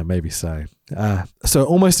 Well, yeah, maybe so. So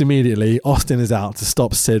almost immediately, Austin is out to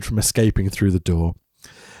stop Sid from escaping through the door.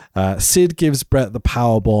 Sid gives Bret the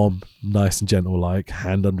power bomb, nice and gentle, like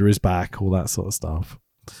hand under his back, all that sort of stuff.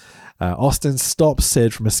 Austin stops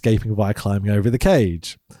Sid from escaping by climbing over the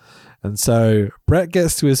cage. And so Bret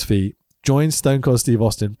gets to his feet, joins Stone Cold Steve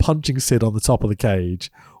Austin punching Sid on the top of the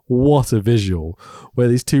cage, what a visual, where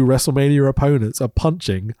these two WrestleMania opponents are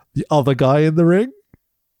punching the other guy in the ring.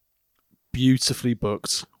 Beautifully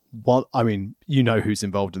booked. What I mean, you know who's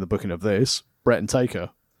involved in the booking of this? Brett and Taker.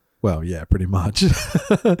 Well, yeah, pretty much.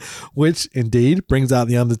 Which indeed brings out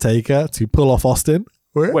the Undertaker to pull off Austin.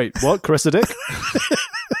 Wait, what? Caressa Dick?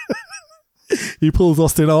 He pulls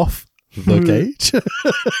Austin off the cage.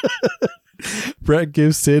 Brett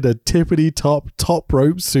gives Sid a tippity top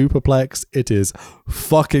rope superplex. It is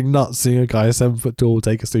fucking nuts seeing a guy 7 foot tall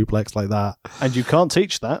take a suplex like that. And you can't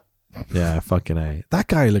teach that. Yeah, fucking A. That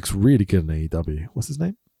guy looks really good in AEW. What's his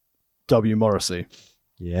name? W. Morrissey.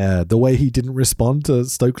 Yeah, the way he didn't respond to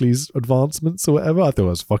Stokely's advancements or whatever, I thought it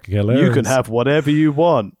was fucking hilarious. You can have whatever you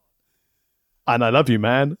want. And I love you,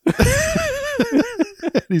 man.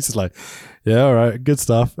 He's just like, yeah, all right, good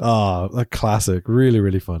stuff. A classic. Really,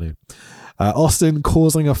 really funny. Austin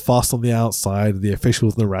causing a fuss on the outside. The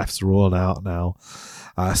officials and the refs are all out now.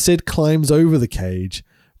 Sid climbs over the cage.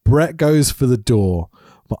 Brett goes for the door.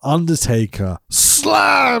 But Undertaker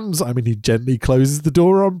slams. I mean, he gently closes the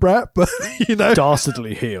door on Brett, but, you know.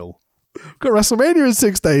 Dastardly heel. Got WrestleMania in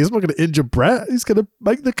 6 days. I'm not going to injure Brett. He's going to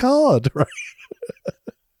make the card, right?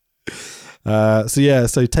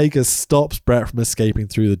 So Taker stops Brett from escaping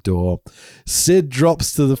through the door. Sid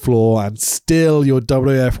drops to the floor, and still your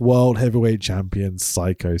WWF World Heavyweight Champion,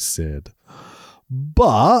 Psycho Sid.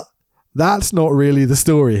 But that's not really the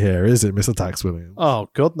story here, is it, Mr. Tax Williams? Oh,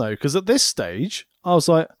 God, no. Because at this stage, I was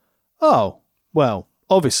like, oh, well,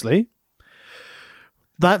 obviously,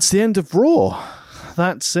 that's the end of Raw.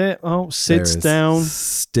 That's it. Oh, Sid's down.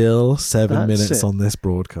 Still 7 minutes on this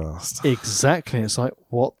broadcast. Exactly. It's like,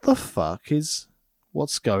 what the fuck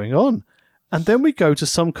what's going on? And then we go to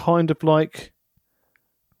some kind of like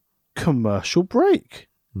commercial break.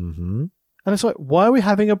 Mm-hmm. And it's like, why are we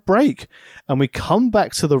having a break? And we come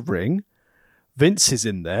back to the ring. Vince is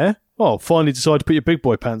in there. Oh, finally decide to put your big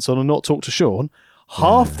boy pants on and not talk to Sean.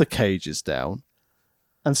 Half the cage is down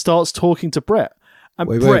and starts talking to Brett. And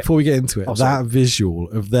wait, before we get into it, that visual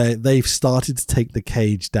of they've started to take the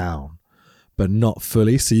cage down, but not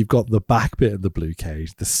fully. So you've got the back bit of the blue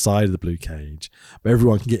cage, the side of the blue cage, but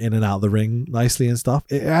everyone can get in and out of the ring nicely and stuff.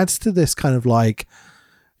 It adds to this kind of like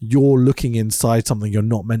you're looking inside something you're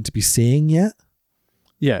not meant to be seeing yet.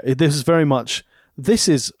 Yeah, this is very much, this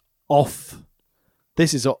is off.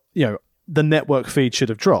 This is, the network feed should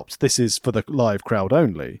have dropped. This is for the live crowd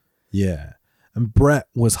only. Yeah. And Brett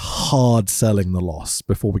was hard selling the loss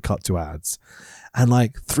before we cut to ads. And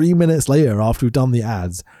like 3 minutes later, after we've done the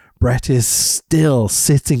ads, Brett is still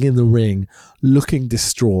sitting in the ring looking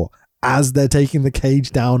distraught as they're taking the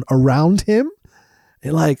cage down around him.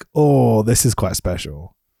 You're like, oh, this is quite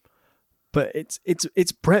special. But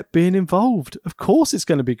it's Brett being involved. Of course it's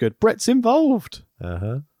going to be good. Brett's involved.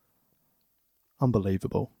 Uh-huh.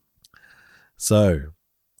 Unbelievable. So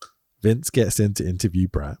Vince gets in to interview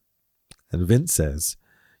Brett. And Vince says,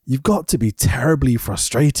 you've got to be terribly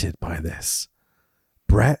frustrated by this.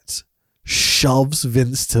 Brett shoves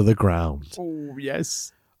Vince to the ground. Oh,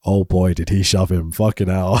 yes. Oh, boy, did he shove him. Fucking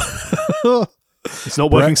hell. He's not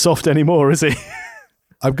working soft anymore, is he?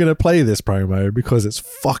 I'm going to play this promo because it's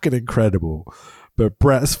fucking incredible. But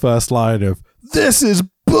Brett's first line of, this is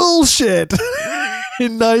bullshit,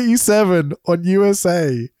 in 97 on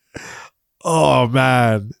USA. Oh,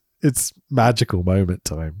 man. It's magical moment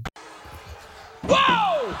time.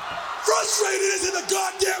 Whoa! Frustrated isn't a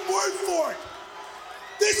goddamn word for it.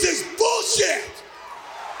 This is bullshit.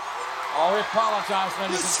 Oh, we apologize,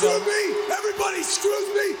 ladies You and screw gentlemen. me, everybody screws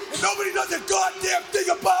me, and nobody does a goddamn thing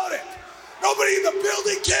about it. Nobody in the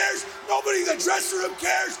building cares. Nobody in the dressing room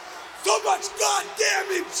cares. So much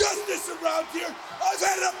goddamn injustice around here. I've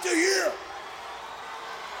had it up to here.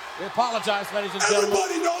 We apologize, ladies and gentlemen.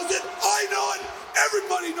 Everybody knows it. I know it.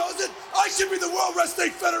 Everybody knows it. I should be the World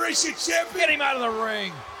Wrestling Federation champion. Get him out of the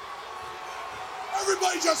ring.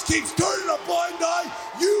 Everybody just keeps turning a blind eye.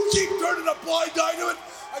 You keep turning a blind eye to it.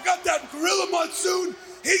 I got that Gorilla Monsoon.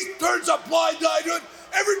 He turns a blind eye to it.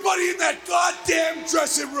 Everybody in that goddamn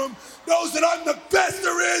dressing room knows that I'm the best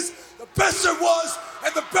there is, the best there was,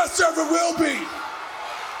 and the best there ever will be.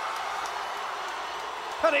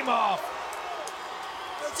 Cut him off.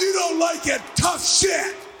 If you don't like it, tough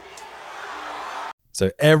shit. So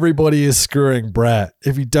everybody is screwing Brett.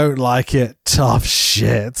 If you don't like it, tough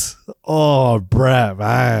shit. Oh, Brett,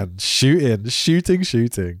 man. Shooting.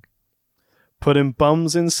 Putting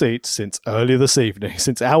bums in seats since earlier this evening,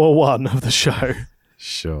 since hour 1 of the show.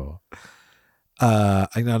 Sure. I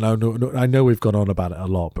know we've gone on about it a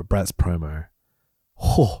lot, but Brett's promo.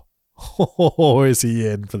 Is he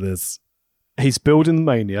in for this? He's building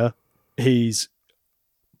Mania. He's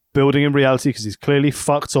building in reality because he's clearly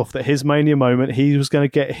fucked off that his Mania moment, he was going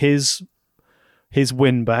to get his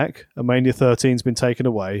win back, and Mania 13's been taken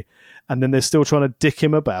away, and then they're still trying to dick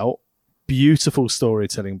him about. Beautiful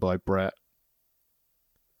storytelling by Bret.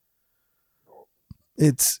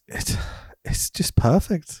 It's just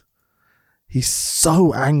perfect. He's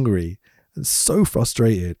so angry and so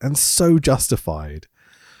frustrated and so justified.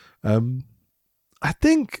 I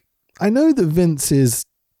know that Vince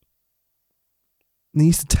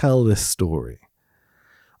needs to tell this story.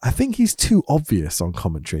 I think he's too obvious on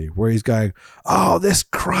commentary where he's going, oh, this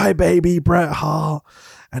crybaby Bret Hart.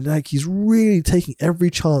 And like he's really taking every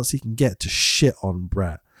chance he can get to shit on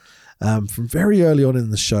Bret from very early on in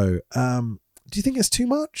the show. Do you think it's too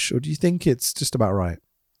much or do you think it's just about right?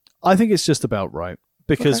 I think it's just about right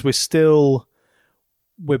because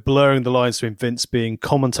we're blurring the lines between Vince being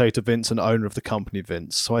commentator Vince and owner of the company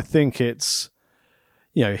Vince. So I think it's,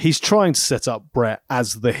 he's trying to set up Bret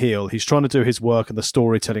as the heel. He's trying to do his work and the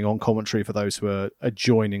storytelling on commentary for those who are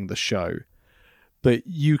joining the show. But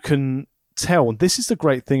you can tell, and this is the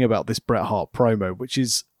great thing about this Bret Hart promo, which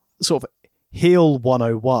is sort of heel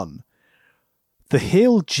 101. The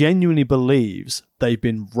heel genuinely believes they've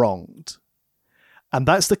been wronged. And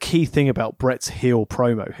that's the key thing about Bret's heel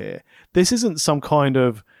promo here. This isn't some kind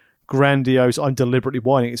of grandiose, I'm deliberately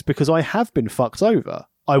whining. It's because I have been fucked over.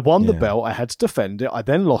 I won the belt. I had to defend it. I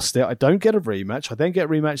then lost it. I don't get a rematch. I then get a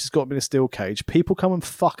rematch. It's got me in a steel cage. People come and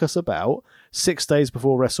fuck us about 6 days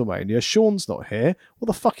before WrestleMania. Shawn's not here. What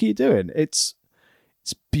the fuck are you doing? It's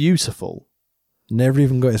beautiful. Never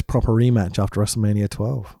even got his proper rematch after WrestleMania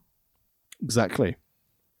 12. Exactly.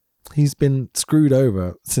 He's been screwed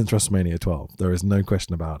over since WrestleMania 12. There is no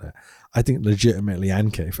question about it. I think legitimately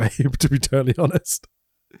and kayfabe, to be totally honest.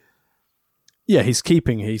 Yeah, he's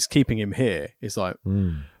keeping him here. It's like,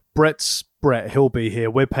 Bret's Bret, he'll be here.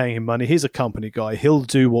 We're paying him money. He's a company guy. He'll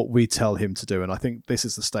do what we tell him to do. And I think this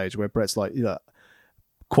is the stage where Bret's like,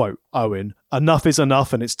 quote, Owen, enough is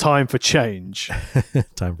enough and it's time for change.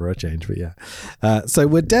 Time for a change, but yeah. So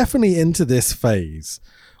we're definitely into this phase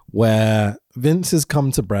where Vince has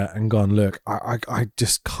come to Bret and gone, look, I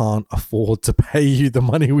just can't afford to pay you the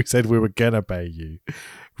money we said we were going to pay you.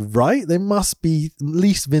 Right? They must be, at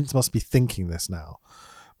least Vince must be thinking this now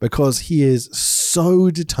because he is so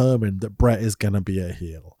determined that Bret is going to be a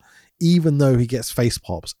heel, even though he gets face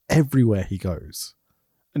pops everywhere he goes.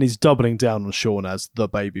 And he's doubling down on Shawn as the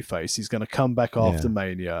babyface. He's going to come back after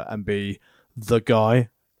Mania and be the guy.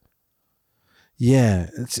 Yeah,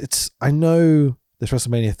 I know this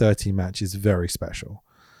WrestleMania 13 match is very special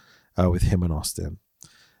with him and Austin.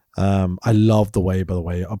 I love the way, by the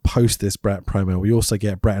way, I'll post this Bret promo. We also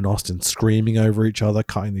get Bret and Austin screaming over each other,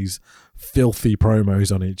 cutting these filthy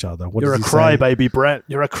promos on each other. You're a crybaby, Bret.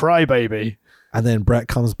 You're a crybaby. And then Bret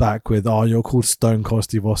comes back with, oh, you're called Stone Cold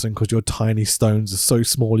Steve Austin because your tiny stones are so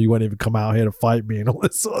small you won't even come out here to fight me and all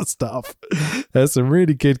this sort of stuff. There's some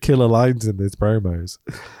really good killer lines in these promos.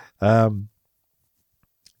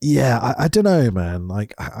 Yeah, I don't know, man.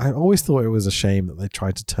 Like, I always thought it was a shame that they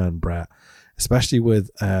tried to turn Bret, especially with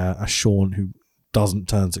a Shawn who doesn't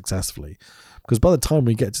turn successfully. Because by the time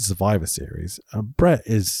we get to Survivor Series, Bret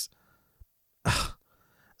is a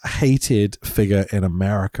hated figure in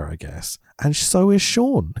America, I guess. And so is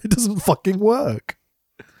Shawn. It doesn't fucking work.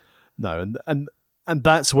 No, and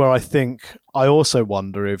that's where I think, I also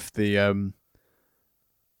wonder if the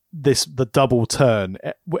double turn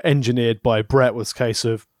engineered by Bret was a case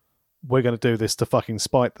of, we're going to do this to fucking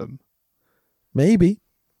spite them. Maybe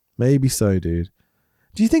so, dude.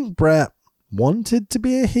 Do you think Bret wanted to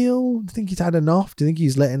be a heel? Do you think he's had enough? Do you think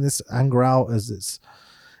he's letting this anger out as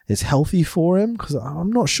it's healthy for him? Because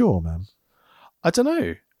I'm not sure, man. I don't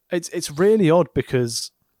know. It's really odd because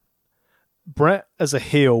Bret as a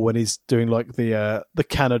heel when he's doing like the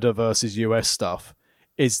Canada versus US stuff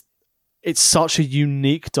it's such a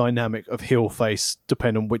unique dynamic of heel face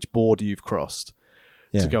depending on which border you've crossed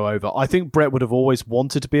to go over. I think Bret would have always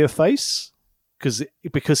wanted to be a face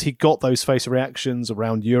because he got those face reactions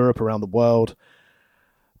around Europe, around the world.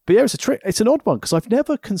 But yeah, it's an odd one because I've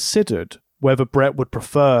never considered whether Bret would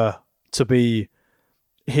prefer to be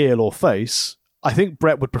heel or face. I think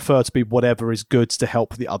Bret would prefer to be whatever is good to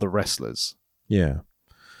help the other wrestlers. Yeah.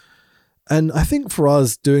 And I think for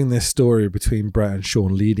us doing this story between Bret and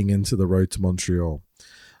Shawn leading into the road to Montreal,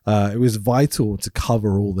 it was vital to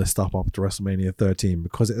cover all this stuff up to WrestleMania 13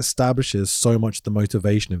 because it establishes so much the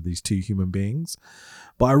motivation of these two human beings.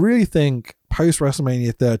 But I really think post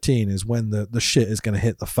WrestleMania 13 is when the shit is going to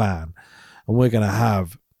hit the fan and we're going to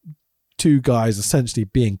have two guys essentially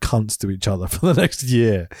being cunts to each other for the next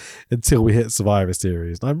year until we hit Survivor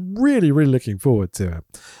Series. And I'm really, really looking forward to it.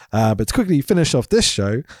 But to quickly finish off this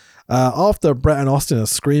show, after Brett and Austin are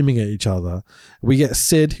screaming at each other, we get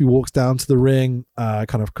Sid, who walks down to the ring,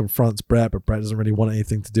 kind of confronts Brett, but Brett doesn't really want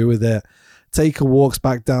anything to do with it. Taker walks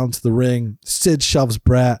back down to the ring. Sid shoves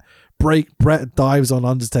Brett. Brett dives on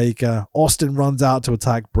Undertaker. Austin runs out to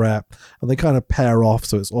attack Brett, and they kind of pair off.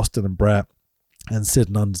 So it's Austin and Brett, and Sid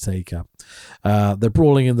and Undertaker. They're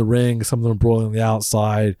brawling in the ring. Some of them are brawling on the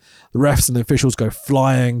outside. The refs and the officials go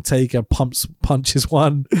flying. Taker punches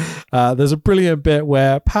one. There's a brilliant bit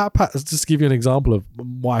where Pat, just to give you an example of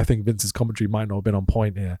why I think Vince's commentary might not have been on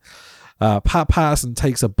point here. Pat Patterson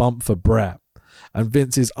takes a bump for Brett. And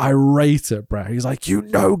Vince is irate at Brett. He's like, "You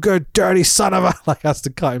no good, dirty son of a..." Like, has to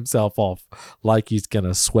cut himself off like he's going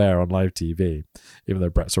to swear on live TV, even though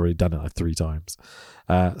Brett's already done it like 3 times.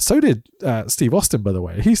 So did Steve Austin, by the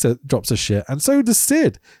way. He drops a shit. And so does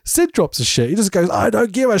Sid. Sid drops a shit. He just goes, "I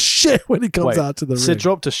don't give a shit," when he comes out to the ring. Sid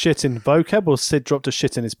dropped a shit in vocab, or Sid dropped a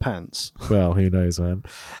shit in his pants? Well, who knows, man.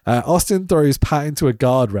 Austin throws Pat into a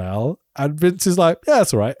guardrail, and Vince is like, "Yeah,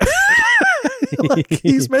 that's all right." Like,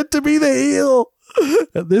 he's meant to be the heel.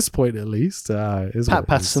 At this point, at least. Pat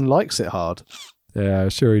Patterson likes it hard. Yeah,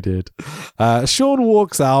 sure he did. Shawn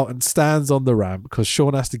walks out and stands on the ramp because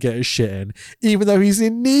Shawn has to get his shit in, even though he's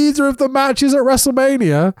in neither of the matches at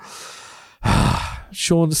WrestleMania.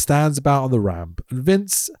 Shawn stands about on the ramp, and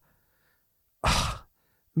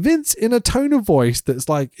Vince, in a tone of voice that's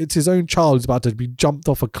like it's his own child who's about to be jumped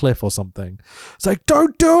off a cliff or something. It's like,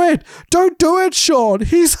 "Don't do it! Don't do it, Shawn!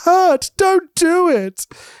 He's hurt! Don't do it!"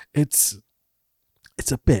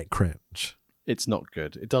 It's a bit cringe. It's not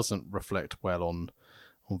good. It doesn't reflect well on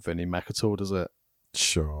Vinnie Mac at all, does it?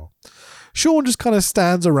 Sure. Shawn just kind of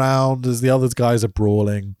stands around as the other guys are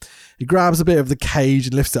brawling. He grabs a bit of the cage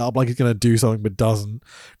and lifts it up like he's going to do something but doesn't.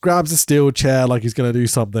 Grabs a steel chair like he's going to do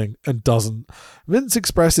something and doesn't. Vince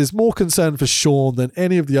expresses more concern for Shawn than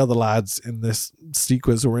any of the other lads in this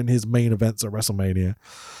sequence or in his main events at WrestleMania.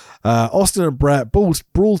 Austin and Brett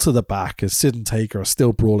brawl to the back as Sid and Taker are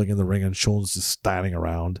still brawling in the ring and Shawn's just standing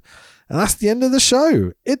around. And that's the end of the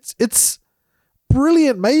show. It's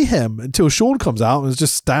brilliant mayhem until Shawn comes out and is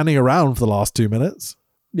just standing around for the last 2 minutes.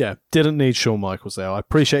 Yeah, didn't need Shawn Michaels there. I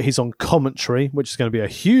appreciate he's on commentary, which is going to be a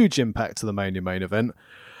huge impact to the Mania main event.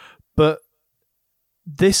 But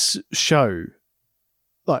this show,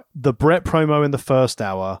 like the Brett promo in the first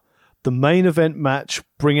hour, the main event match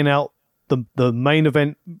bringing out the main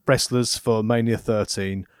event wrestlers for Mania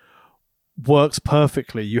 13 works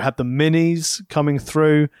perfectly. You had the minis coming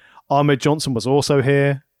through. Ahmed Johnson was also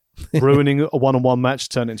here, ruining a one-on-one match,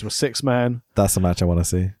 turn it into a 6-man. That's a match I want to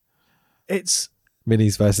see. It's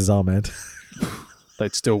minis versus Ahmed.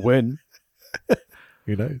 They'd still win.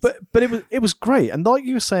 Who knows? But it was great. And like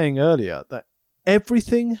you were saying earlier, that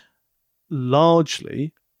everything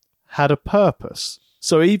largely had a purpose.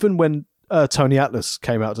 So even when Tony Atlas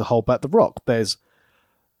came out to hold back The Rock, there's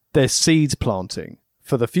seeds planting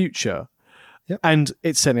for the future. Yep. And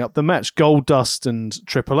it's setting up the match. Goldust and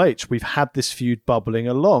Triple H, we've had this feud bubbling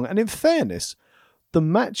along. And in fairness, the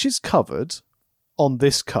matches covered on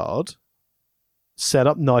this card set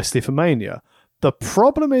up nicely for Mania. The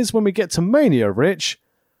problem is when we get to Mania, Rich,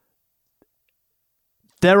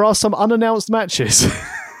 there are some unannounced matches.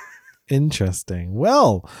 Interesting.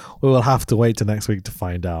 Well, we will have to wait till next week to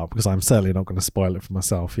find out because I'm certainly not going to spoil it for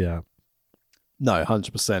myself yet. No,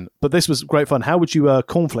 100%. But this was great fun. How would you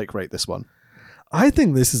cornflake rate this one? I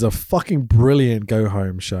think this is a fucking brilliant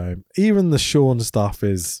go-home show. Even the Shawn stuff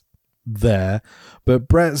is there, but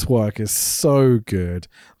Brett's work is so good.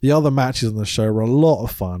 The other matches on the show were a lot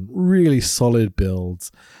of fun, really solid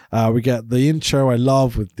builds. We get the intro I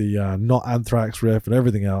love with the not Anthrax riff and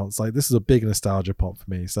everything else. Like, this is a big nostalgia pop for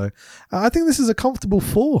me. So I think this is a comfortable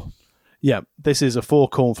 4. Yeah, this is a 4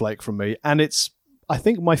 cornflake from me, and it's, I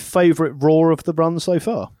think, my favourite Raw of the run so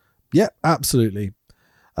far. Yeah, absolutely.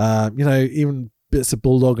 Even bits of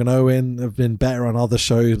Bulldog and Owen have been better on other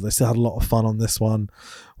shows, but they still had a lot of fun on this one.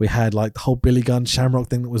 We had like the whole Billy Gunn Shamrock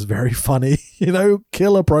thing that was very funny.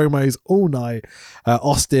 Killer promos all night.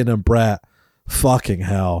 Austin and Brett, fucking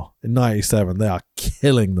hell. In 97, they are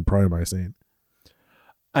killing the promo scene.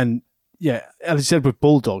 And yeah, as you said with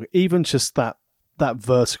Bulldog, even just that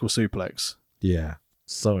vertical suplex. Yeah,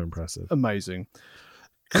 so impressive. Amazing.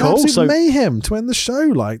 Cool. So mayhem to end the show.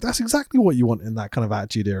 Like, that's exactly what you want in that kind of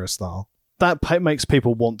Attitude Era style. That makes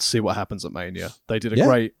people want to see what happens at Mania. They did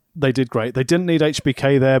great. They did great. They didn't need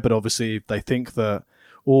HBK there, but obviously they think that,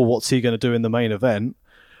 what's he going to do in the main event?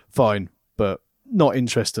 Fine, but not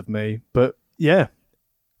interest of me. But yeah,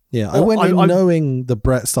 Yeah, I went in knowing the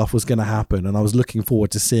Brett stuff was going to happen, and I was looking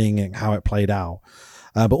forward to seeing it, how it played out.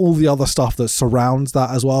 But all the other stuff that surrounds that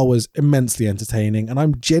as well was immensely entertaining, and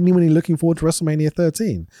I'm genuinely looking forward to WrestleMania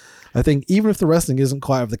 13. I think even if the wrestling isn't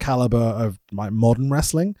quite of the caliber of like modern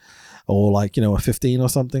wrestling, or like, you know, a 15 or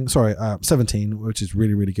something, 17, which is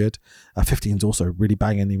really, really good. 15 is also really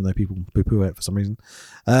banging, even though people poo-poo it for some reason.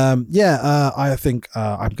 I think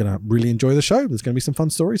I'm going to really enjoy the show. There's going to be some fun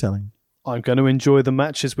storytelling. I'm going to enjoy the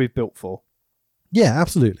matches we've built for. Yeah,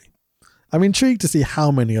 absolutely. I'm intrigued to see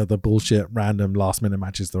how many other bullshit, random, last-minute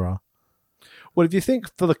matches there are. Well, if you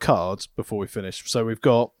think for the cards before we finish, so we've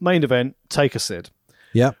got main event, Taker Sid.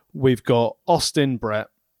 Yep. We've got Austin Brett.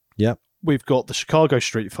 Yep. We've got the Chicago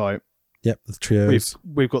Street Fight. Yep, the trios.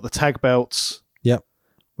 We've got the tag belts. Yep.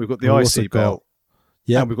 We've got the IC belt.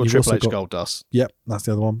 Yeah, and we've got Triple H Gold Dust. Yep, that's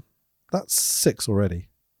the other one. That's 6 already.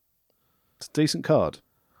 It's a decent card.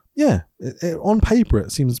 Yeah, on paper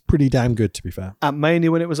it seems pretty damn good, to be fair. At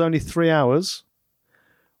Mania, when it was only 3 hours,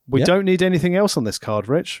 we don't need anything else on this card,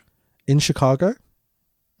 Rich. In Chicago?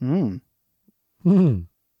 How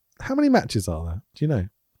many matches are there? Do you know?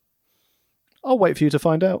 I'll wait for you to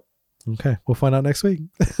find out. Okay, we'll find out next week.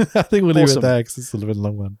 I think we'll leave it there because it's a little bit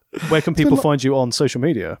long one. Where can people find you on social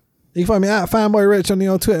media? You can find me at Fanboy Rich on the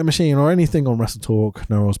old Twitter machine, or anything on Wrestle Talk,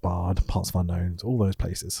 Noros Bard, Parts of Unknowns, all those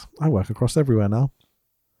places. I work across everywhere now.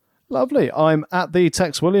 Lovely. I'm at the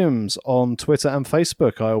Tex Williams on Twitter and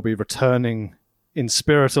Facebook. I will be returning in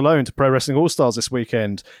spirit alone to Pro Wrestling All-Stars this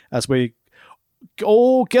weekend as we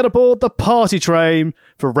all get aboard the party train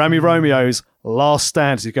for Rami Romeo's last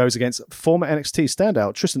stand as he goes against former NXT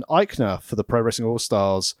standout Tristan Eichner for the Pro Wrestling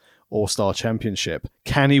All-Stars All-Star Championship.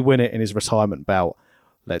 Can he win it in his retirement bout?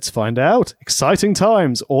 Let's find out. Exciting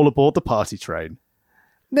times all aboard the party train.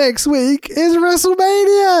 Next week is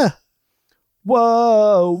WrestleMania.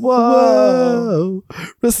 Whoa.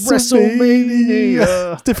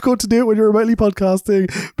 WrestleMania. It's difficult to do it when you're remotely podcasting.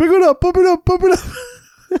 Pick it up, pump it up, pump it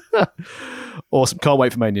up. Awesome. Can't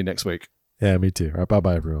wait for Mania next week. Yeah, me too. All right,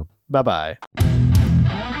 bye-bye, everyone. Bye-bye.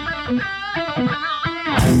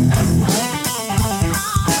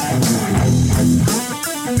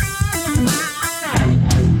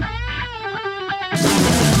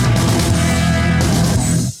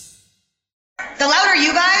 The louder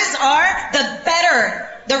you guys are, the better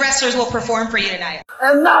the wrestlers will perform for you tonight.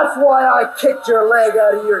 And that's why I kicked your leg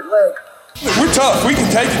out of your leg. We're tough. We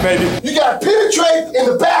can take it, baby. You got to penetrate in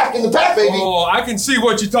the back, baby. Oh, I can see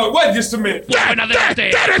what you're talking. Wait just a minute. Booty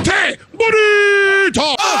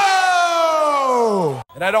talk. Oh!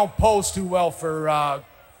 And I don't pose too well for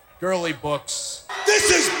girly books. This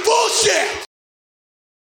is bullshit!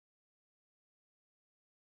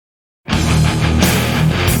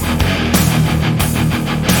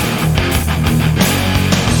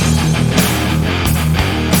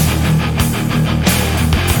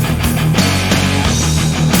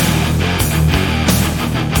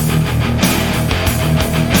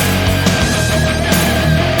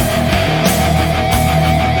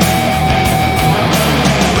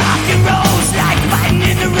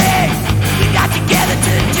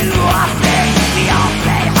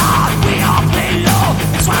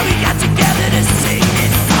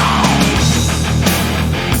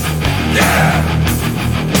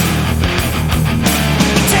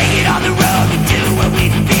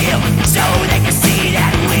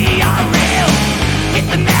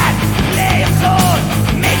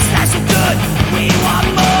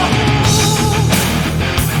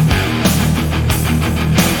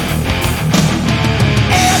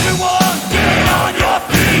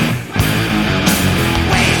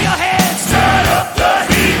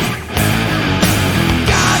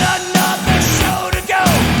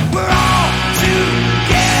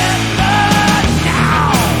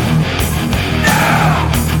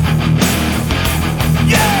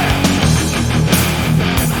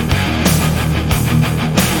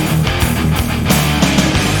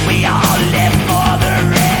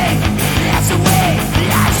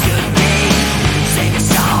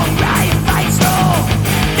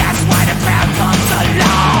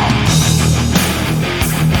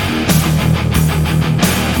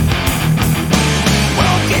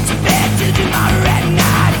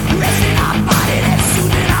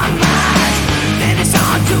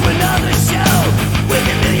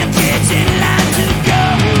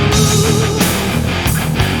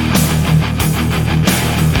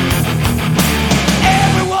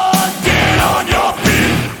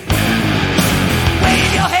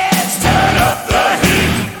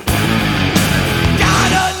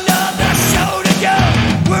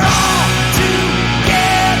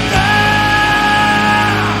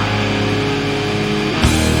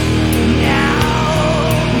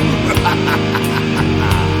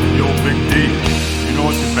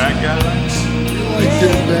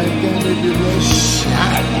 back and maybe a little shout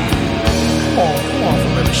out. Come on for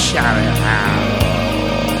a little shout out.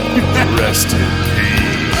 Rest in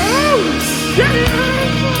peace. Oh, shut it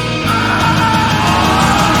up.